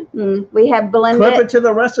have Belinda. Clip it to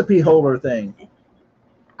the recipe holder thing.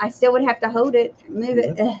 I still would have to hold it, move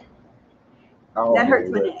it. That hurts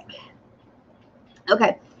my neck.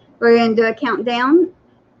 Okay, we're going to do a countdown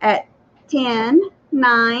at 10,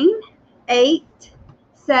 9, 8,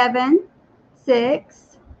 7,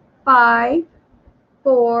 6, 5,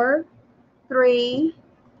 4, 3,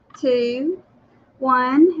 2,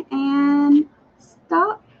 1, and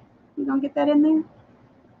stop. You gonna get that in there?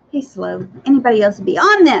 He's slow. Anybody else would be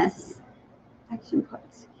on this? Action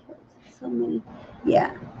parts. So many.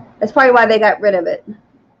 Yeah, that's probably why they got rid of it.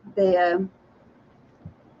 The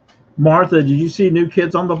Martha, did you see New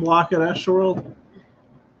Kids on the Block at Astroworld?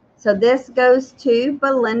 So this goes to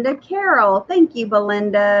Belinda Carroll. Thank you,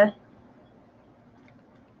 Belinda.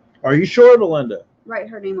 Are you sure, Belinda? Write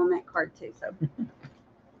her name on that card too. So,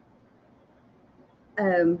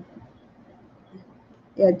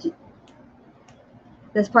 yeah,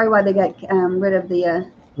 that's probably why they got rid of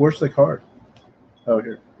the. Where's the card? Oh,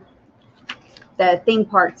 here. The theme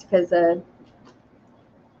parks because it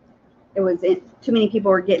was too many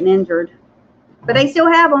people were getting injured, but they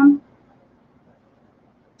still have them.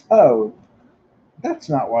 Oh, that's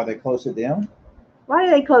not why they closed it down. Why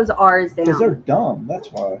do they close ours down? Because they're dumb. That's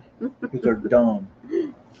why. Because they're dumb.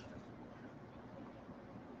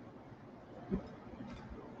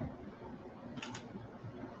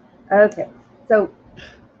 Okay, so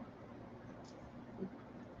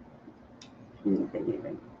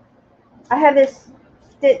I have this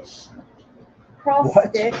cross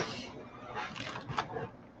stitch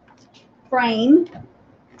frame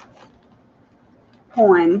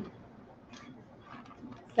coin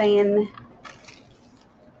saying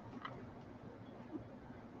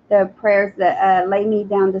the prayers that lay me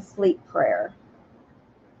down to sleep prayer.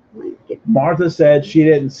 Martha said she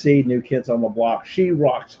didn't see New Kids on the Block. She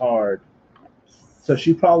rocks hard. So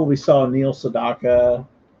she probably saw Neil Sedaka.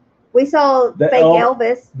 We saw fake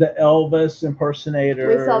Elvis. The Elvis impersonator.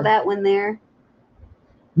 We saw that one there.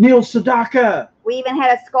 Neil Sedaka. We even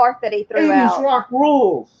had a scarf that he threw 80s out. rock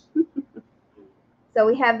rules. So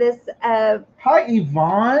we have this hi,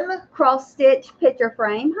 Yvonne. Cross-stitch picture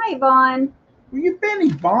frame. Hi, Yvonne. Where you been,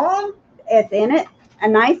 Yvonne? It's in it. A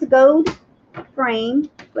nice gold frame.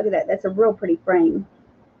 Look at that. That's a real pretty frame.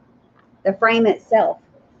 The frame itself.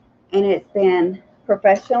 And it's been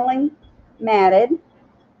professionally matted.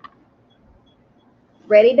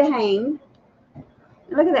 Ready to hang.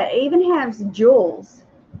 Look at that. It even has jewels.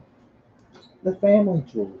 The family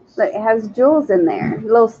jewels. Look, it has jewels in there.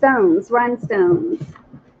 Little stones, rhinestones.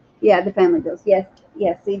 Yeah, the family jewels. Yes,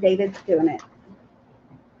 yes. See, David's doing it.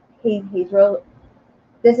 He's real.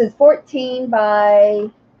 This is 14 by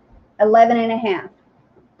 11 and a half.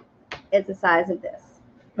 It's the size of this.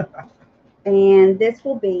 And this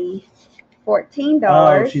will be $14.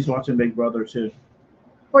 Oh, she's watching Big Brother too.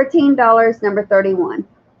 $14, number 31.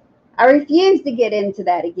 I refuse to get into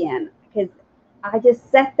that again because I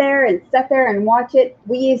just sat there and watch it.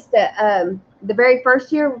 We used to the very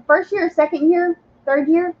first year, second year, third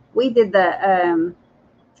year, we did the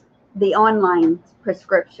online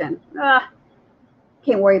prescription.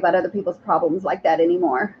 Can't worry about other people's problems like that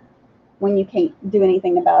anymore when you can't do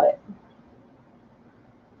anything about it.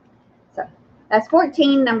 So that's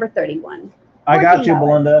 14, number 31. I got you,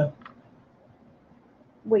 Belinda.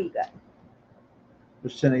 What do you got? We're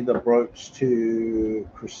sending the brooch to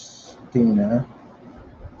Christina.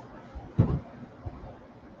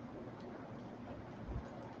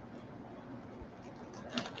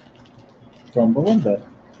 From Belinda.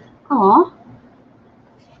 Aw.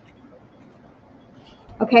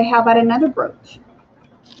 Okay, how about another brooch?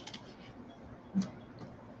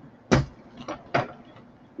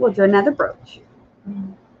 We'll do another brooch.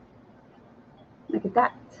 Look at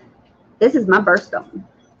that. This is my birthstone.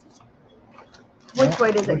 Which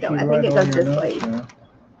way does it go? I think it goes this way.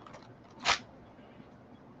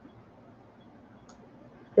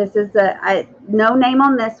 This is no name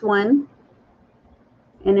on this one.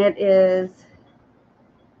 And it is.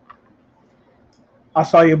 I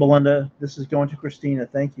saw you, Belinda. This is going to Christina.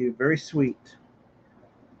 Thank you. Very sweet.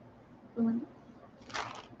 Look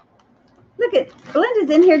at Belinda's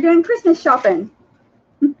in here doing Christmas shopping.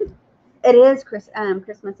 It is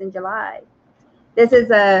Christmas in July. This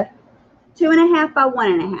is a 2.5 by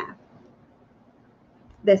 1.5.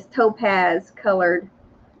 This topaz colored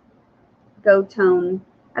gold tone.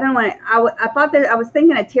 I don't want to. I thought that I was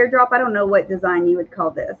thinking a teardrop. I don't know what design you would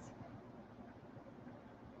call this.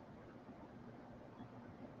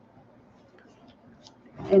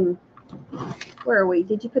 And where are we?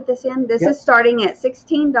 Did you put this in? This is starting at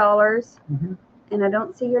 $16. Mm-hmm. And I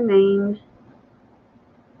don't see your name.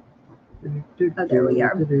 Oh, there we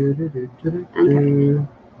are. Okay.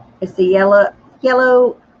 It's the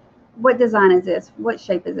yellow. What design is this? What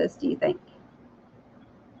shape is this, do you think?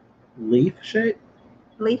 Leaf shape?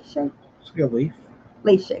 Leaf shape? It's like a leaf.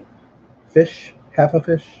 Leaf shape. Fish? Half a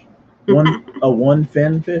fish? A one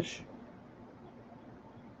fin fish?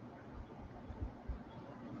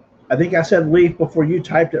 I think I said leaf before you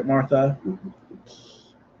typed it, Martha.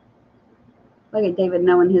 Look at David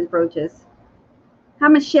knowing his brooches. Hi,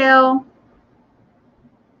 Michelle.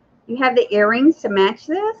 You have the earrings to match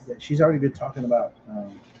this? Yeah, she's already been talking about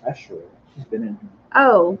Asher. She's been in here.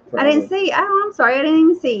 Oh, I didn't see. Oh, I'm sorry. I didn't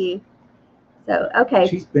even see you. So, okay.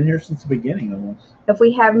 She's been here since the beginning almost. If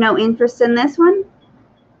we have no interest in this one,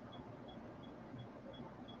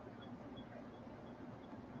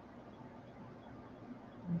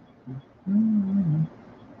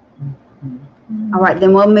 All right,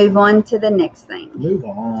 then we'll move on to the next thing. Move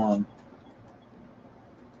on.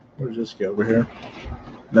 Where does this go? Over here?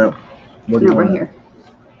 No. What do you Over want? here.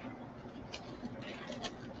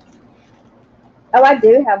 Oh, I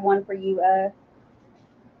do have one for you,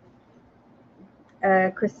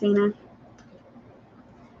 Christina.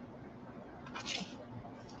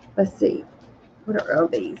 Let's see. What are all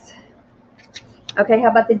these? Okay, how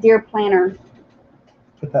about the deer planner?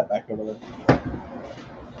 Put that back over there.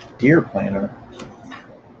 Deer planner.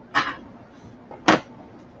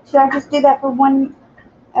 Should I just do that for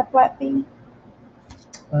a flat fee?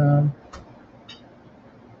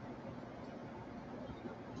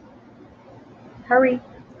 Hurry.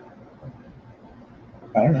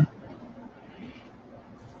 I don't know.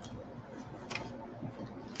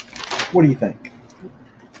 What do you think?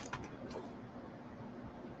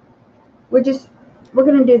 We're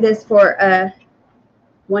gonna do this for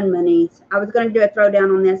one money. I was gonna do a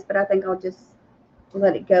throwdown on this, but I think I'll just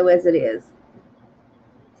let it go as it is.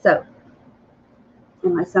 So,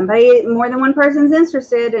 unless more than one person's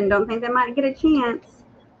interested and don't think they might get a chance,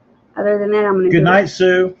 other than that, I'm gonna. Good night,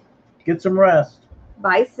 Sue. Get some rest.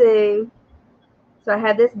 Bye, Sue. So I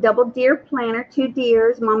have this double deer planner, 2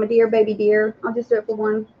 deers, mama deer, baby deer. I'll just do it for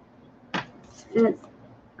one. And it's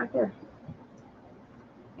right there.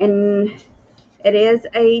 And it is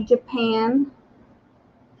a Japan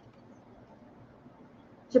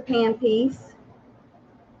piece.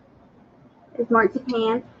 It's marked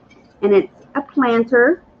Japan. And it's a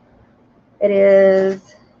planter. It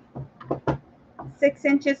is 6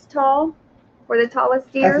 inches tall for the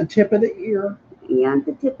tallest deer. At the tip of the ear. Yeah, at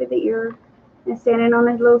the tip of the ear. And standing on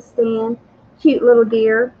a little stand. Cute little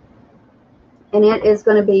deer. And it is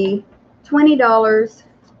going to be $20,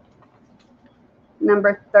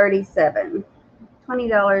 number 37.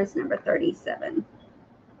 $20, number 37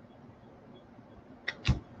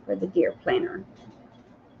 for the deer planner.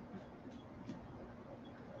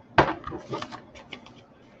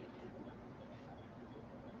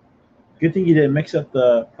 Good thing you didn't mix up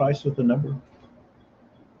the price with the number.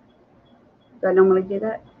 Do I normally do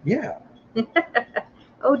that? Yeah.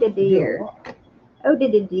 Oh, the deer. Oh,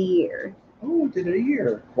 the deer. Oh, did it a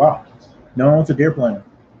year. Wow. No one wants a deer planner.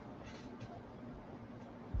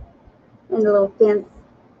 And the little fence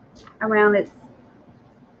around it.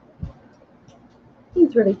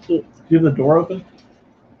 He's really cute. Do you have the door open?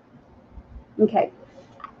 Okay.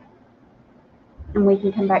 And we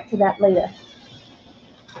can come back to that later.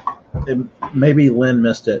 Maybe Lynn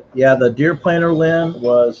missed it. Yeah, the deer planner, Lynn,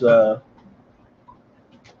 was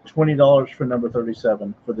 $20 for number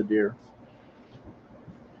 37 for the deer.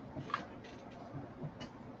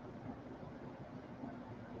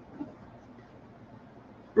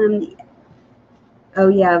 Oh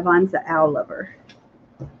yeah, Yvonne's the owl lover.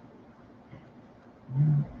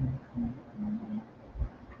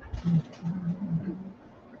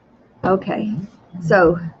 Okay,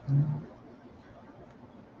 so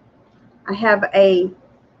I have a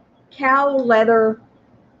cow leather,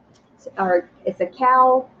 or it's a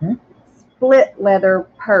cow split leather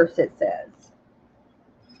purse, it says.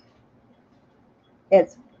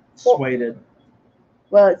 It's suede.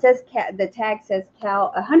 Well, it says the tag says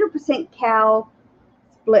cow, 100% cow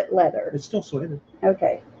split leather. It's still suede.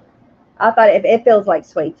 Okay. I thought it feels like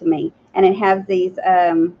suede to me. And it has these,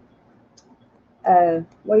 what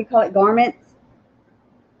do you call it, garments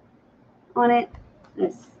on it.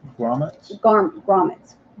 It's Grommets?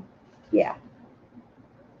 Grommets. Yeah.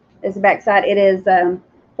 It's the back side. It is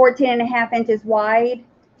 14.5 inches wide,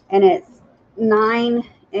 and it's 9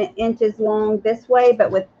 inches long this way,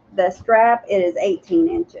 but with the strap, it is 18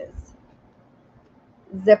 inches.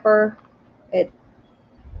 Zipper.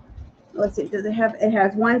 Let's see, does it have, it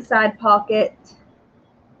has one side pocket.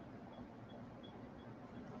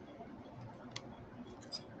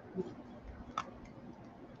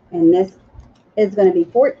 And this is going to be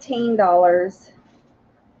 $14.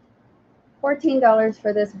 $14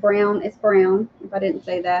 for this brown. It's brown, if I didn't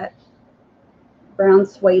say that. Brown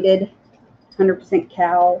suede, 100%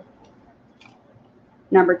 cow.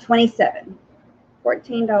 Number 27.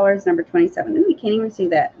 $14, number 27. Ooh, you can't even see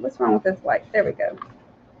that. What's wrong with this light? There we go.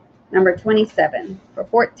 Number 27 for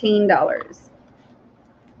 $14.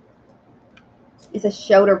 It's a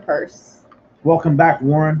shoulder purse. Welcome back,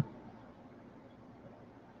 Warren.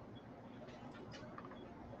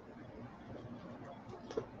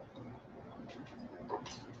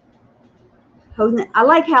 I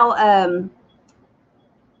like how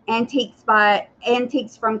Antiques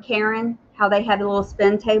from Karen, how they had a little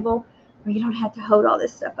spin table where you don't have to hold all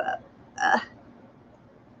this stuff up.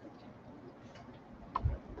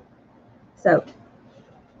 So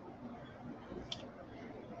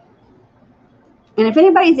And if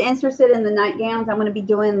anybody's interested in the nightgowns, I'm going to be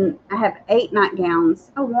doing, I have 8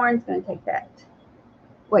 nightgowns. Oh, Warren's going to take that.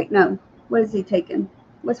 Wait, no. What is he taking?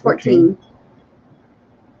 What's 14?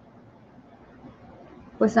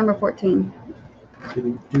 What's number 14?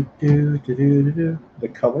 The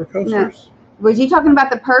color coasters? No. Was you talking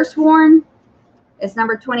about the purse, Warren? It's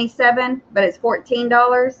number 27, but it's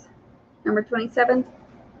 $14. Number 27.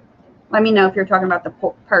 Let me know if you're talking about the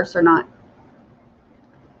purse or not.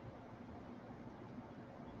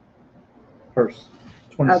 Purse.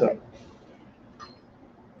 27. Okay.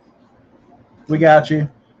 We got you.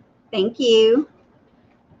 Thank you.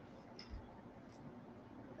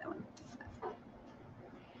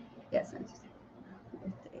 Yes.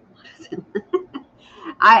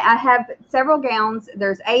 I have several gowns.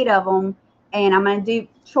 There's 8 of them, and I'm going to do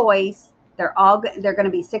choice. They're going to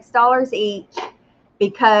be $6 each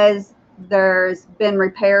because there's been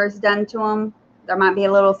repairs done to them. There might be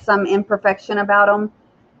some imperfection about them.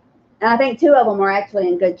 And I think 2 of them are actually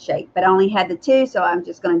in good shape, but I only had the 2, so I'm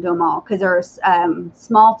just going to do them all because they're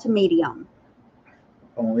small to medium.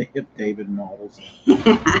 Only if David models. He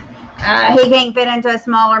can't fit into a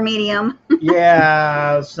small or medium.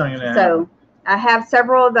 Yeah, it's not gonna happen. So I have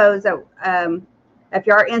several of those that if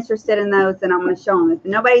you are interested in those, then I'm going to show them. If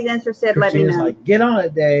nobody's interested, let me know. Like, get on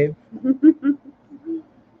it, Dave.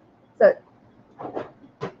 So,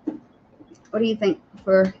 what do you think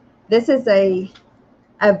for this? Is a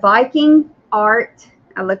Viking art.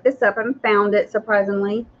 I looked this up and found it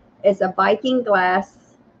surprisingly. It's a Viking glass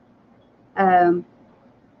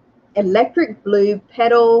electric blue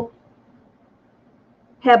pebble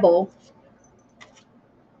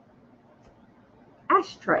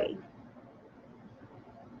ashtray.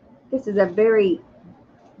 This is a very,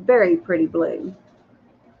 very pretty blue.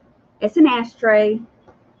 It's an ashtray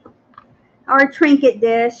or a trinket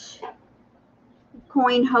dish.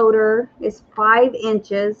 Coin holder is 5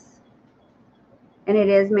 inches, and it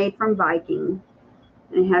is made from Viking.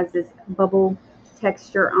 And it has this bubble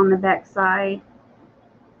texture on the back side.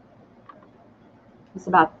 It's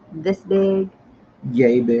about this big.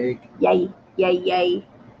 Yay big. Yay, yay, yay.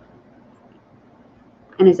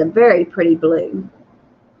 And it's a very pretty blue.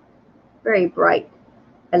 Very bright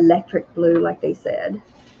electric blue, like they said.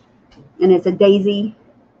 And it's a daisy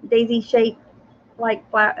shape like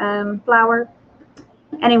flower.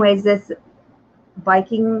 Anyways, this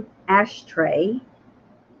Viking ashtray.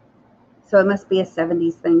 So it must be a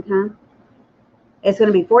 70s thing, huh? It's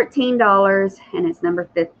going to be $14, and it's number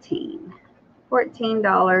 15.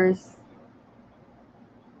 $14,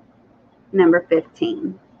 number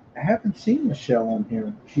 15. I haven't seen Michelle on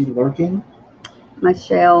here. She lurking?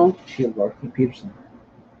 Michelle. She lurking Peterson.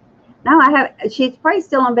 No, I have. She's probably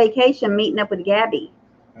still on vacation meeting up with Gabby.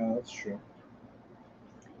 Oh, that's true.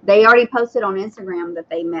 They already posted on Instagram that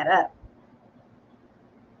they met up.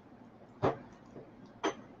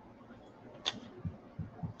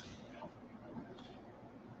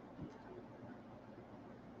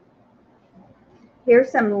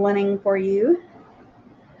 Here's some linen for you.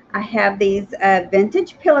 I have these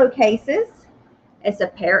vintage pillowcases. It's a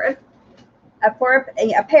pair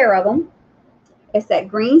of them. It's that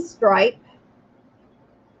green stripe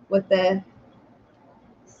with the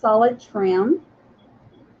solid trim.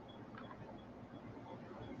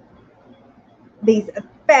 These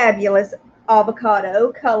fabulous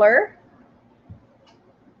avocado color.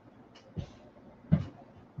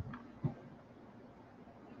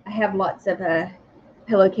 I have lots of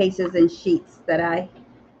pillowcases and sheets that I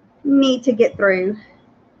need to get through.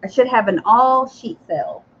 I should have an all sheet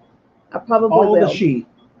sale. I probably will. All the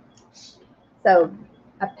sheets. So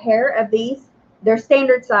a pair of these, they're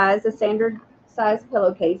standard size, the standard size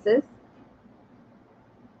pillowcases.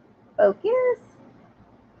 Focus.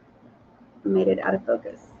 I made it out of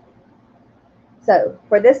focus. So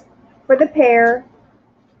for the pair,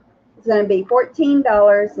 it's going to be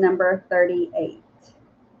 $14, number 38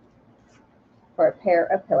 for a pair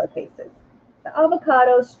of pillowcases. The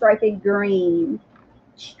avocado stripy green.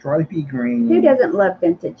 Stripy green. Who doesn't love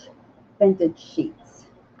vintage sheets?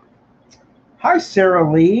 Hi,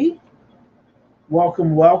 Sarah Lee.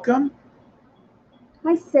 Welcome, welcome.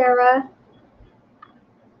 Hi, Sarah.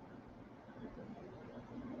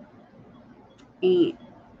 And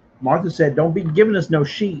Martha said, don't be giving us no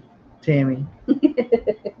sheet, Tammy.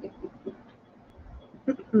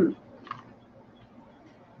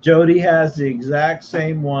 Jody has the exact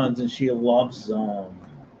same ones, and she loves them.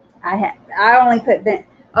 I only put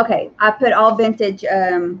I put all vintage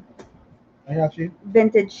I got you.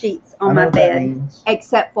 Vintage sheets on my bed,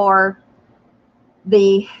 except for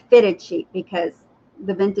the fitted sheet, because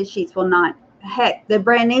the vintage sheets will not heck, the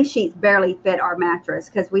brand new sheets barely fit our mattress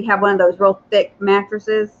because we have one of those real thick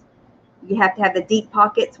mattresses. You have to have the deep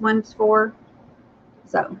pockets ones for.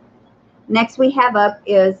 So next we have up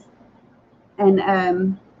is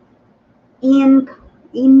an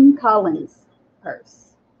Ian Collins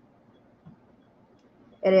purse.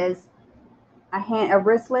 It is a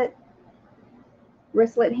wristlet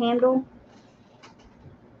handle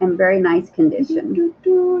in very nice condition.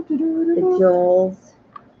 The jewels.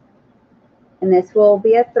 And this will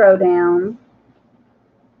be a throwdown.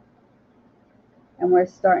 And we're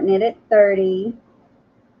starting it at 30.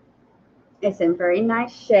 It's in very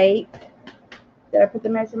nice shape. Did I put the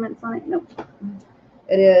measurements on it? Nope.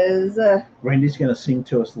 It is Randy's going to sing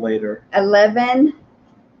to us later. 11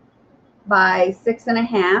 by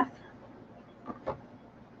 6.5.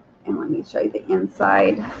 And let me show you the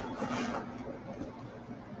inside.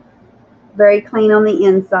 Very clean on the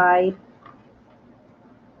inside.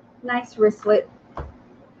 Nice wristlet.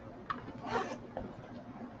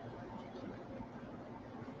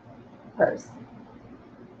 Purse.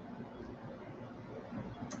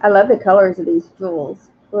 I love the colors of these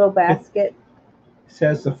jewels. Little basket. It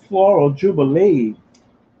says the floral jubilee.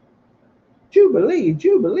 Jubilee,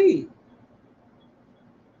 jubilee.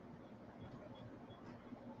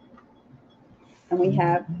 And we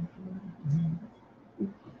have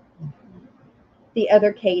the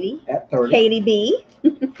other Katie. At 30. Katie B.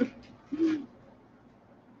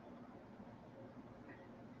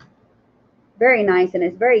 Very nice, and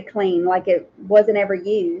it's very clean, like it wasn't ever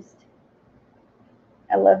used.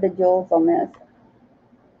 I love the jewels on this.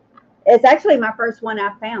 It's actually my first one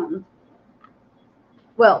I found.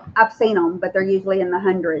 Well, I've seen them, but they're usually in the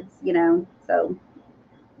hundreds, you know, so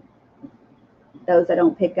those I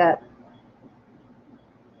don't pick up.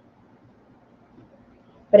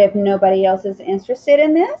 But if nobody else is interested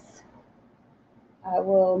in this, I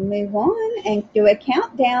will move on and do a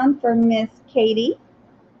countdown for Miss Katie.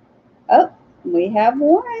 Oh, we have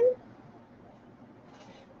Warren.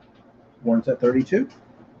 Warren's at 32.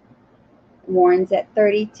 Warren's at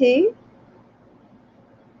 32.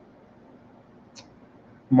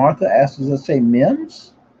 Martha asks, does it say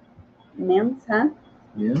Mims? Mims, huh?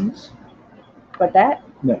 Mims? What that?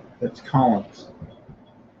 No, that's Collins.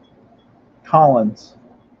 Collins.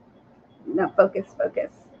 No, focus.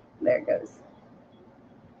 There it goes.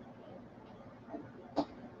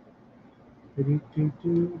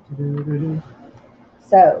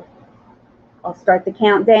 So, I'll start the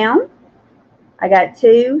countdown. I got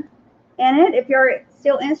 2 in it. If you're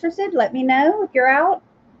still interested, let me know if you're out.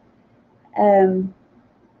 We're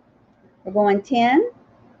going 10,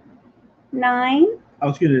 9. I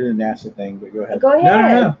was going to do the NASA thing, but go ahead. Go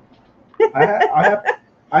ahead. No.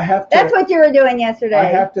 I have to. That's what you were doing yesterday. I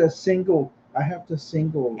have to single.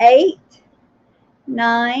 8,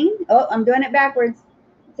 9. Oh, I'm doing it backwards.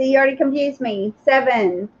 See, you already confused me.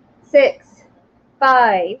 7, 6,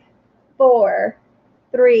 5, 4,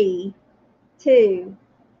 3, 2,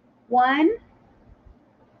 1.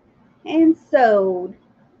 And sold.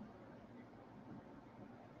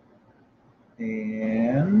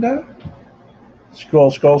 And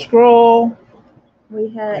scroll. We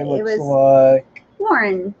had It was like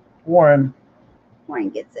Warren. Warren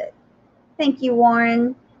Gets it. Thank you,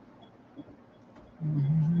 Warren.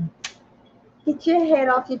 Get your head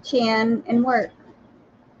off your chin and work.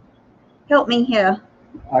 Help me here.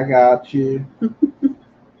 I got you.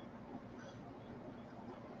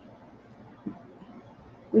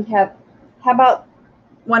 We have. How about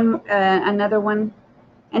one? Another one.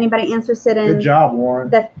 Anybody interested in? Good job, Warren.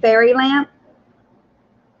 The fairy lamp.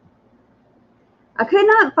 I could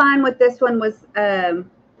not find what this one was.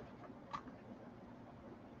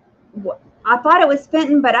 I thought it was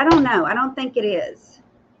Fenton, but I don't know. I don't think it is.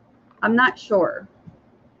 I'm not sure.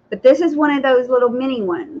 But this is one of those little mini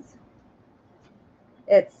ones.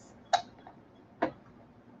 It's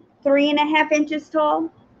 3.5 inches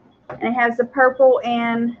tall, and it has the purple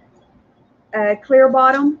and clear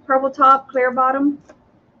bottom, purple top, clear bottom.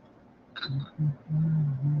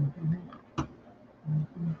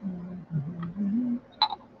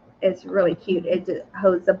 It's really cute. It just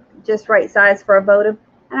holds the just right size for a votive.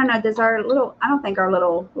 I don't know. Does our little? I don't think our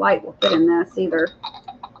little light will fit in this either.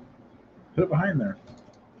 Put it behind there.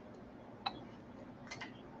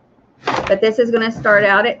 But this is going to start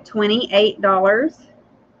out at $28.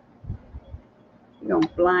 You're going to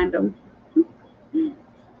blind them.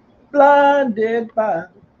 Blinded by.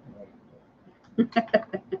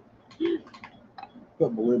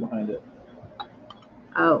 Put blue behind it.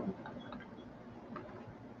 Oh.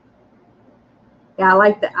 Yeah,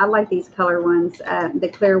 I like these color ones, the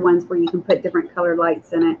clear ones where you can put different colored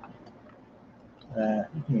lights in it. Yeah.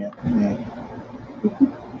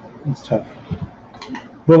 It's tough.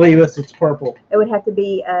 Believe us, it's purple. It would have to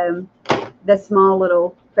be the small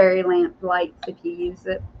little fairy lamp lights if you use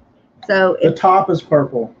it. So The top is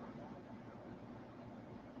purple.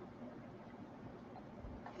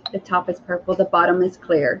 the top is purple, the bottom is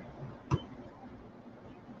clear.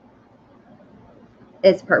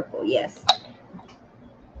 It's purple, yes.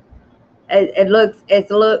 It looks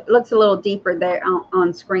a little deeper there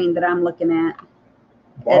on screen that I'm looking at.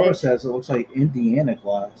 Barbara says it looks like Indiana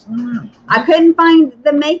glass. I couldn't find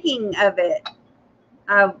the making of it.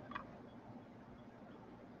 I've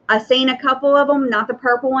seen a couple of them, not the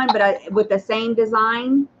purple one, but with the same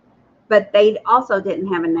design, but they also didn't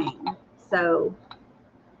have a name. So,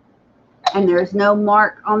 and there's no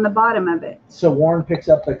mark on the bottom of it. So Warren picks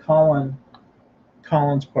up the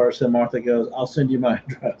Collins purse, and Martha goes, "I'll send you my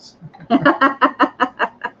address."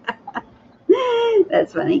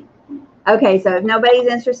 That's funny. Okay, so if nobody's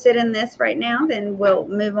interested in this right now, then we'll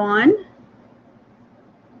move on.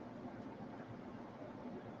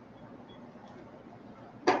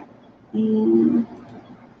 And,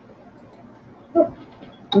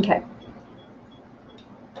 okay.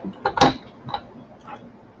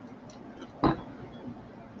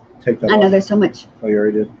 Take that I know off. there's so much. Oh, you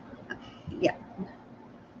already did? Yeah.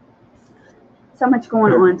 So much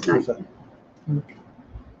going on tonight.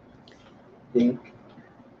 Dink.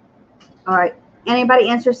 All right. Anybody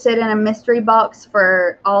interested in a mystery box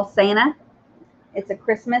for All Santa? It's a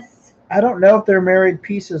Christmas. I don't know if they're married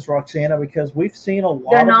pieces, Roxana, because we've seen a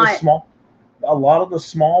lot of the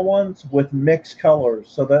small ones with mixed colors,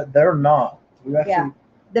 so that they're not. We actually, Yeah.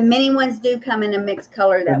 The mini ones do come in a mixed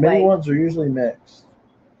color that the mini way. ones are usually mixed.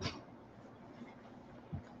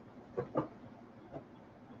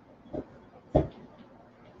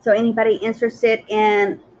 So anybody interested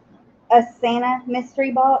in a Santa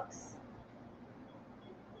mystery box?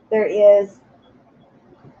 There is,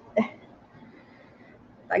 if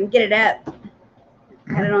I can get it up,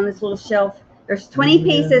 got it on this little shelf. There's 20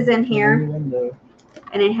 pieces in here,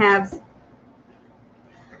 and it has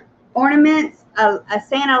ornaments, a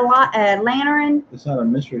Santa lantern. It's not a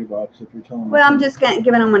mystery box if you're telling me. Well, I'm just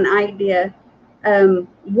giving them an idea.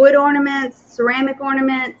 Wood ornaments, ceramic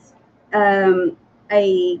ornaments,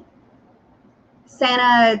 a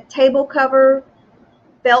Santa table cover,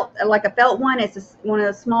 felt, like a felt one. It's one of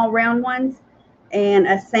those small round ones, and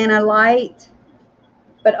a Santa light.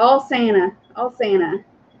 But all Santa,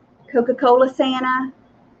 Coca-Cola Santa,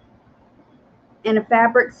 and a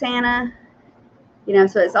fabric Santa. You know,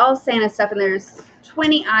 so it's all Santa stuff, and there's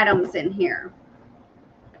 20 items in here.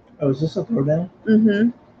 Oh, is this a throwdown?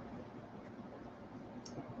 Mm-hmm.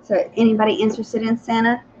 So anybody interested in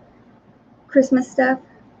Santa Christmas stuff?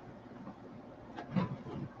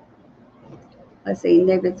 Let's see,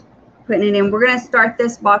 David's putting it in. We're going to start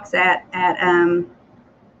this box at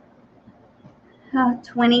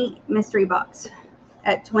 20 mystery box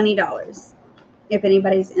at $20. If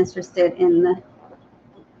anybody's interested in the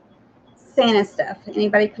Santa stuff.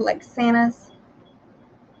 Anybody collect Santas?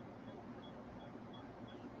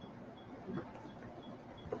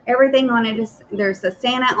 Everything on it is, there's a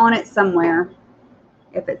Santa on it somewhere,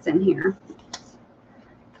 if it's in here.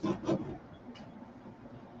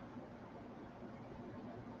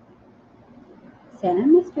 Santa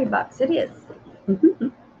mystery box, it is.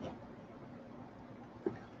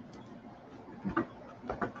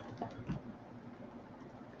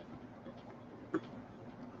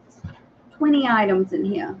 20 items in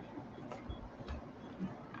here.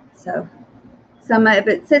 So some of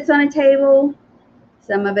it sits on a table,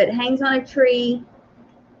 some of it hangs on a tree.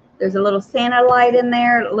 There's a little Santa light in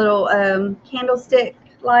there, a little candlestick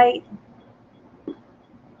light.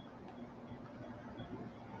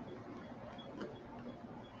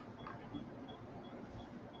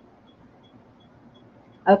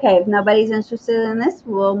 Okay, if nobody's interested in this,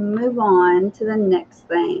 we'll move on to the next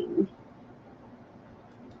thing.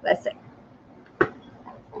 Let's see.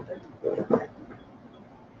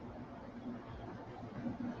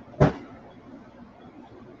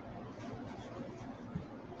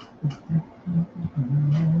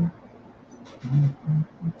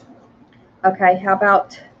 Okay, how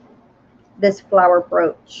about this flower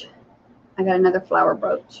brooch? I got another flower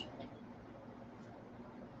brooch.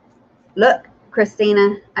 Look,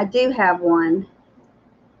 Christina, I do have one.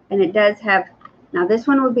 And it does have, now this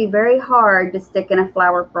one would be very hard to stick in a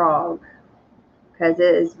flower frog because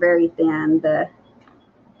it is very thin, the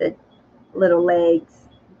little legs.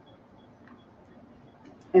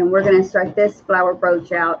 And we're going to start this flower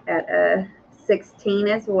brooch out at a 16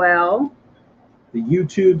 as well. The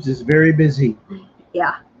YouTubes is very busy.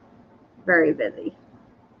 Yeah, very busy.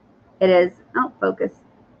 It is. Oh, focus.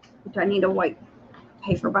 Which I need a white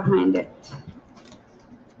paper behind it.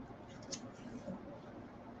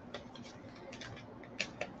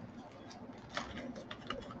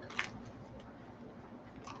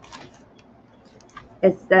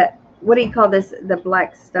 It's that, what do you call this? The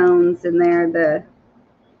black stones in there. The,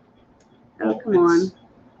 oh, come on.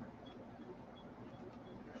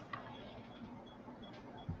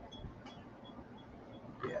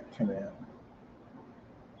 Yeah, come in.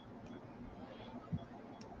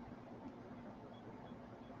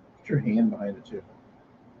 Put your hand behind it too.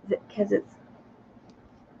 Is it because it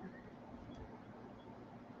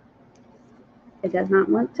does not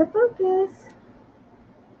want to focus.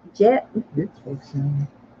 Jet. It's focusing.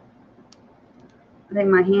 I think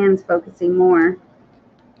my hand's focusing more.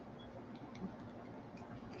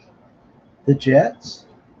 The jets?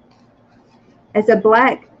 It's a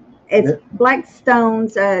black, it's black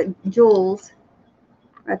stones, jewels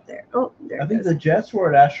right there. Oh, there I it think goes. the jets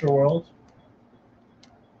were at Astroworld.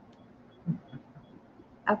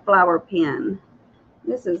 A flower pen.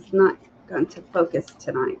 This is not going to focus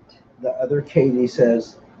tonight. The other Katie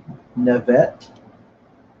says Nevet,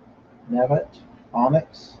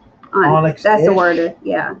 Onyx. Onyx. That's the word.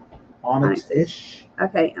 Yeah. Onyx-ish.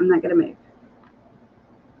 Okay, I'm not going to move.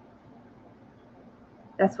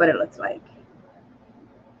 That's what it looks like.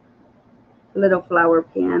 Little flower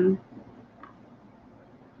pen.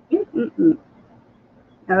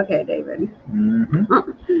 Okay, David.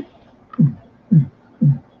 Mm-hmm.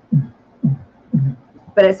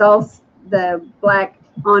 But it's all the black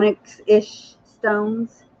onyx-ish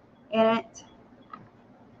stones in it.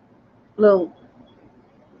 Little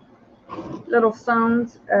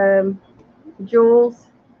stones, jewels.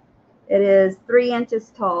 It is 3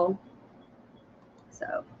 inches tall.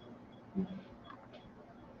 So,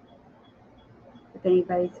 if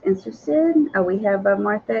anybody's interested, we have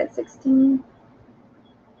Martha at 16.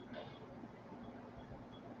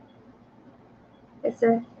 It's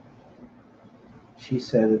a. She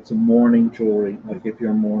said it's a mourning jewelry, like if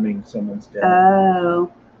you're mourning someone's death.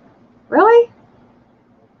 Oh, really?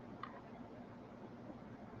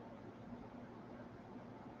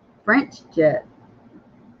 French jet.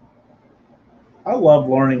 I love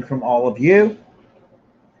learning from all of you.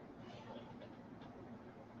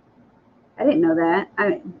 I didn't know that.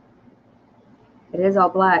 It is all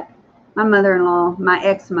black. My mother-in-law, my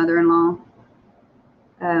ex-mother-in-law,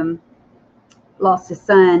 lost his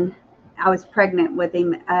son. I was pregnant with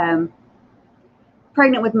him.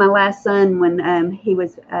 Pregnant with my last son when he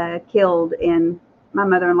was killed, and my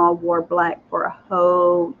mother-in-law wore black for a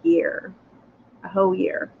whole year. A whole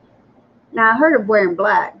year. Now I heard of wearing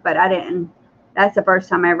black, but I didn't. That's the first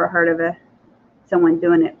time I ever heard of someone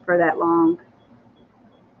doing it for that long.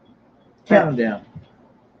 Count them down.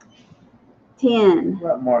 10.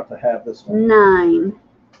 Let Martha have this one. 9,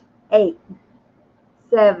 8,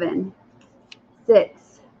 7,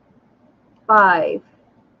 6, 5,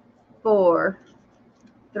 4,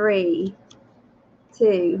 3,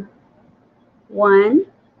 2, 1,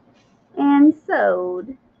 and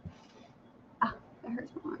sewed. Oh, that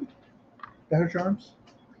hurts my arm. That hurt your arms?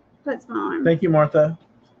 Hurts my arm. Thank you, Martha.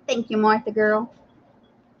 Thank you, Martha girl.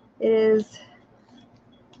 It is.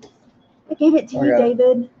 I gave it to you,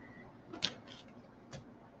 David.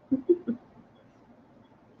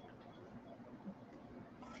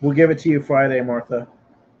 We'll give it to you Friday, Martha.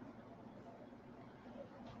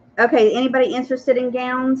 Okay, anybody interested in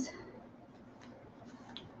gowns?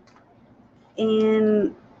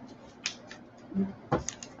 And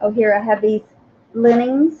oh, here I have these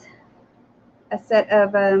linens. A set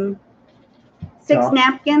of 6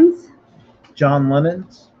 napkins. John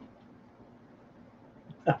Lennon's.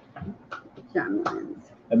 John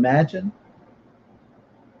Lennon's. Imagine.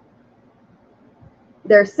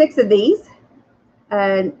 There are 6 of these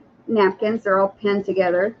napkins. They're all pinned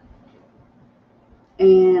together.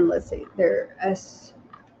 And let's see, they're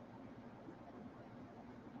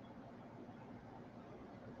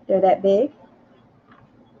that big.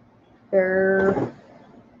 They're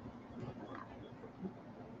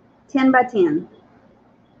 10 by 10.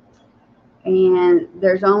 And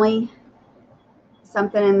there's only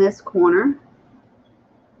something in this corner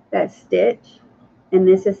that's stitch. And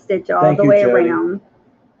this is stitch all the way around.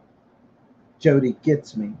 Jody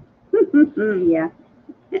gets me. Yeah.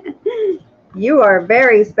 You are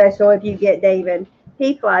very special if you get David.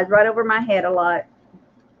 He flies right over my head a lot.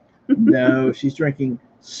 No, she's drinking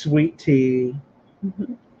sweet tea.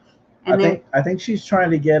 And I think she's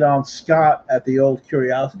trying to get on Scott at the old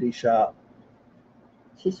curiosity shop.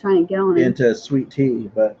 She's trying to get on into sweet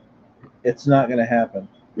tea, but it's not going to happen.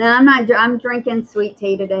 No, I'm not. I'm drinking sweet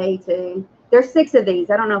tea today too. There's 6 of these.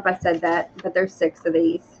 I don't know if I said that, but there's 6 of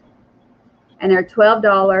these. And they're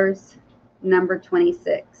 $12, number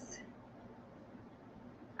 26.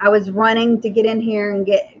 I was running to get in here and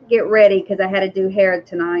get ready because I had to do hair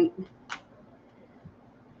tonight.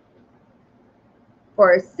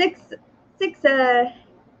 For six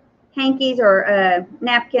hankies or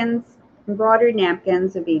napkins, embroidered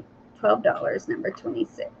napkins would be $12, number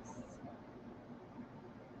 26.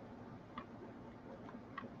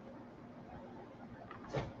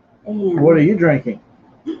 And What are you drinking?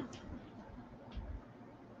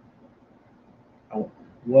 Oh,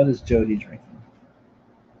 what is Jody drinking?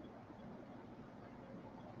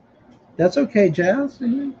 That's okay, Jazz.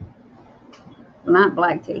 Well, not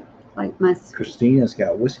black tea, like my. Christina's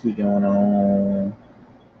got whiskey going on.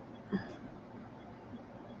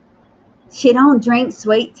 She don't drink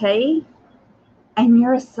sweet tea, and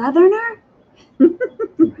you're a Southerner.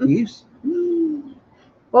 He's.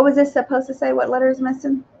 What was this supposed to say? What letter is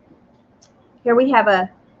missing? Here we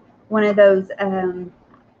have one of those.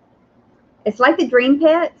 It's like the Dream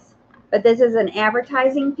Pets, but this is an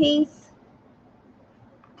advertising piece.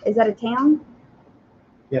 Is that a town?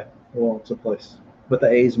 Yeah, well, it's a place, but the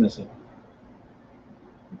A's missing.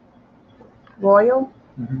 Royal.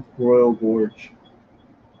 Royal Gorge.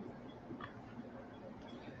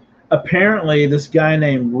 Apparently, this guy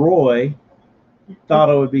named Roy thought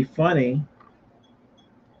it would be funny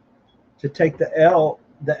to take the A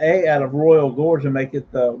out of Royal Gorge and make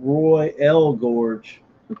it the Roy L Gorge.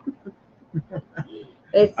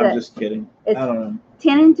 I'm just kidding. I don't know.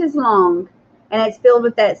 10 inches long, and it's filled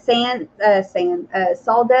with that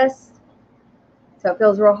sawdust. So it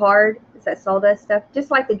feels real hard. It's that sawdust stuff,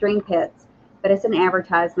 just like the Dream Pets, but it's an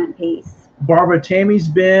advertisement piece. Barbara Tammy's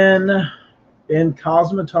been in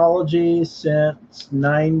cosmetology since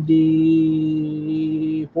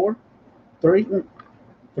 94?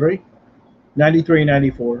 93,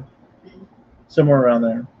 94. Somewhere around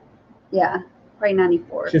there. Yeah, probably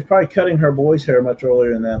 94. She's probably cutting her boys' hair much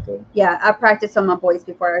earlier than that, though. Yeah, I practiced on my boys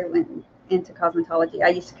before I went into cosmetology. I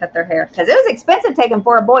used to cut their hair because it was expensive taking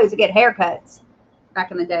 4 boys to get haircuts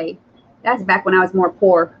back in the day. That's back when I was more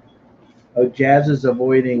poor. Oh, Jazz is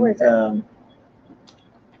avoiding and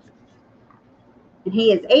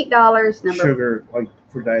he is $8. Sugar, like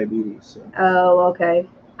for diabetes. So. Oh, okay.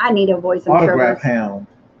 I need to avoid some Autograph sugars. hound.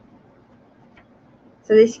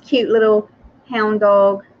 So this cute little hound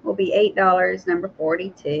dog will be $8, number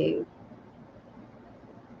 42.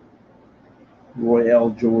 Roy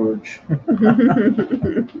L. George.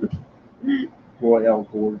 Roy L.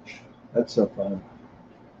 Gorge. That's so fun.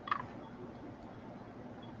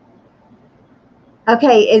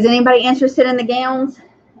 Okay, is anybody interested in the gowns?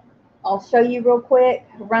 I'll show you real quick.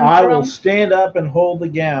 I will stand up and hold the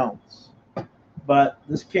gowns, but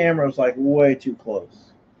this camera is like way too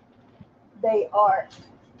close. They are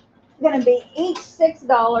going to be each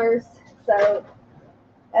 $6, so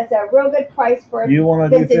that's a real good price for a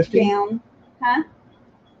vintage gown. Huh?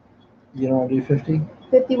 You don't want to do 50?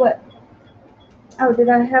 50 what? Oh, did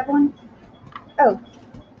I have one? Oh.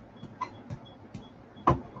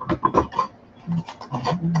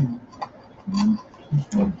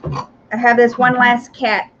 I have this one last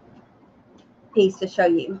cat piece to show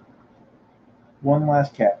you. One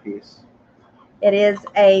last cat piece. It is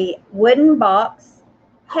a wooden box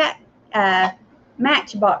cat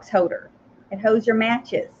matchbox holder. It holds your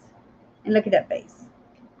matches. And look at that face.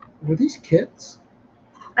 Were these kits?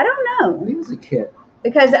 I don't know. I think it was a kit.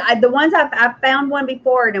 Because the ones I found one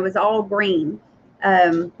before and it was all green.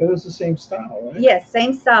 It was the same style, right? Yes,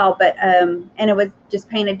 same style, but and it was just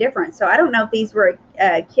painted different. So I don't know if these were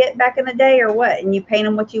a kit back in the day or what, and you paint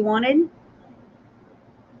them what you wanted.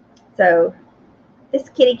 So this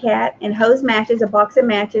kitty cat and hose matches, a box of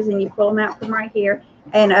matches, and you pull them out from right here.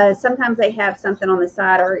 And sometimes they have something on the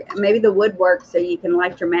side, or maybe the wood works so you can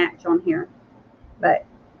light your match on here. But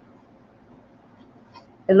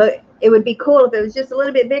it would be cool if it was just a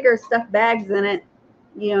little bit bigger, stuff bags in it.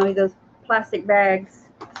 You know, those plastic bags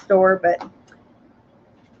store, but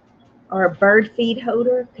or a bird feed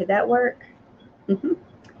holder, could that work? Yeah.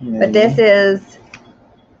 But this is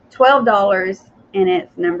 $12 and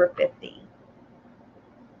it's number 50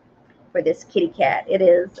 for this kitty cat. It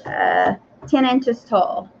is 10 inches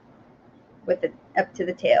tall with it up to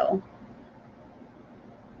the tail.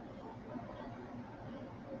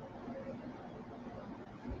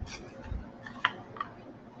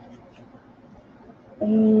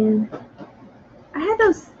 And I had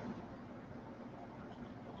those.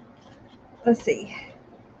 Let's see.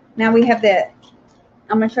 Now we have that.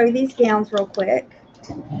 I'm going to show you these gowns real quick.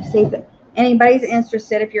 See if anybody's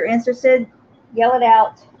interested. If you're interested, yell it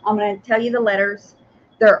out. I'm going to tell you the letters.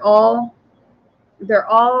 They're all They're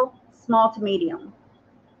all small to medium.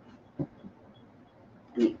 Let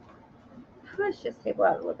me push this table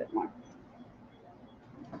out a little bit more.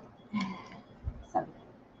 So.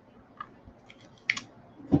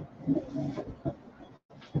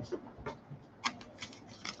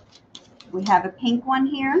 We have a pink one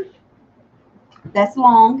here. That's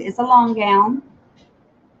long. It's a long gown.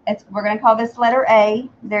 We're going to call this letter A.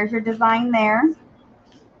 There's your design there.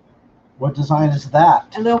 What design is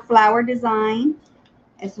that? A little flower design.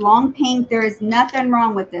 It's long pink. There is nothing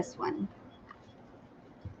wrong with this one.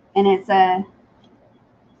 And it's a...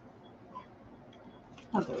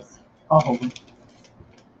 I'll hold it.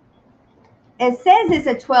 It says it's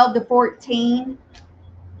a 12 to 14,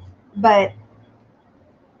 but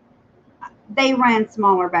they ran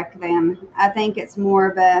smaller back then. I think it's more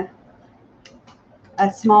of a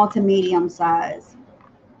small to medium size.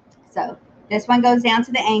 So this one goes down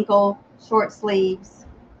to the ankle, short sleeves,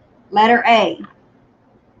 letter A.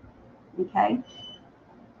 Okay.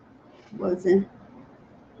 What was the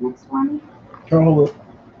next one? Hold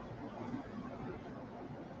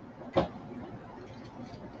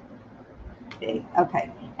it.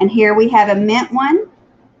 Okay. And here we have a mint one.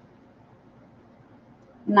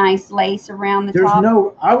 Nice lace around the top.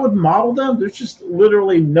 I would model them. There's just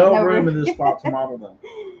literally no room in this spot to model them.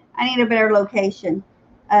 I need a better location.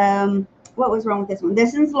 What was wrong with this one?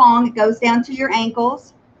 This one's long. It goes down to your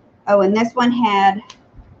ankles. Oh, and this one had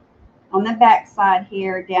on the back side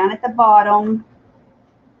here, down at the bottom,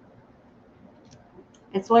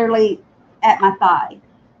 it's literally at my thigh.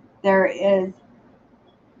 There is,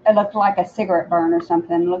 it looked like a cigarette burn or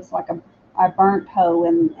something. It looks like a burnt hole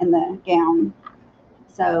in the gown.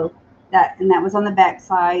 So that was on the back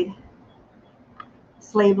side.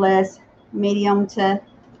 Sleeveless, medium to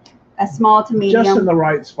a small to medium. Just in the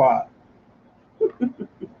right spot.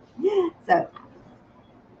 So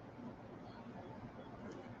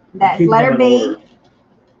that's letter B.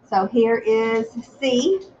 So here is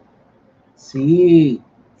C. C.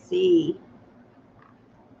 C.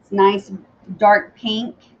 It's nice dark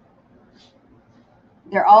pink.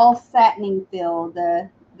 They're all satining filled.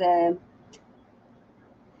 There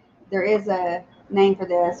is a name for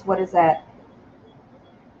this. What is that?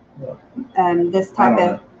 This type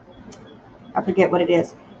of, I forget what it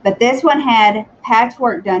is. But this one had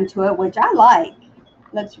patchwork done to it, which I like.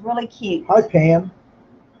 Looks really cute. Hi, Pam.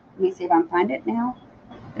 Let me see if I can find it now.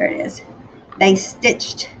 There it is. They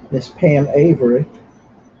stitched. Miss Pam Avery.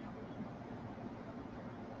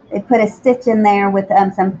 They put a stitch in there with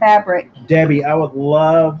some fabric. Debbie, I would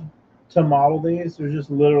love to model these. There's just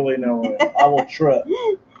literally no way. I will trip.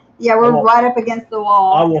 Yeah, we're right up against the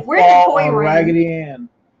wall. I will fall on Raggedy Ann.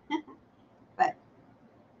 But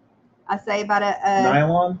I say about a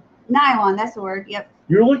nylon. Nylon, that's the word. Yep.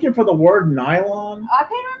 You're looking for the word nylon? I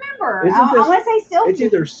can't remember. I want to say silk. It's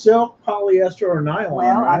either silk, polyester, or nylon.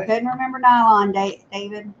 Well, right? I couldn't remember nylon,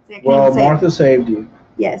 David. Well, Martha saved you.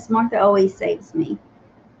 Yes, Martha always saves me.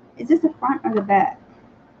 Is this the front or the back?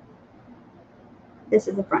 This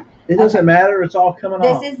is the front. It doesn't matter. It's all coming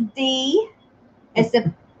off. This is D. It's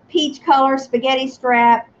the peach color spaghetti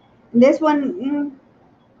strap. And this one,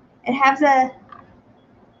 it has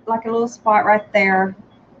like a little spot right there.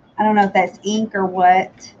 I don't know if that's ink or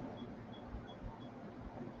what.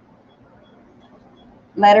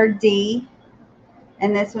 Letter D.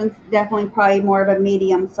 And this one's definitely probably more of a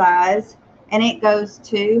medium size. And it goes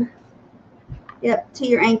to, yep, to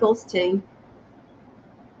your ankles too.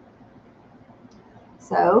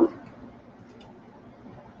 So,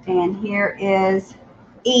 and here is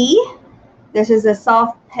E. This is a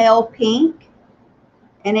soft pale pink.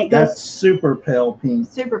 And it goes. That's super pale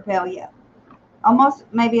pink. Super pale, yeah. Almost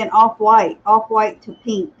maybe an off-white to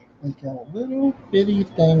pink. It's got a little bitty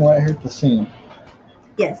thing right here at the seam.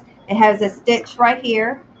 Yes, it has a stitch right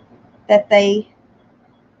here that they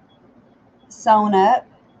sewn up.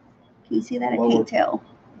 Can you see that? I can't tell.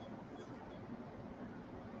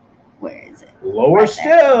 Where is it? Lower right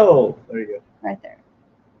still. There you go. Right there.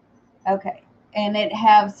 Okay, and it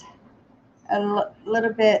has a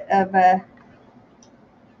little bit of a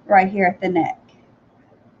right here at the neck.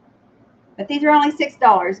 But these are only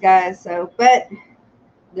 $6, guys. So, but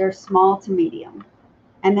they're small to medium,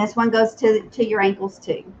 and this one goes to your ankles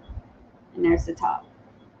too. And there's the top.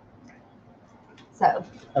 So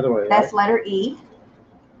Other way, that's right? letter E.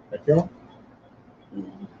 There you go.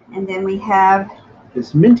 And then we have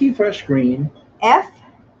This minty fresh green. F,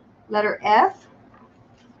 letter F,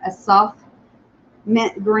 a soft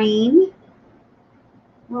mint green.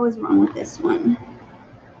 What was wrong with this one?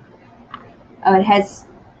 Oh, it has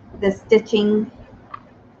the stitching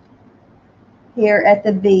here at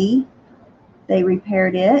the V. They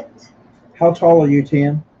repaired it. How tall are you,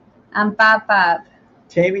 Tam? I'm 5'5".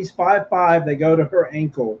 Tammy's 5'5". They go to her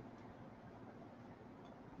ankle.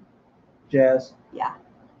 Jazz. Yeah.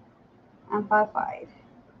 I'm 5'5".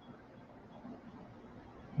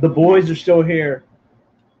 The boys are still here.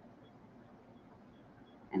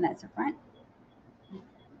 And that's the front.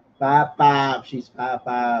 5'5". She's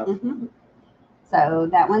 5'5". Mm-hmm. So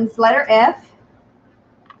that one's letter F.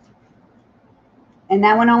 And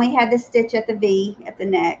that one only had the stitch at the V at the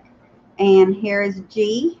neck. And here is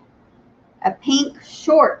G. A pink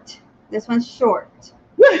short. This one's short.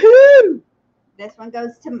 Woohoo! This one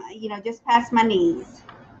goes to, just past my knees.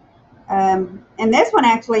 And this one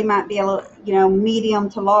actually might be a little,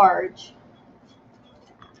 medium to large.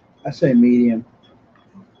 I say medium.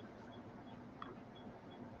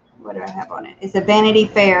 What do I have on it? It's a Vanity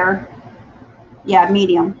Fair. Yeah,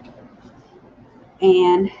 medium.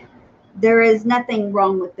 And there is nothing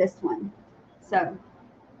wrong with this one. So,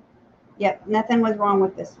 yep, nothing was wrong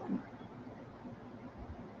with this one.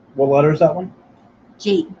 What letter is that one?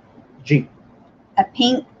 G. G. A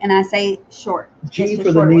pink, and I say short. G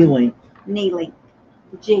for the knee length. Knee length.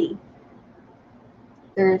 G.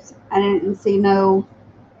 I didn't see no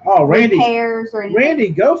Randy. repairs or anything. Randy,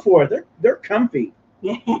 go for it. They're comfy.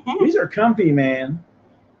 Yeah. These are comfy, man.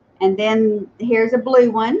 And then here's a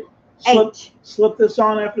blue one. H. Slip this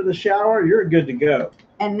on after the shower. You're good to go.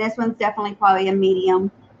 And this one's definitely probably a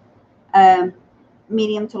medium.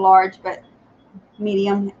 Medium to large, but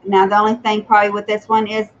medium. Now the only thing probably with this one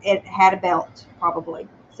is it had a belt probably.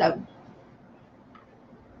 So,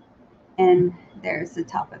 and there's the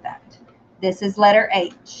top of that. This is letter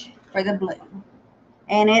H for the blue.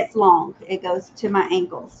 And it's long. It goes to my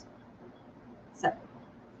ankles.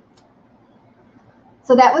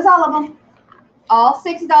 So that was all of them. All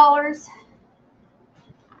 $6.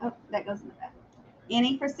 Oh, that goes in the back.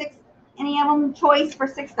 Any of them choice for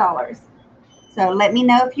 $6. So let me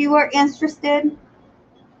know if you are interested.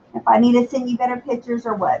 If I need to send you better pictures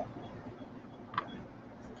or what.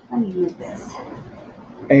 Let me use this.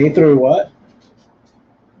 A through what?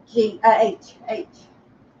 H. I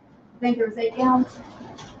think there was 8 gowns.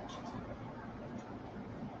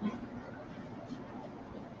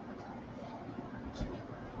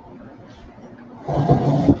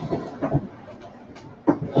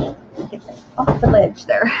 Get that off the ledge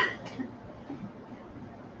there.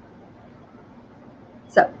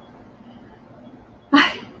 So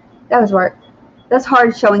that was work. That's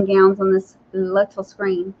hard showing gowns on this little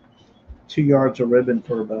screen. 2 yards of ribbon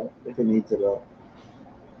for a belt if it needs a belt.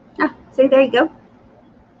 Ah, see, there you go.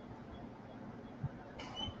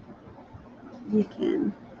 You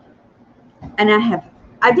can. And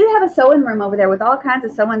I do have a sewing room over there with all kinds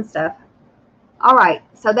of sewing stuff. All right,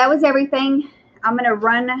 so that was everything. I'm going to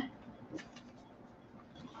run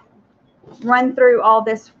through all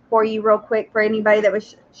this for you real quick for anybody that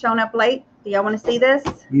was showing up late. Do y'all want to see this?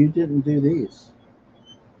 You didn't do these.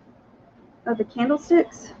 Oh, the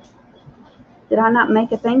candlesticks? Did I not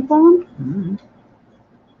make a thing for them? Mm-hmm.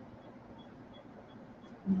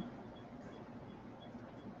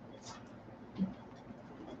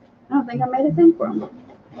 I don't think I made a thing for them.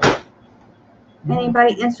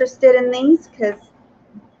 Anybody interested in these? Because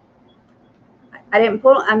I didn't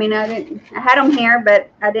pull. I had them here, but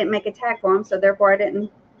I didn't make a tag for them, so therefore I didn't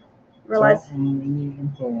realize.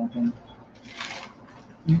 The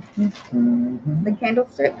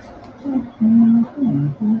candlesticks.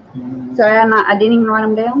 So I didn't even write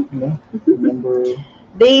them down. No. Number.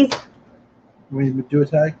 These. We do a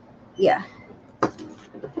tag. Yeah.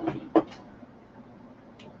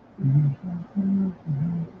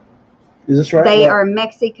 Is this right? They are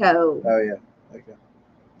Mexico. Oh yeah. Okay.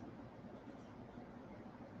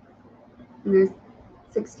 And there's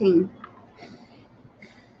 16.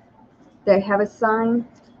 They have a sign.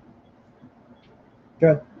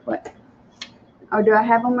 Good. What? Oh, do I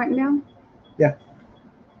have them written down? Yeah.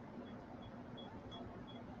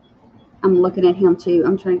 I'm looking at him too.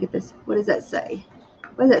 I'm trying to get this. What does that say?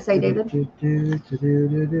 What does that say, David?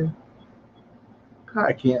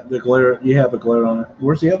 I can't. The glare. You have a glare on it.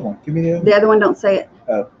 Where's the other one? Give me the other one. The other one don't say it.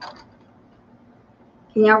 Oh.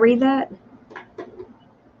 Can y'all read that?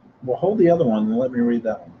 Well, hold the other one and let me read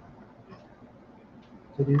that one.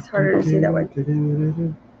 It's harder to see that way.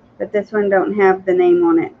 But this one don't have the name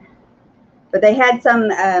on it. But they had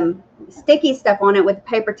some sticky stuff on it with a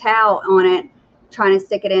paper towel on it, trying to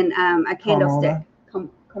stick it in a candlestick.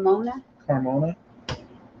 Carmona.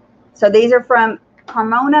 So these are from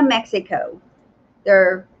Carmona, Mexico.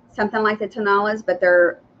 They're something like the Tonalas, but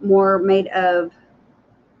they're more made of,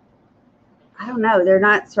 I don't know. They're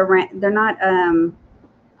not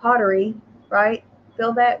pottery, right?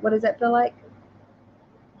 Feel that? What does that feel like?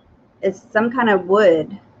 It's some kind of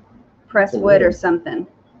wood, pressed wood or something.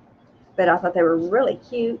 But I thought they were really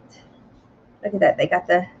cute. Look at that. They got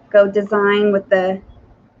the gold design with the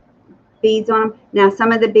beads on them. Now,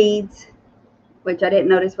 some of the beads, which I didn't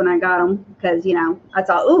notice when I got them, because, you know, I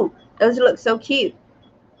thought, ooh, those look so cute.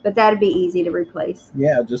 But that'd be easy to replace.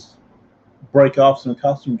 Yeah, just break off some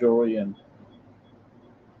costume jewelry and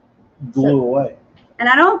glue away. And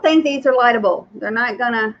I don't think these are lightable. They're not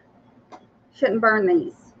gonna, shouldn't burn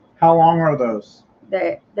these. How long are those?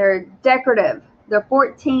 They're decorative. They're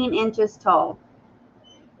 14 inches tall.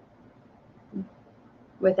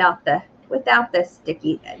 Without the stick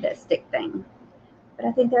thing. But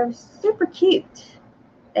I think they're super cute.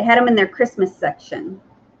 They had them in their Christmas section.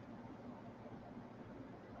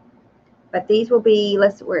 But these will be,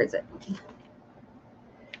 where is it?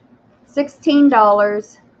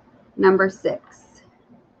 $16, number 6.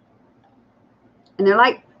 And they're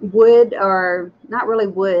like wood, or not really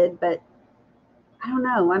wood, but I don't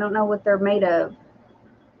know. I don't know what they're made of.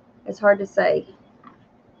 It's hard to say.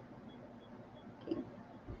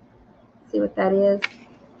 See what that is?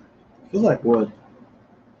 Feels like wood.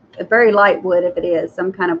 A very light wood, if it is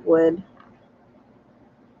some kind of wood.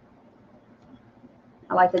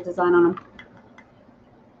 I like the design on them.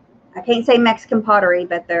 I can't say Mexican pottery,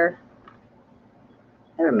 but they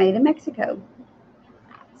were made in Mexico.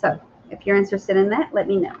 So if you're interested in that, let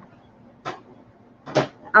me know.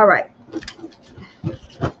 All right.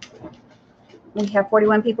 We have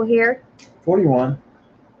 41 people here. 41.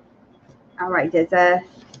 All right. I'm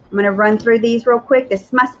going to run through these real quick. This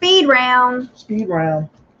is my speed round. Speed round.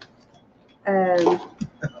 I'm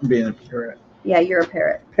being a parrot. Yeah, you're a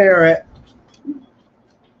parrot. Parrot.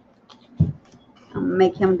 I'm going to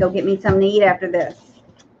make him go get me something to eat after this.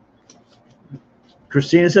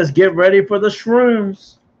 Christina says, get ready for the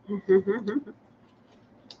shrooms.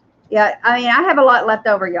 Yeah, I mean, I have a lot left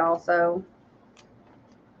over, y'all, so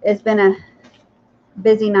it's been a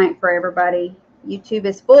busy night for everybody. YouTube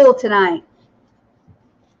is full tonight.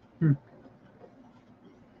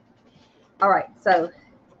 All right, so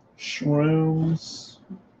shrooms.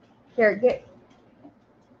 Here,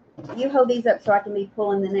 you hold these up so I can be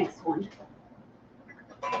pulling the next one.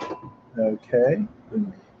 Okay.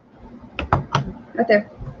 Right there.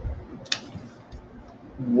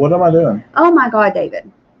 What am I doing? Oh my God,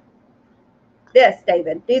 David. This,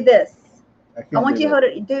 David. Do this. I want you to hold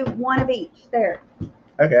it. Do one of each. There.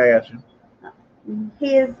 Okay, I got you.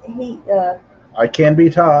 I can be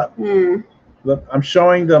taught. Hmm. Look, I'm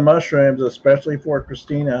showing the mushrooms, especially for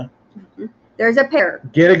Christina. There's a pair.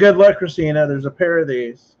 Get a good look, Christina. There's a pair of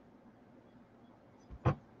these.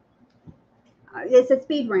 It's a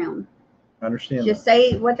speed round. I understand. Just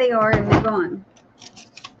say what they are and move on.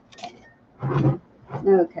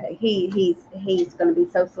 Okay, he's going to be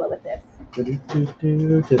so slow at this.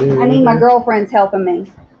 I need my girlfriends helping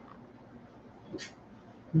me.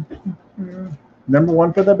 Number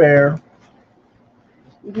 1 for the bear.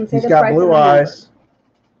 You can say He's the got price blue of the eyes.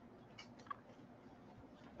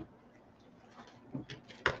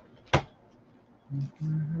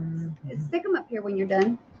 number. Stick them up here when you're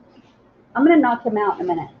done. I'm going to knock him out in a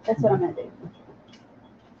minute. That's what I'm going to do.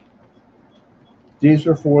 These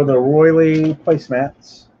are for the Royally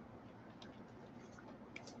placemats.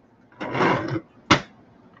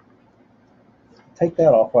 Take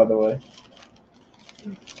that off, by the way.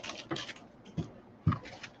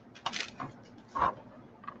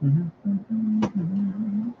 You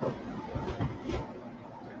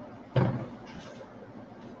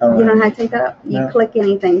don't have to take that up? You click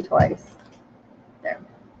anything twice. There.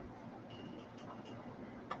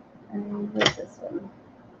 And where's this one?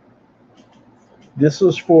 This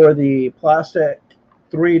was for the plastic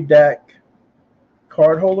 3-deck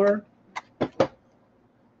card holder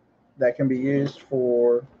that can be used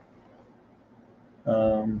for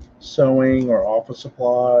sewing or office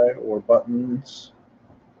supply or buttons.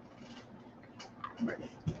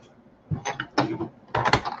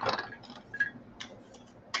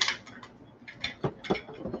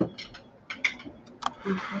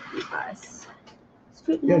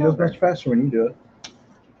 Yeah, it goes much faster when you do it.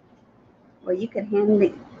 Well, you could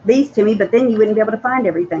hand these to me, but then you wouldn't be able to find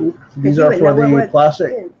everything. These are for the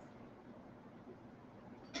plastic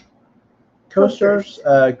coasters,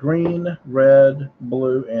 green, red,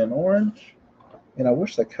 blue, and orange. And I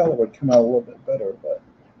wish the color would come out a little bit better, but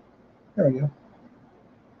there we go.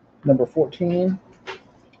 Number 14.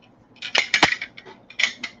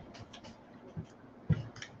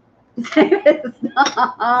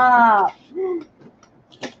 Stop.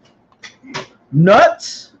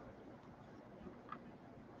 Nuts.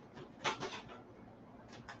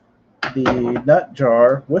 The nut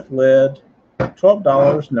jar with lid,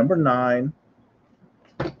 $12. Number 9.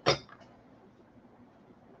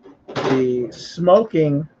 The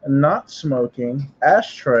smoking, not smoking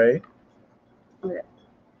ashtray. Okay.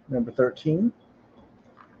 Number 13.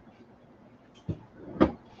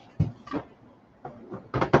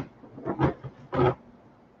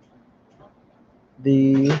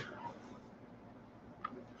 The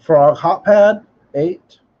frog hot pad,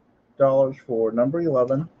 $8 for number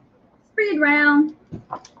 11. Speed round.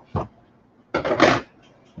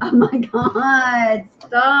 Oh my God!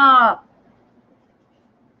 Stop.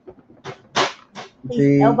 He's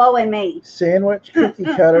The elbowing me. sandwich cookie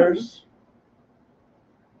cutters,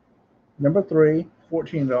 number 3,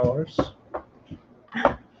 $14.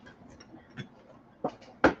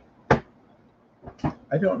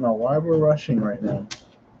 I don't know why we're rushing right now.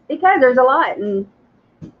 Because there's a lot, and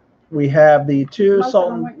We have the 2 Most of salt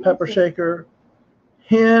them and weren't pepper nasty. shaker,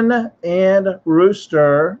 hen and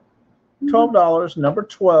rooster, $12. Number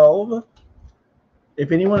 12.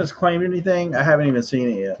 If anyone has claimed anything, I haven't even seen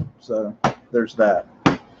it yet. So there's that.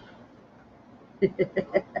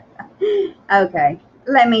 Okay.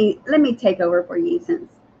 Let me take over for you since.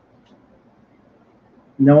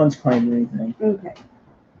 No one's claimed anything. Okay.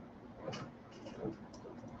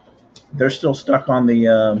 They're still stuck on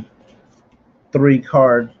the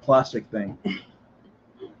 3-card plastic thing.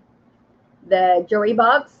 The jewelry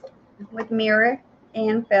box with mirror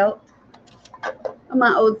and felt.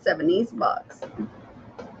 My old 70s box.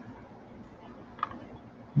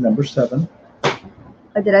 Number 7.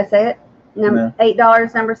 Oh, did I say it? No.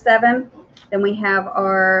 $8. Number 7. Then we have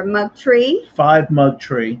our mug tree. 5 mug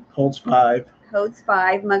tree, holds 5. Holds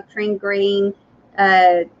 5. Mug tree green.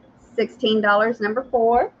 $16. Number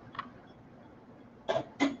 4.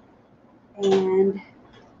 And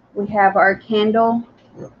we have our candle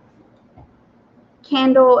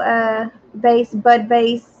base, bud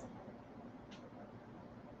base.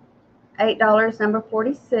 $8. Number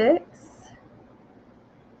 46.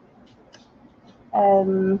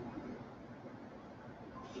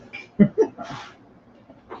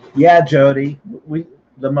 Yeah, Jody.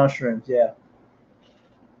 The mushrooms, yeah.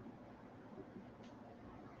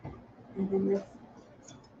 And then this,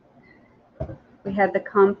 we have the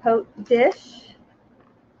compote dish.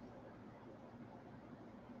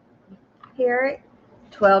 Here,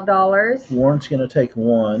 $12. Warren's going to take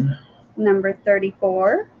 1, Number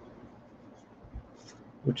 34.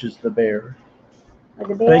 which is the bear. With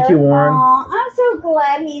the bear. Thank you, Warren. Aw, I'm so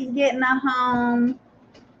glad he's getting a home.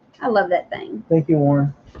 I love that thing. Thank you,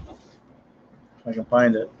 Warren. If I can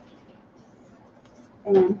find it.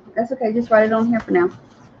 And that's okay. Just write it on here for now.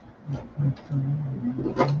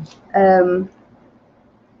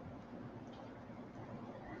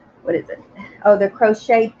 What is it? Oh, the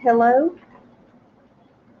crochet pillow.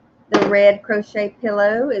 The red crochet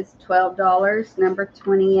pillow is $12. Number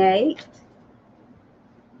 28.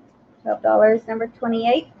 $12. Number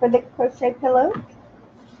 28 for the crochet pillow.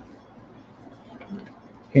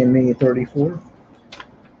 Hand me 34.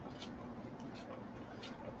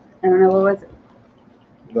 I don't know, what was it?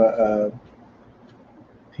 The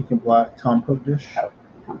pink and black compote dish. Oh.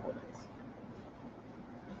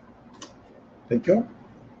 Thank you.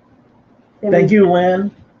 Then Thank you, Lynn.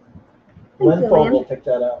 Thank Lynn you, Fogel Lynn. picked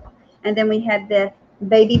that up. And then we had the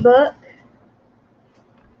baby book.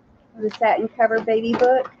 The satin cover baby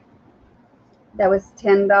book. That was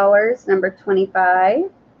 $10. Number 25.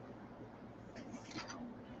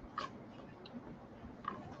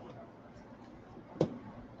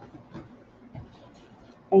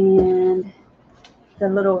 And the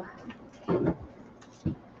little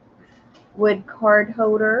wood card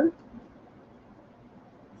holder,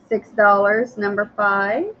 $6. Number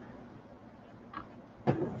 5.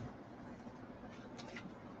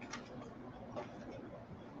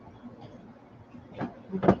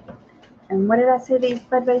 And what did I say these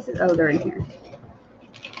bud bases? Oh, they're in here.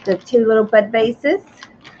 The 2 little bud bases.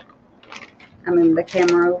 I'm moving the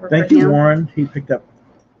camera over Thank for you, him. Warren. He picked up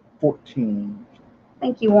 14.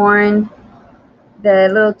 Thank you, Warren. The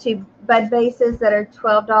little 2 bud bases that are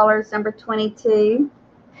 $12. Number 22.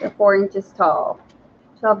 They're 4 inches tall.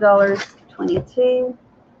 $12. 22.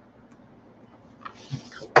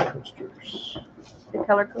 Color coasters. The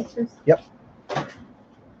color coasters. Yep.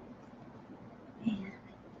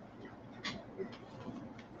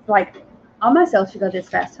 Like, all my sales should go this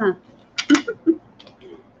fast, huh?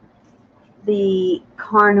 The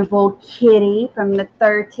Carnival Kitty from the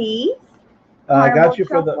 30s. I got Carnival you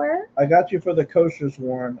for the chalkware. I got you for the coasters,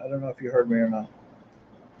 Warren. I don't know if you heard me or not.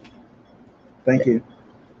 Thank you.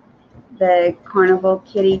 The Carnival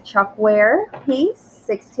Kitty chalkware piece,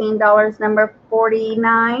 $16. Number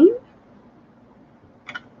 49.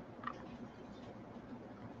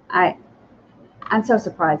 I'm so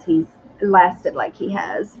surprised he's lasted like he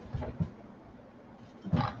has.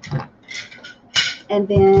 And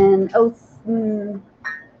then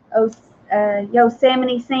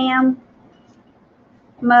Yosemite Sam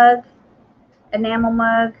mug, enamel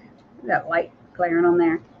mug. That light glaring on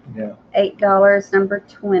there. Yeah. $8, number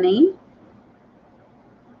 20.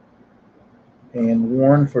 And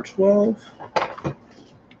Warren for 12.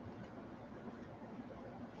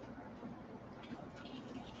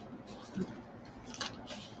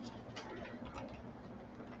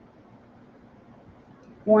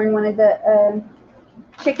 Warren wanted the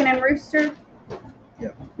chicken and rooster.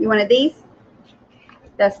 Yep. You wanted these?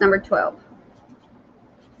 That's number 12.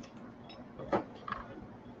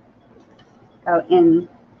 Oh, and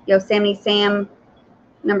Yosemite Sam,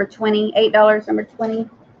 number 20, $8, number 20.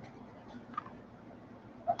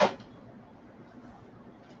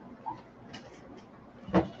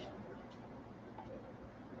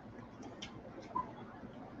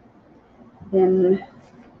 Then,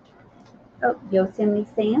 oh, Yosemite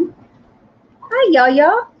Sam. Hi,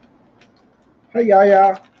 Yaya. Hey,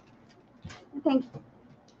 Yaya. I think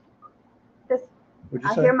this. What'd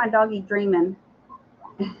you I say? hear my doggy dreaming.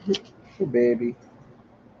 Oh, baby.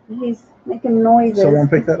 He's making noises. Someone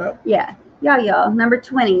pick that up? Yeah. Yaya, number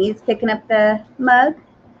 20. He's picking up the mug.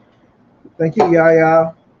 Thank you,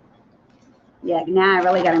 Yaya. Yeah, now I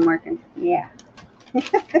really got him working. Yeah.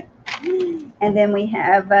 And then we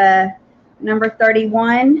have number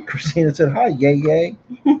 31. Christina said, hi, yay, yay.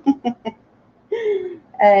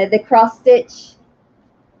 The cross stitch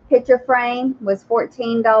picture frame was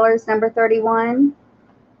 $14, number 31.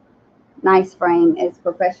 Nice frame. It's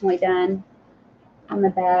professionally done. On the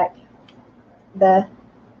back, the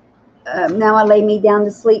Now I Lay Me Down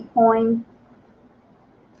to Sleep poem.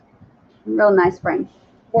 Real nice frame.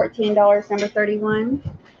 $14, number 31.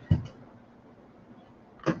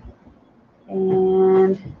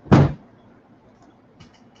 And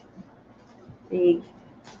the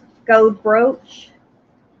gold brooch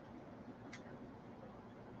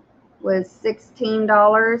was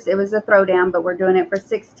 $16. It was a throwdown, but we're doing it for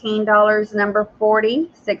 $16, number 40.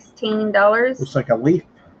 $16. Looks like a leaf.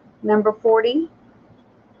 Number 40.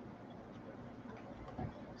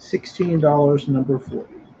 $16, number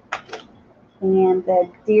 40. And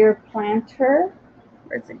the deer planter.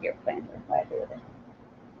 Where's the deer planter? What do I do with it?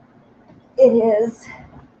 It is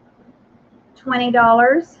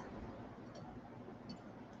 $20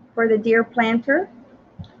 for the deer planter.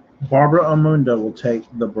 Barbara Amunda will take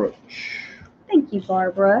the brooch. Thank you,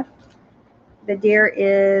 Barbara. The deer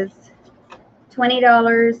is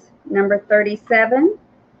 $20, number 37.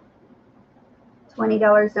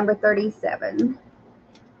 $20, number 37.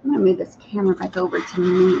 I'm going to move this camera back over to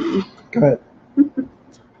me. Go ahead.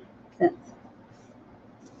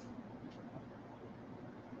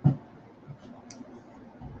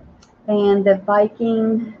 And the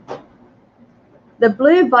Viking, the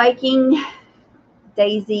blue Viking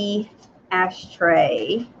Daisy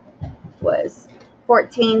ashtray was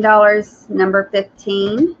 $14, number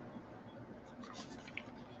 15.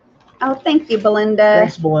 Oh, thank you, Belinda.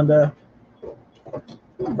 Thanks, Belinda.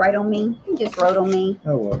 Right on me. You just wrote on me.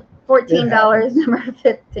 Oh, well. $14, number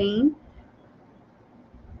 15.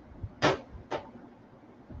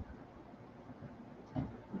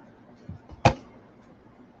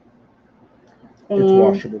 It's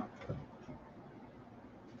washable.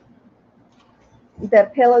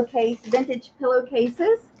 The pillowcase, vintage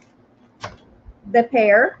pillowcases. The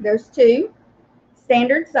pair, there's two.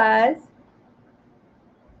 Standard size.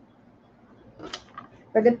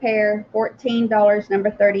 For the pair, $14,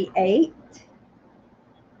 number 38.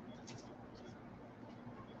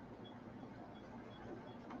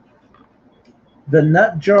 The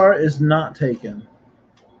nut jar is not taken.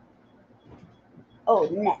 Oh,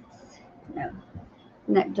 nuts. No.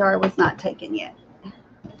 Nut jar was not taken yet.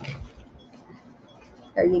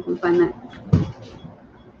 Or you can find that.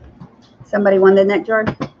 Somebody won the nut jar?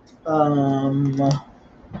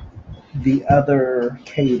 The other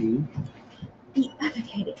Katie. The other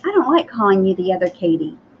Katie. I don't like calling you the other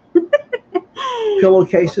Katie.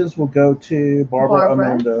 Pillowcases will go to Barbara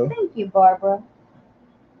Amundo. Thank you, Barbara.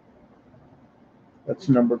 That's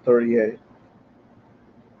number 38.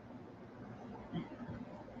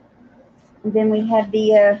 And then we have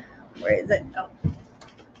the, where is it? Oh.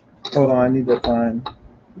 Hold on, I need to find.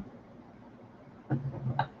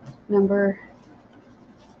 Number,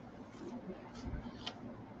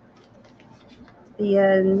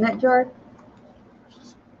 the nut jar.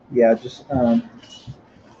 Yeah, just Right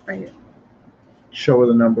here. show her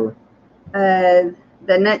the number. The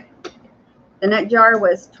nut jar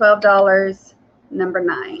was $12, number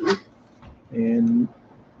 9. And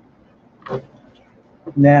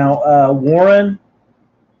Now, Warren,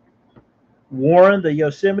 the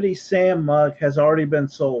Yosemite Sam mug has already been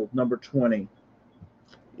sold, number 20.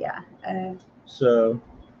 Yeah. So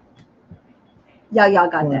Y'all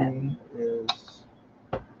got that. 20 is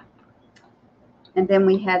And then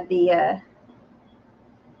we had the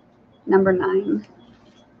number 9.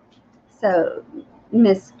 So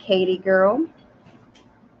Miss Katie girl.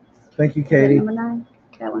 thank you, Is that Katie. number 9?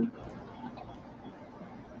 That one.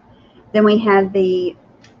 Then we had the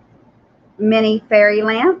mini fairy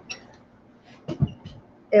lamp.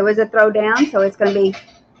 It was a throwdown, so it's going to be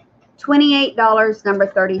 $28, number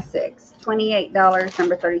 36. $28,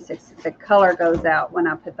 number 36. The color goes out when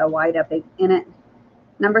I put the white up in it.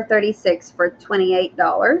 Number 36 for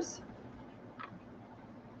 $28.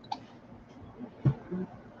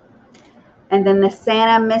 And then the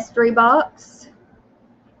Santa mystery box.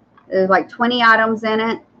 There's like 20 items in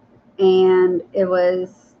it, and it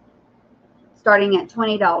was starting at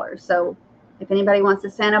 $20. So if anybody wants a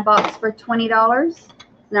Santa box for $20,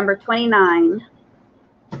 number 29.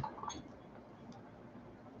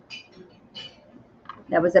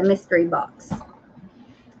 That was a mystery box.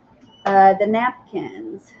 The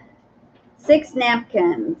napkins. 6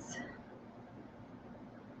 napkins.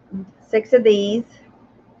 6 of these.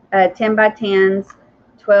 10 by 10s.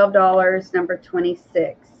 $12, number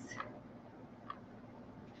 26.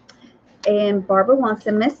 And Barbara wants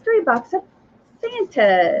a mystery box of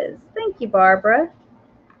Santas. Thank you, Barbara.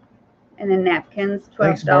 And then napkins, $12,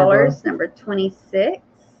 Thanks, number 26.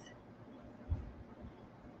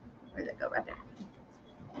 Where'd it go? Right there.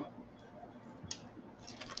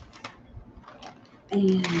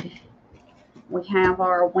 And we have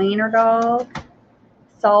our wiener dog,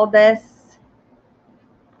 sawdust.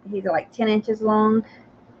 He's like 10 inches long.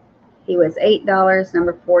 He was $8,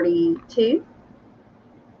 number 42.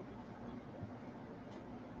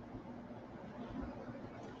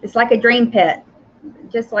 It's like a dream pet,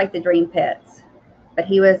 just like the dream pets. But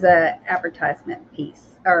he was a advertisement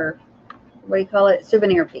piece, or what do you call it?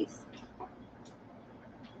 Souvenir piece.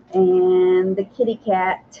 And the kitty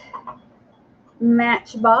cat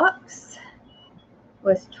matchbox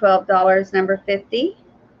was $12, number 50.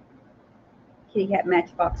 Kitty cat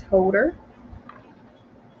matchbox holder.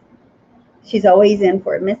 She's always in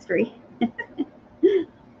for a mystery.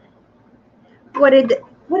 What did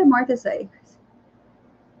Martha say?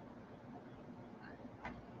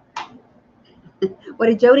 What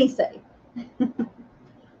did Jody say?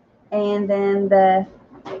 And then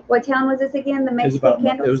what town was this again? The Mexican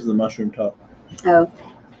candles? It was the mushroom top. Oh,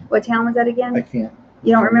 what town was that again? I can't.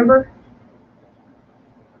 You don't remember?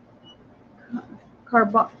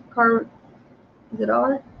 Is it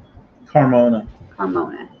R? Carmona.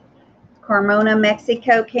 Carmona,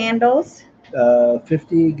 Mexico candles.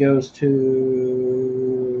 50 goes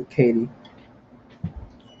to Katie.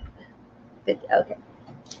 50, okay.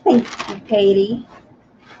 Thank you, Katie.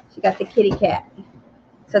 She got the kitty cat.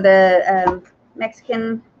 So the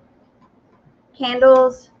Mexican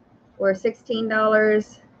candles were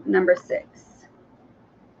 $16, number 6.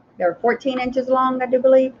 They were 14 inches long, I do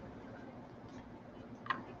believe.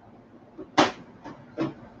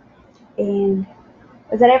 And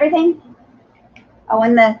was that everything? Oh,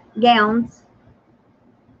 and the gowns.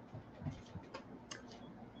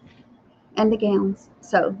 And the gowns.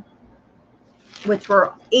 So, which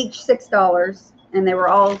were each $6, and they were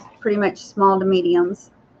all pretty much small to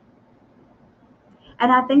mediums.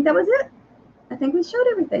 And I think that was it. I think we showed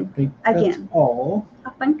everything. Again. All.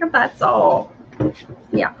 I think that's all.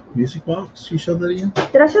 Yeah. Music box. You showed that again?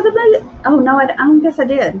 Did I show the music? Oh no, I don't guess I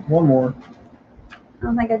did. One more. I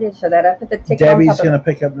don't think I did show that. I put the ticket Debbie's on top going to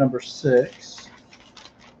pick up number 6.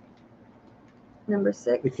 Number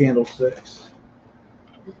 6. The candle 6.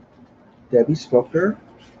 Debbie Spooker.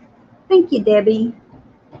 Thank you, Debbie.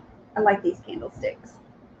 I like these candlesticks.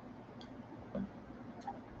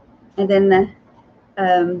 And then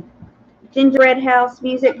the gingerbread house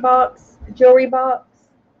music box, jewelry box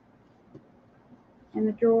in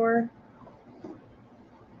the drawer.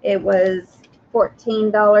 It was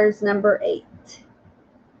 $14, number 8.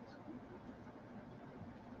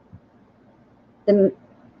 The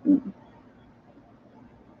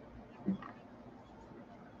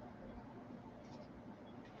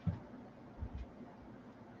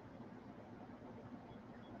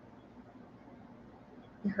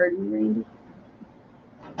You heard me,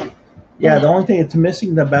 Randy? Yeah, the only thing it's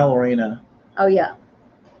missing the ballerina, Oh yeah.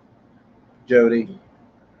 Jody.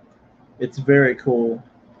 It's very cool.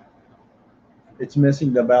 It's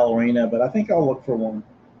missing the ballerina, but I think I'll look for one.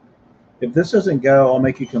 If this doesn't go, I'll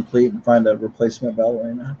make it complete and find a replacement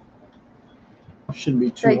ballerina. Shouldn't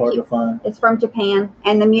be too Very hard cute. to find. It's from Japan,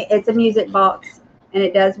 and it's a music box. and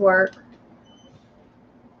it does work.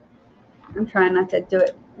 I'm trying not to do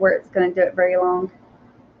it where it's going to do it very long.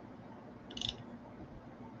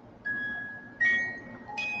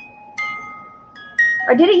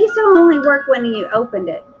 Or did it used to only work when you opened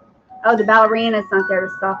it? Oh, the ballerina's not there to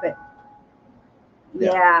stop it.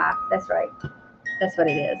 Yeah, that's right. That's what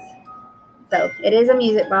it is. So it is a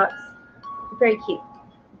music box. Very cute.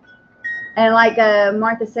 And like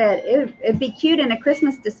Martha said, it'd be cute in a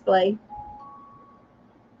Christmas display.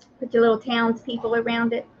 Put your little townspeople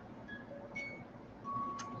around it.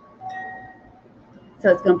 So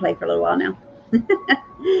it's going to play for a little while now.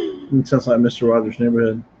 It sounds like Mr. Rogers'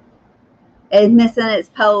 Neighborhood. It's missing its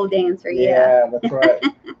pole dancer. Yeah, that's right.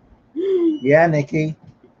 Yeah, Nikki.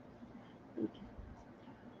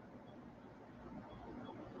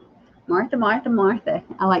 Martha, Martha, Martha.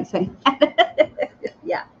 I like saying that.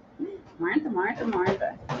 Yeah. Martha, Martha,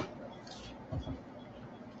 Martha.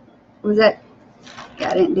 Was that? Yeah,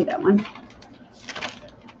 I didn't do that one.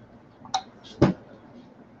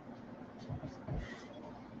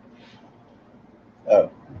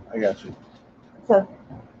 Oh, I got you. So,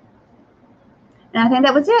 and I think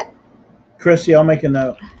that was it. Chrissy, I'll make a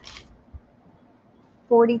note.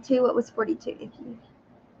 42. What was 42?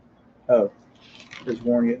 Oh, is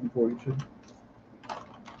Warren getting 42?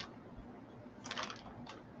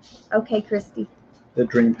 Okay, Christy. The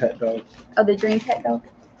dream pet dog. Oh, the dream pet dog.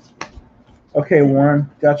 Okay, Warren,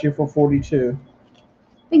 got you for 42.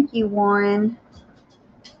 Thank you, Warren.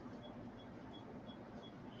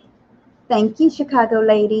 Thank you, Chicago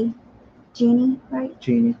lady. Jeannie, right?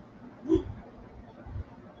 Jeannie.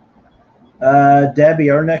 Debbie,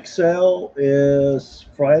 our next sale is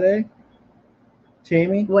Friday.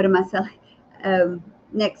 Tammy? What am I selling? The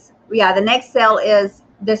next sale is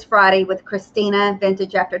this Friday with Christina,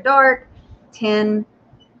 Vintage After Dark, 10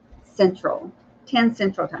 Central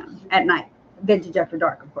time at night. Vintage After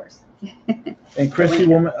Dark, of course. And Chrissy,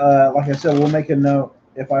 will, like I said, we'll make a note.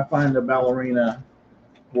 If I find a ballerina,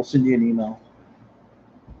 we'll send you an email.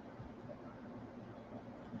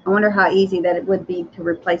 I wonder how easy that it would be to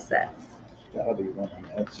replace that. That'll be one on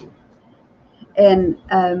Etsy. And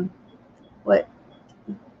what?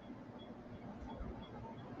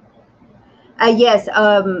 Yes,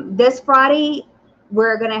 this Friday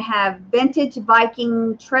we're going to have Vintage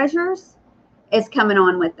Viking Treasures is coming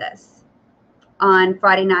on with us on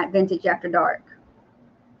Friday night, Vintage After Dark.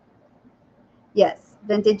 Yes,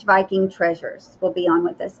 Vintage Viking Treasures will be on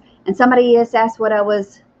with us. And somebody just asked what I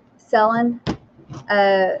was selling,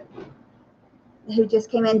 who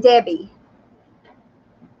just came in, Debbie.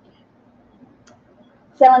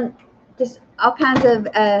 Selling just all kinds of,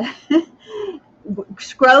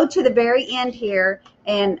 scroll to the very end here,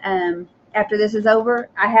 and after this is over,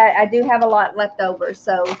 I do have a lot left over.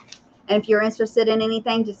 So, and if you're interested in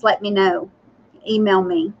anything, just let me know. Email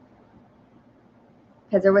me,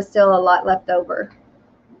 because there was still a lot left over.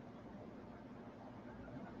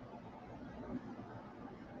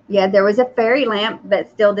 Yeah, there was a fairy lamp that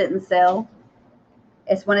still didn't sell.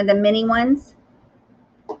 It's one of the mini ones.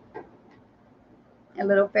 A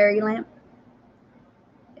little fairy lamp.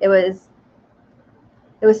 It was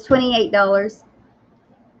 $28.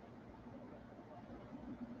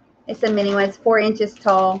 It's a mini one. It's 4 inches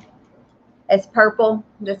tall. It's purple.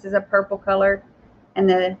 This is a purple color. And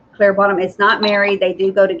the clear bottom. It's not married. They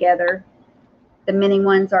do go together. The mini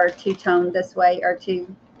ones are two-toned this way, or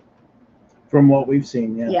two. From what we've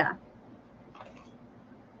seen, yeah. Yeah.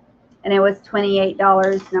 And it was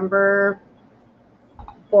 $28. Number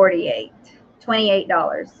 48.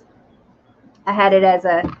 $28. I had it as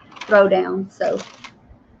a throwdown. So,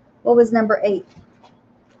 what was number 8?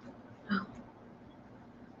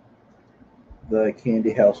 The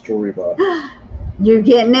Candy House Jewelry Box. You're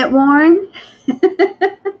getting it, Warren?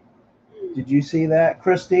 Did you see that,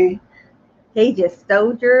 Christy? He just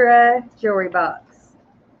stole your jewelry box.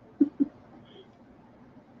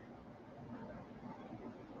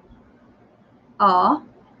 Aw.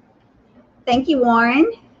 Thank you, Warren.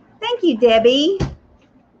 Thank you, Debbie.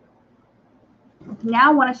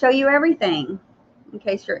 Now I want to show you everything, in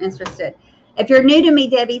case you're interested. If you're new to me,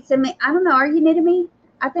 Debbie, send me. I don't know. Are you new to me?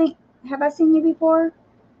 I think. Have I seen you before?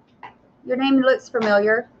 Your name looks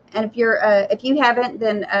familiar. And if you're, if you haven't,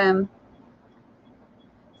 then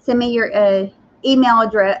send me your email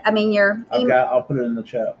address. I mean your. I'll put it in the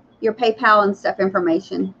chat. Your PayPal and stuff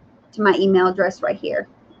information to my email address right here,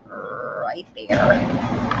 right there.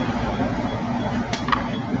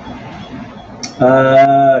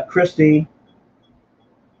 Christy.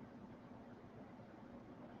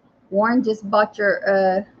 Warren just bought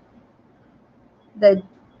your the.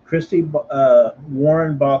 Christy,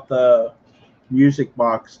 Warren bought the music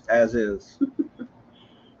box as is.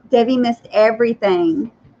 Debbie missed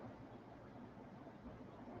everything.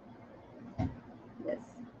 Yes,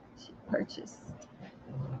 she purchased.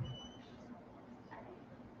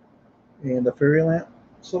 And the fairy lamp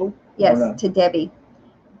sold? Yes, no? to Debbie.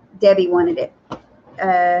 Debbie wanted it.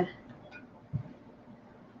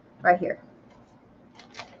 Right here.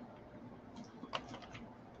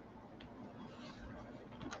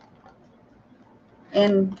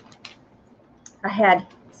 And I had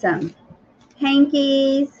some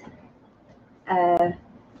hankies,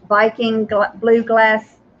 Viking blue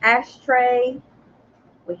glass ashtray.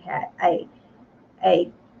 We had a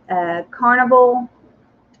carnival,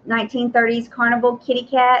 1930s carnival kitty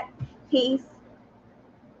cat piece.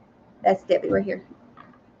 That's Debbie right here.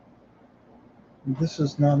 This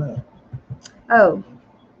is not it. Oh.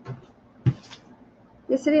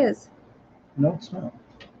 Yes, it is. No, it's not.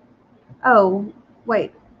 Oh,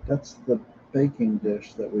 wait. That's the baking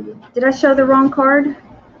dish that we did. Did I show the wrong card?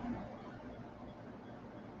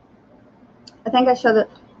 I think I showed the...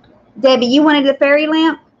 Debbie, you wanted the fairy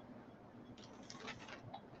lamp?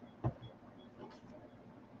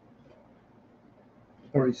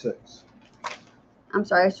 $36. I'm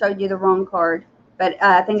sorry, I showed you the wrong card. But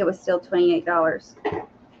I think it was still $28.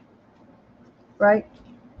 Right?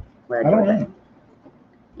 I don't know.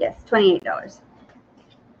 Yes, $28.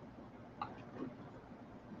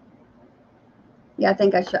 Yeah, I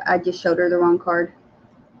think I just showed her the wrong card.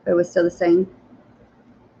 But it was still the same.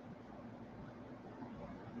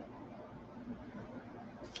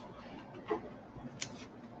 I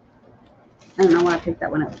don't know why I picked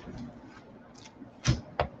that one up.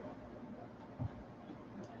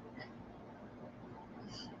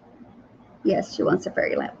 Yes, she wants a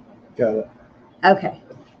fairy lamp. Got it. Okay.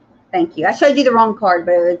 Thank you. I showed you the wrong card,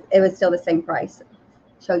 but it was still the same price.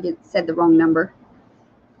 Showed you, said the wrong number.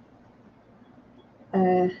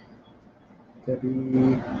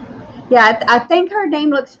 Debbie. Yeah, I think her name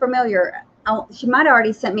looks familiar. She might have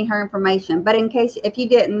already sent me her information, but in case if you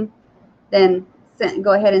didn't, then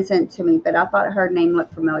go ahead and send it to me. But I thought her name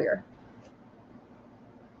looked familiar.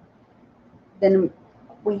 Then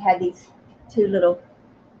we had these two little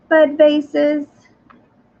bud vases.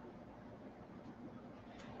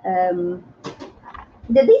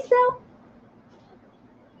 Did these sell?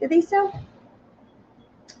 Did these sell?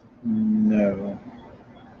 No.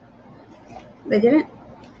 They didn't?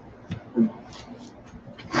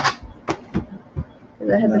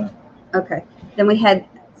 No. Okay. Then we had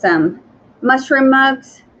some mushroom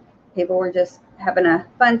mugs. People were just having a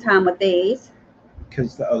fun time with these.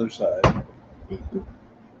 Because the other side.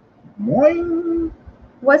 Boing.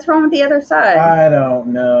 What's wrong with the other side? I don't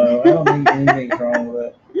know. I don't think anything's wrong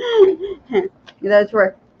with it. Those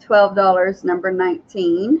were $12, number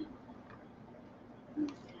 19.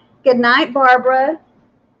 Good night, Barbara.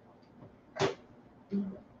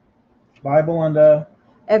 Bye, Belinda.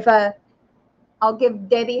 If I'll give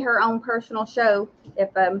Debbie her own personal show. If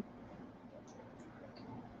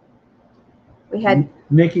we had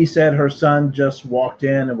Nikki said her son just walked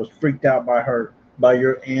in and was freaked out by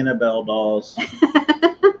your Annabelle dolls. they're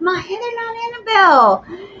not Annabelle.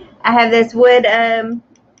 I have this wood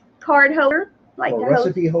card holder, like Or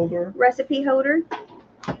recipe holder. Recipe holder.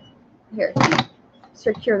 Here,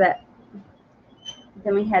 secure that.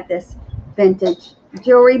 Then we had this vintage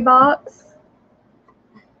jewelry box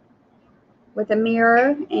with a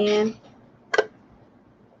mirror, and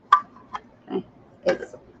okay,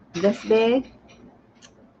 it's this big.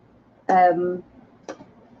 Oh,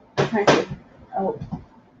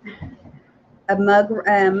 a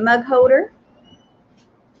mug holder.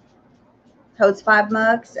 Holds 5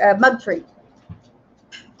 mugs. Mug tree.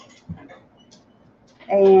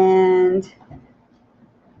 And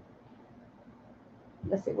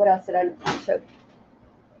let's see, what else did I show?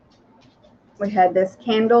 We had this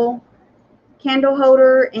candle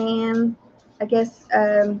holder, and I guess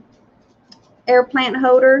air plant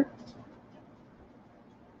holder.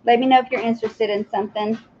 Let me know if you're interested in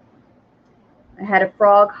something. I had a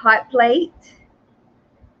frog hot plate.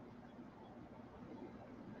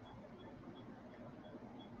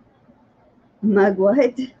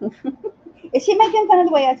 Mugwort. Is she making fun of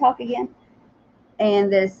the way I talk again?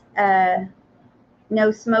 And this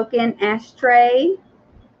no smoking ashtray.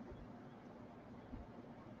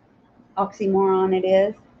 Oxymoron it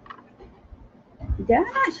is. Did I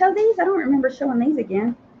not show these? I don't remember showing these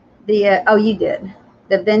again. The oh, you did.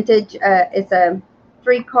 The vintage. It's a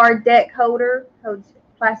 3-card deck holder. Holds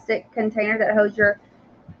plastic container that holds your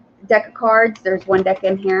deck of cards. There's 1 deck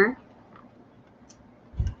in here.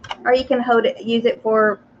 Or you can hold it, use it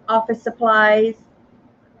for office supplies,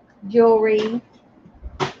 jewelry.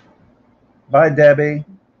 Bye, Debbie.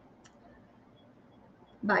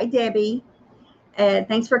 by Debbie.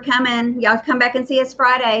 Thanks for coming. Y'all come back and see us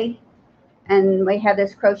Friday. And we have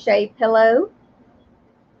this crochet pillow.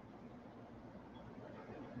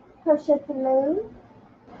 Crochet pillow.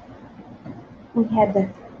 We had the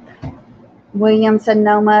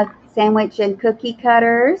Williams-Sonoma sandwich and cookie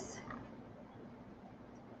cutters.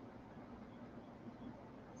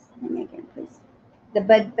 Again, please. The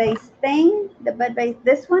bud base thing, the bud base,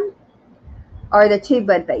 this one, or the two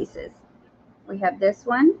bud bases. We have this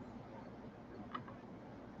one,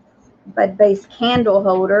 bud base candle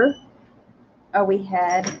holder, or we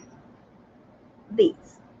had these.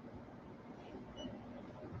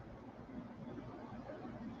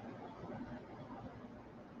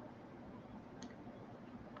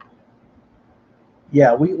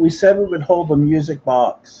 Yeah, we said we would hold the music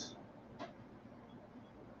box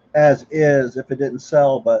as is if it didn't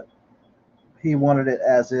sell, but he wanted it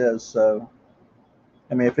as is. So,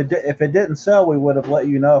 I mean, if it didn't sell, we would have let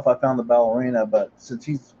you know if I found the ballerina. But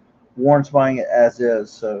since Warren's buying it as is,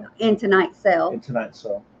 so In tonight's sale.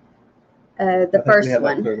 The first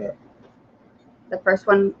one. The first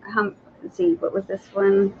one. Let's see, what was this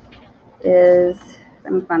one? Is,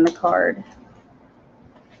 let me find the card.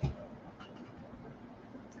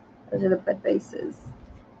 Those are the bud bases.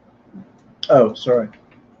 Oh, sorry.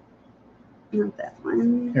 Not that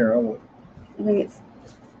one. Here, I'll look. I think it's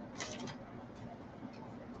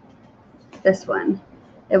this one.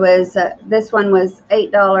 It was this one was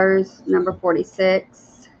 $8, number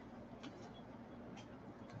 46.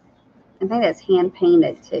 I think that's hand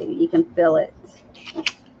painted too. You can feel it,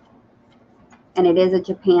 and it is a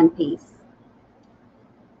Japan piece.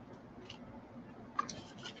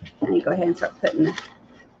 Let me go ahead and start putting the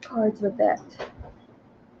cards with that.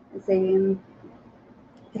 Let's see.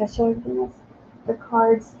 Did I show everything else? The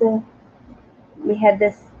cards. We had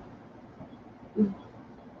this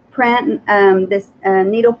print, this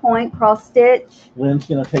needlepoint cross stitch. Lynn's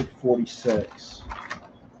gonna take 46.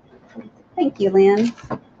 Thank you, Lynn.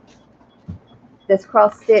 This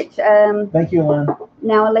cross stitch. Thank you, Lynn.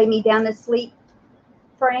 Now lay me down to sleep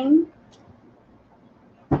frame.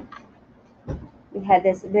 We had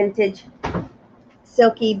this vintage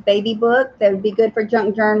silky baby book that would be good for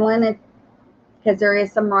junk journaling because there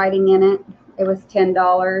is some writing in it. It was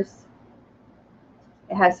 $10.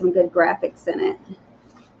 It has some good graphics in it.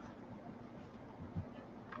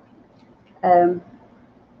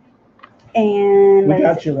 And we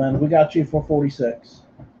got you, Lynn. We got you for 46.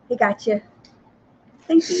 He got you.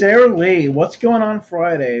 Thank you. Sarah Lee, what's going on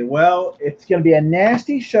Friday? Well, it's going to be a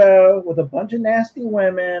nasty show with a bunch of nasty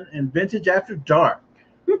women and vintage after dark.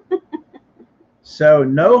 So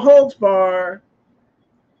no holds bar.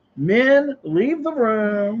 Men, leave the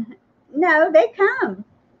room. No, they come.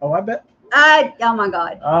 Oh, I bet. Oh my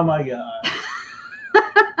God. Oh my God.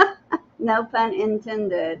 No pun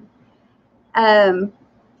intended.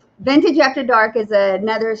 Vintage After Dark is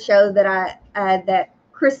another show that that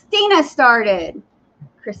Christina started.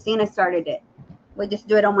 Christina started it. We just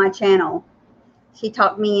do it on my channel. She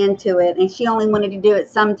talked me into it, and she only wanted to do it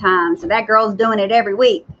sometimes. So that girl's doing it every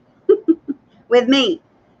week with me.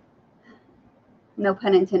 No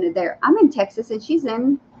pun intended there. I'm in Texas, and she's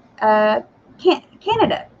in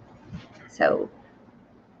Canada. So,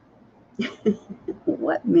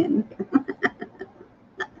 what men?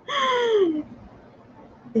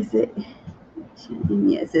 Is it?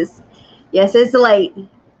 Yes, it's late.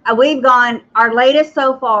 We've gone our latest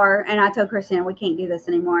so far, and I told Christina we can't do this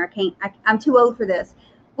anymore. I'm too old for this.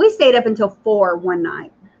 We stayed up until 4 one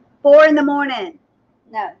night. 4 in the morning.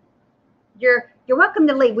 No, you're welcome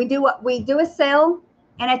to leave. We do a sale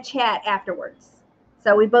and a chat afterwards.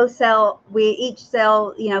 So we each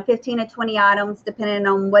sell 15 to 20 items depending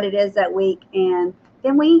on what it is that week, and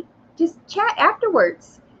then we just chat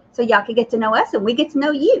afterwards. So y'all can get to know us and we get to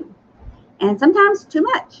know you. And sometimes too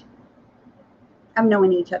much of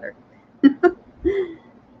knowing each other.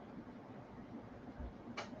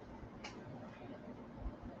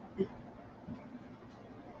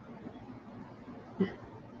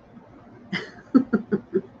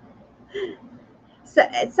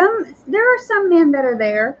 So there are some men that are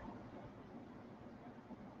there.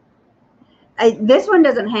 This one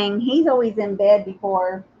doesn't hang. He's always in bed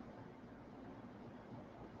before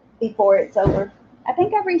it's over. I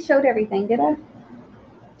think I re-showed everything, did I?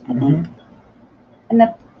 I think. And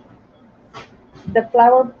the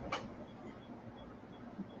flower,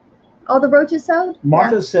 all the brooches sold?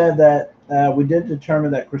 Martha said that we did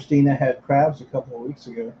determine that Christina had crabs a couple of weeks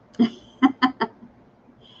ago.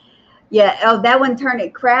 Yeah. Oh, that one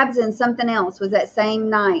turned crabs and something else was that same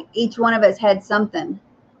night. Each one of us had something.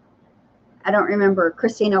 I don't remember.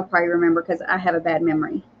 Christina will probably remember because I have a bad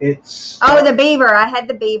memory. It's Oh, the beaver. I had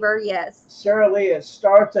the beaver. Yes. Sarah Lee. It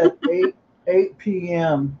starts at 8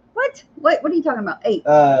 p.m. What? What are you talking about? 8.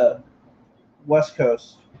 West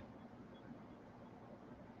Coast.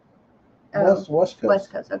 Oh, West Coast.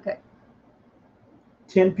 West Coast. Okay.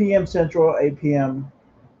 10 p.m. Central, 8 p.m.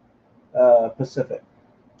 Pacific.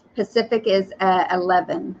 Pacific is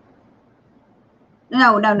 11.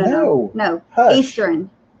 No. Hush. Eastern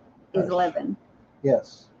is Hush. 11.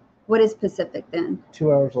 Yes. What is Pacific then?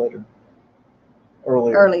 2 hours later.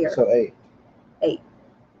 Earlier. Earlier. So 8. 8.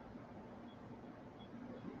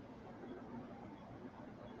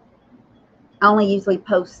 I only usually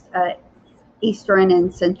post Eastern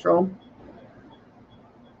and Central.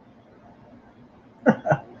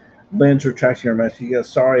 Lynn's retracting her message. She goes,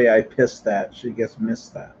 sorry, I pissed that. She gets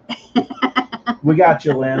missed that. We got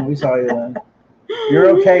you, Lynn. We saw you, Lynn. You're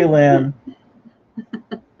okay, Lynn.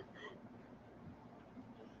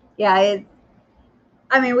 Yeah,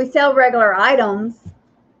 we sell regular items.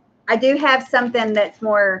 I do have something that's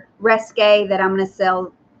more risque that I'm going to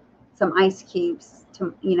sell some ice cubes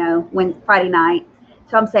to, when Friday night.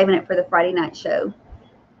 So I'm saving it for the Friday night show.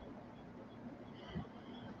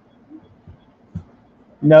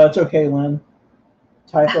 No, it's okay, Lynn.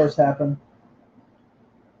 Typos happen.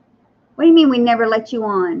 What do you mean we never let you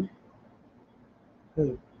on?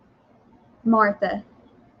 Who? Martha.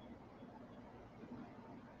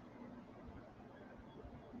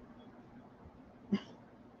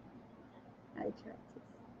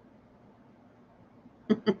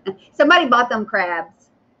 Somebody bought them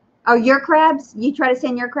crabs. Oh, your crabs? You try to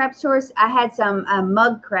send your crabs to us? I had some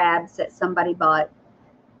mug crabs that somebody bought.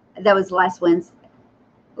 That was last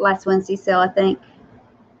Wednesday sale, I think.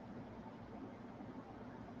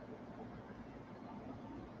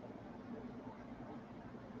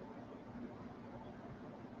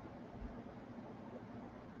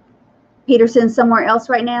 Peterson's somewhere else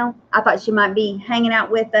right now. I thought she might be hanging out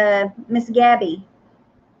with Miss Gabby.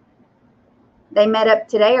 They met up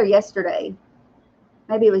today or yesterday.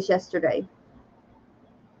 Maybe it was yesterday.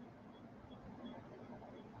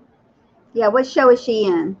 Yeah, what show is she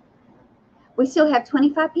in? We still have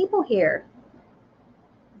 25 people here.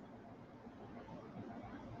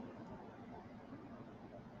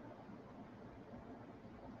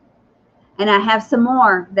 And I have some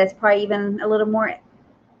more that's probably even a little more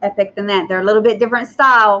epic than that. They're a little bit different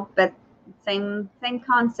style, but same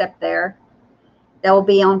concept there. That will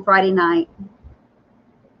be on Friday night.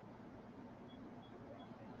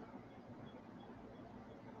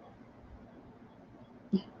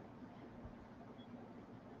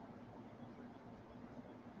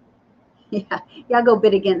 Yeah, y'all go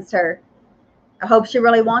bid against her. I hope she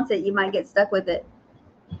really wants it. You might get stuck with it.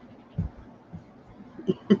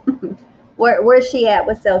 Where's she at?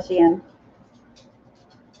 What cell she in?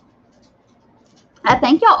 I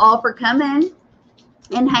thank y'all all for coming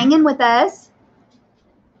and hanging with us.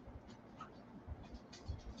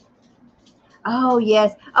 Oh,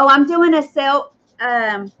 yes. Oh, I'm doing a sale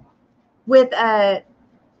with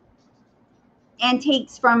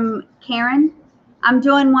antiques from Karen. I'm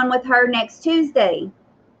doing one with her next Tuesday.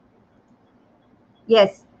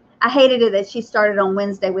 Yes, I hated it that she started on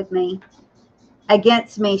Wednesday with me.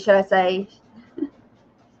 Against me, should I say.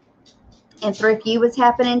 And Thrift U was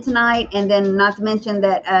happening tonight. And then not to mention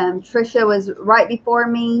that Trisha was right before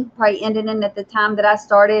me, probably ending in at the time that I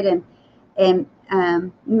started. And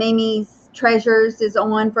Mimi's Treasures is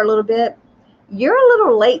on for a little bit. You're a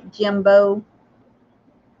little late, Jimbo.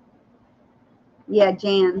 Yeah,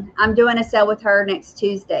 Jan. I'm doing a sale with her next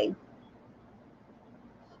Tuesday.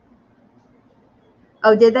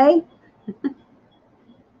 Oh, did they?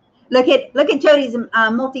 Look at Jody's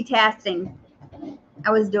multitasking.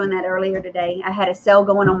 I was doing that earlier today. I had a sale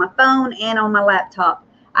going on my phone and on my laptop.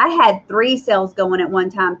 I had 3 sales going at one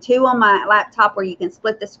time. 2 on my laptop where you can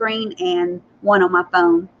split the screen and 1 on my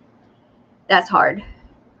phone. That's hard.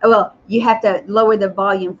 Well, you have to lower the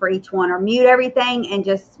volume for each one or mute everything, and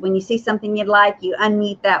just when you see something you'd like, you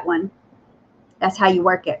unmute that one. That's how you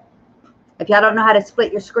work it. If y'all don't know how to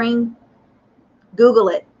split your screen, Google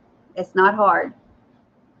it. It's not hard.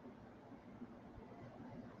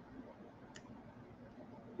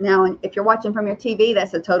 Now, if you're watching from your TV,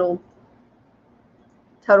 that's a total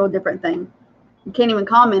different thing. You can't even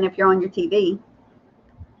comment if you're on your TV.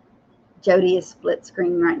 Jody is split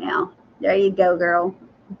screen right now. There you go, girl.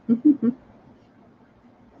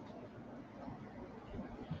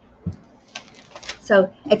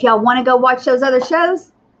 So if y'all want to go watch those other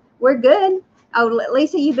shows, we're good. Oh,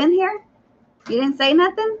 Lisa, you been here? You didn't say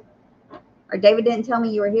nothing? Or David didn't tell me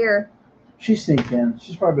you were here? She sneaked in.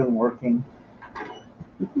 She's probably been working.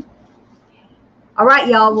 All right,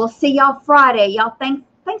 y'all. We'll see y'all Friday. Y'all,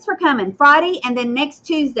 thanks for coming. Friday, and then next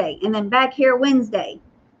Tuesday, and then back here Wednesday,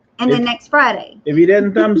 and then next Friday. If you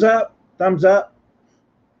didn't thumbs up, thumbs up.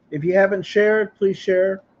 If you haven't shared, please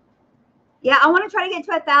share. Yeah, I want to try to get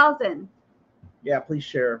to 1,000. Yeah, please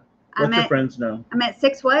share. Let your friends know. I'm at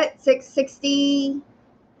 660.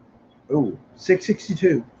 Ooh,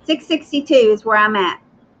 662. 662 is where I'm at.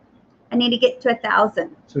 I need to get to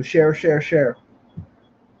 1,000. So share, share, share.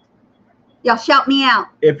 Y'all shout me out.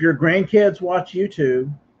 If your grandkids watch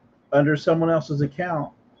YouTube under someone else's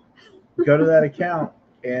account, go to that account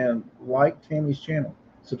and like Tammy's channel.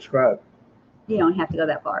 Subscribe. You don't have to go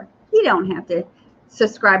that far. You don't have to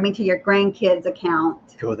subscribe me to your grandkids'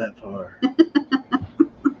 account. Go that far.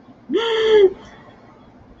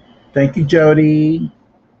 Thank you, Jody.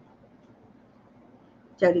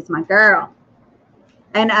 Jody's my girl.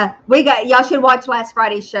 And y'all should watch last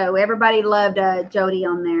Friday's show. Everybody loved Jody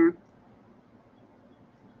on there.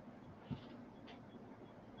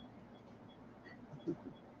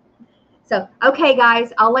 So, okay,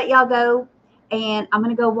 guys, I'll let y'all go. And I'm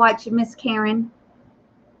going to go watch Miss Karen,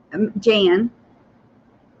 Jan.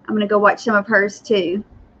 I'm going to go watch some of hers, too.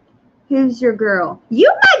 Who's your girl?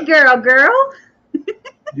 You my girl.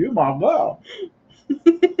 You my girl.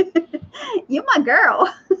 You my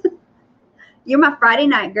girl. You're my Friday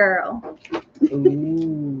night girl.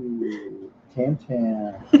 Ooh,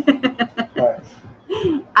 Tam.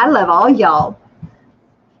 I love all y'all.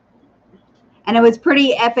 And it was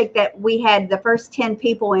pretty epic that we had the first 10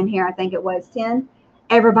 people in here. I think it was 10.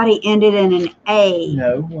 Everybody ended in an A.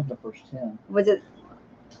 No, it wasn't the first 10. Was it?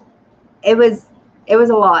 It was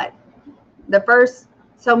a lot. The first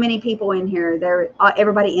so many people in here,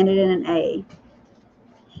 everybody ended in an A.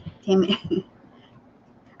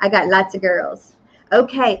 I got lots of girls.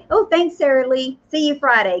 Okay. Oh, thanks, Sarah Lee. See you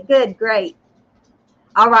Friday. Good, great.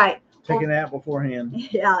 All right. Take a nap beforehand.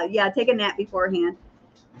 Yeah, take a nap beforehand.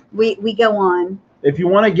 We go on. If you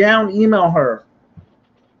want a gown, email her.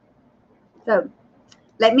 So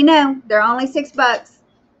let me know. They're only $6.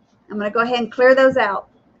 I'm going to go ahead and clear those out.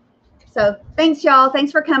 So thanks, y'all.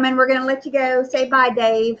 Thanks for coming. We're going to let you go. Say bye,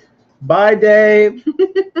 Dave. Bye, Dave.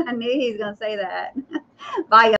 I knew he was going to say that. Bye, y'all.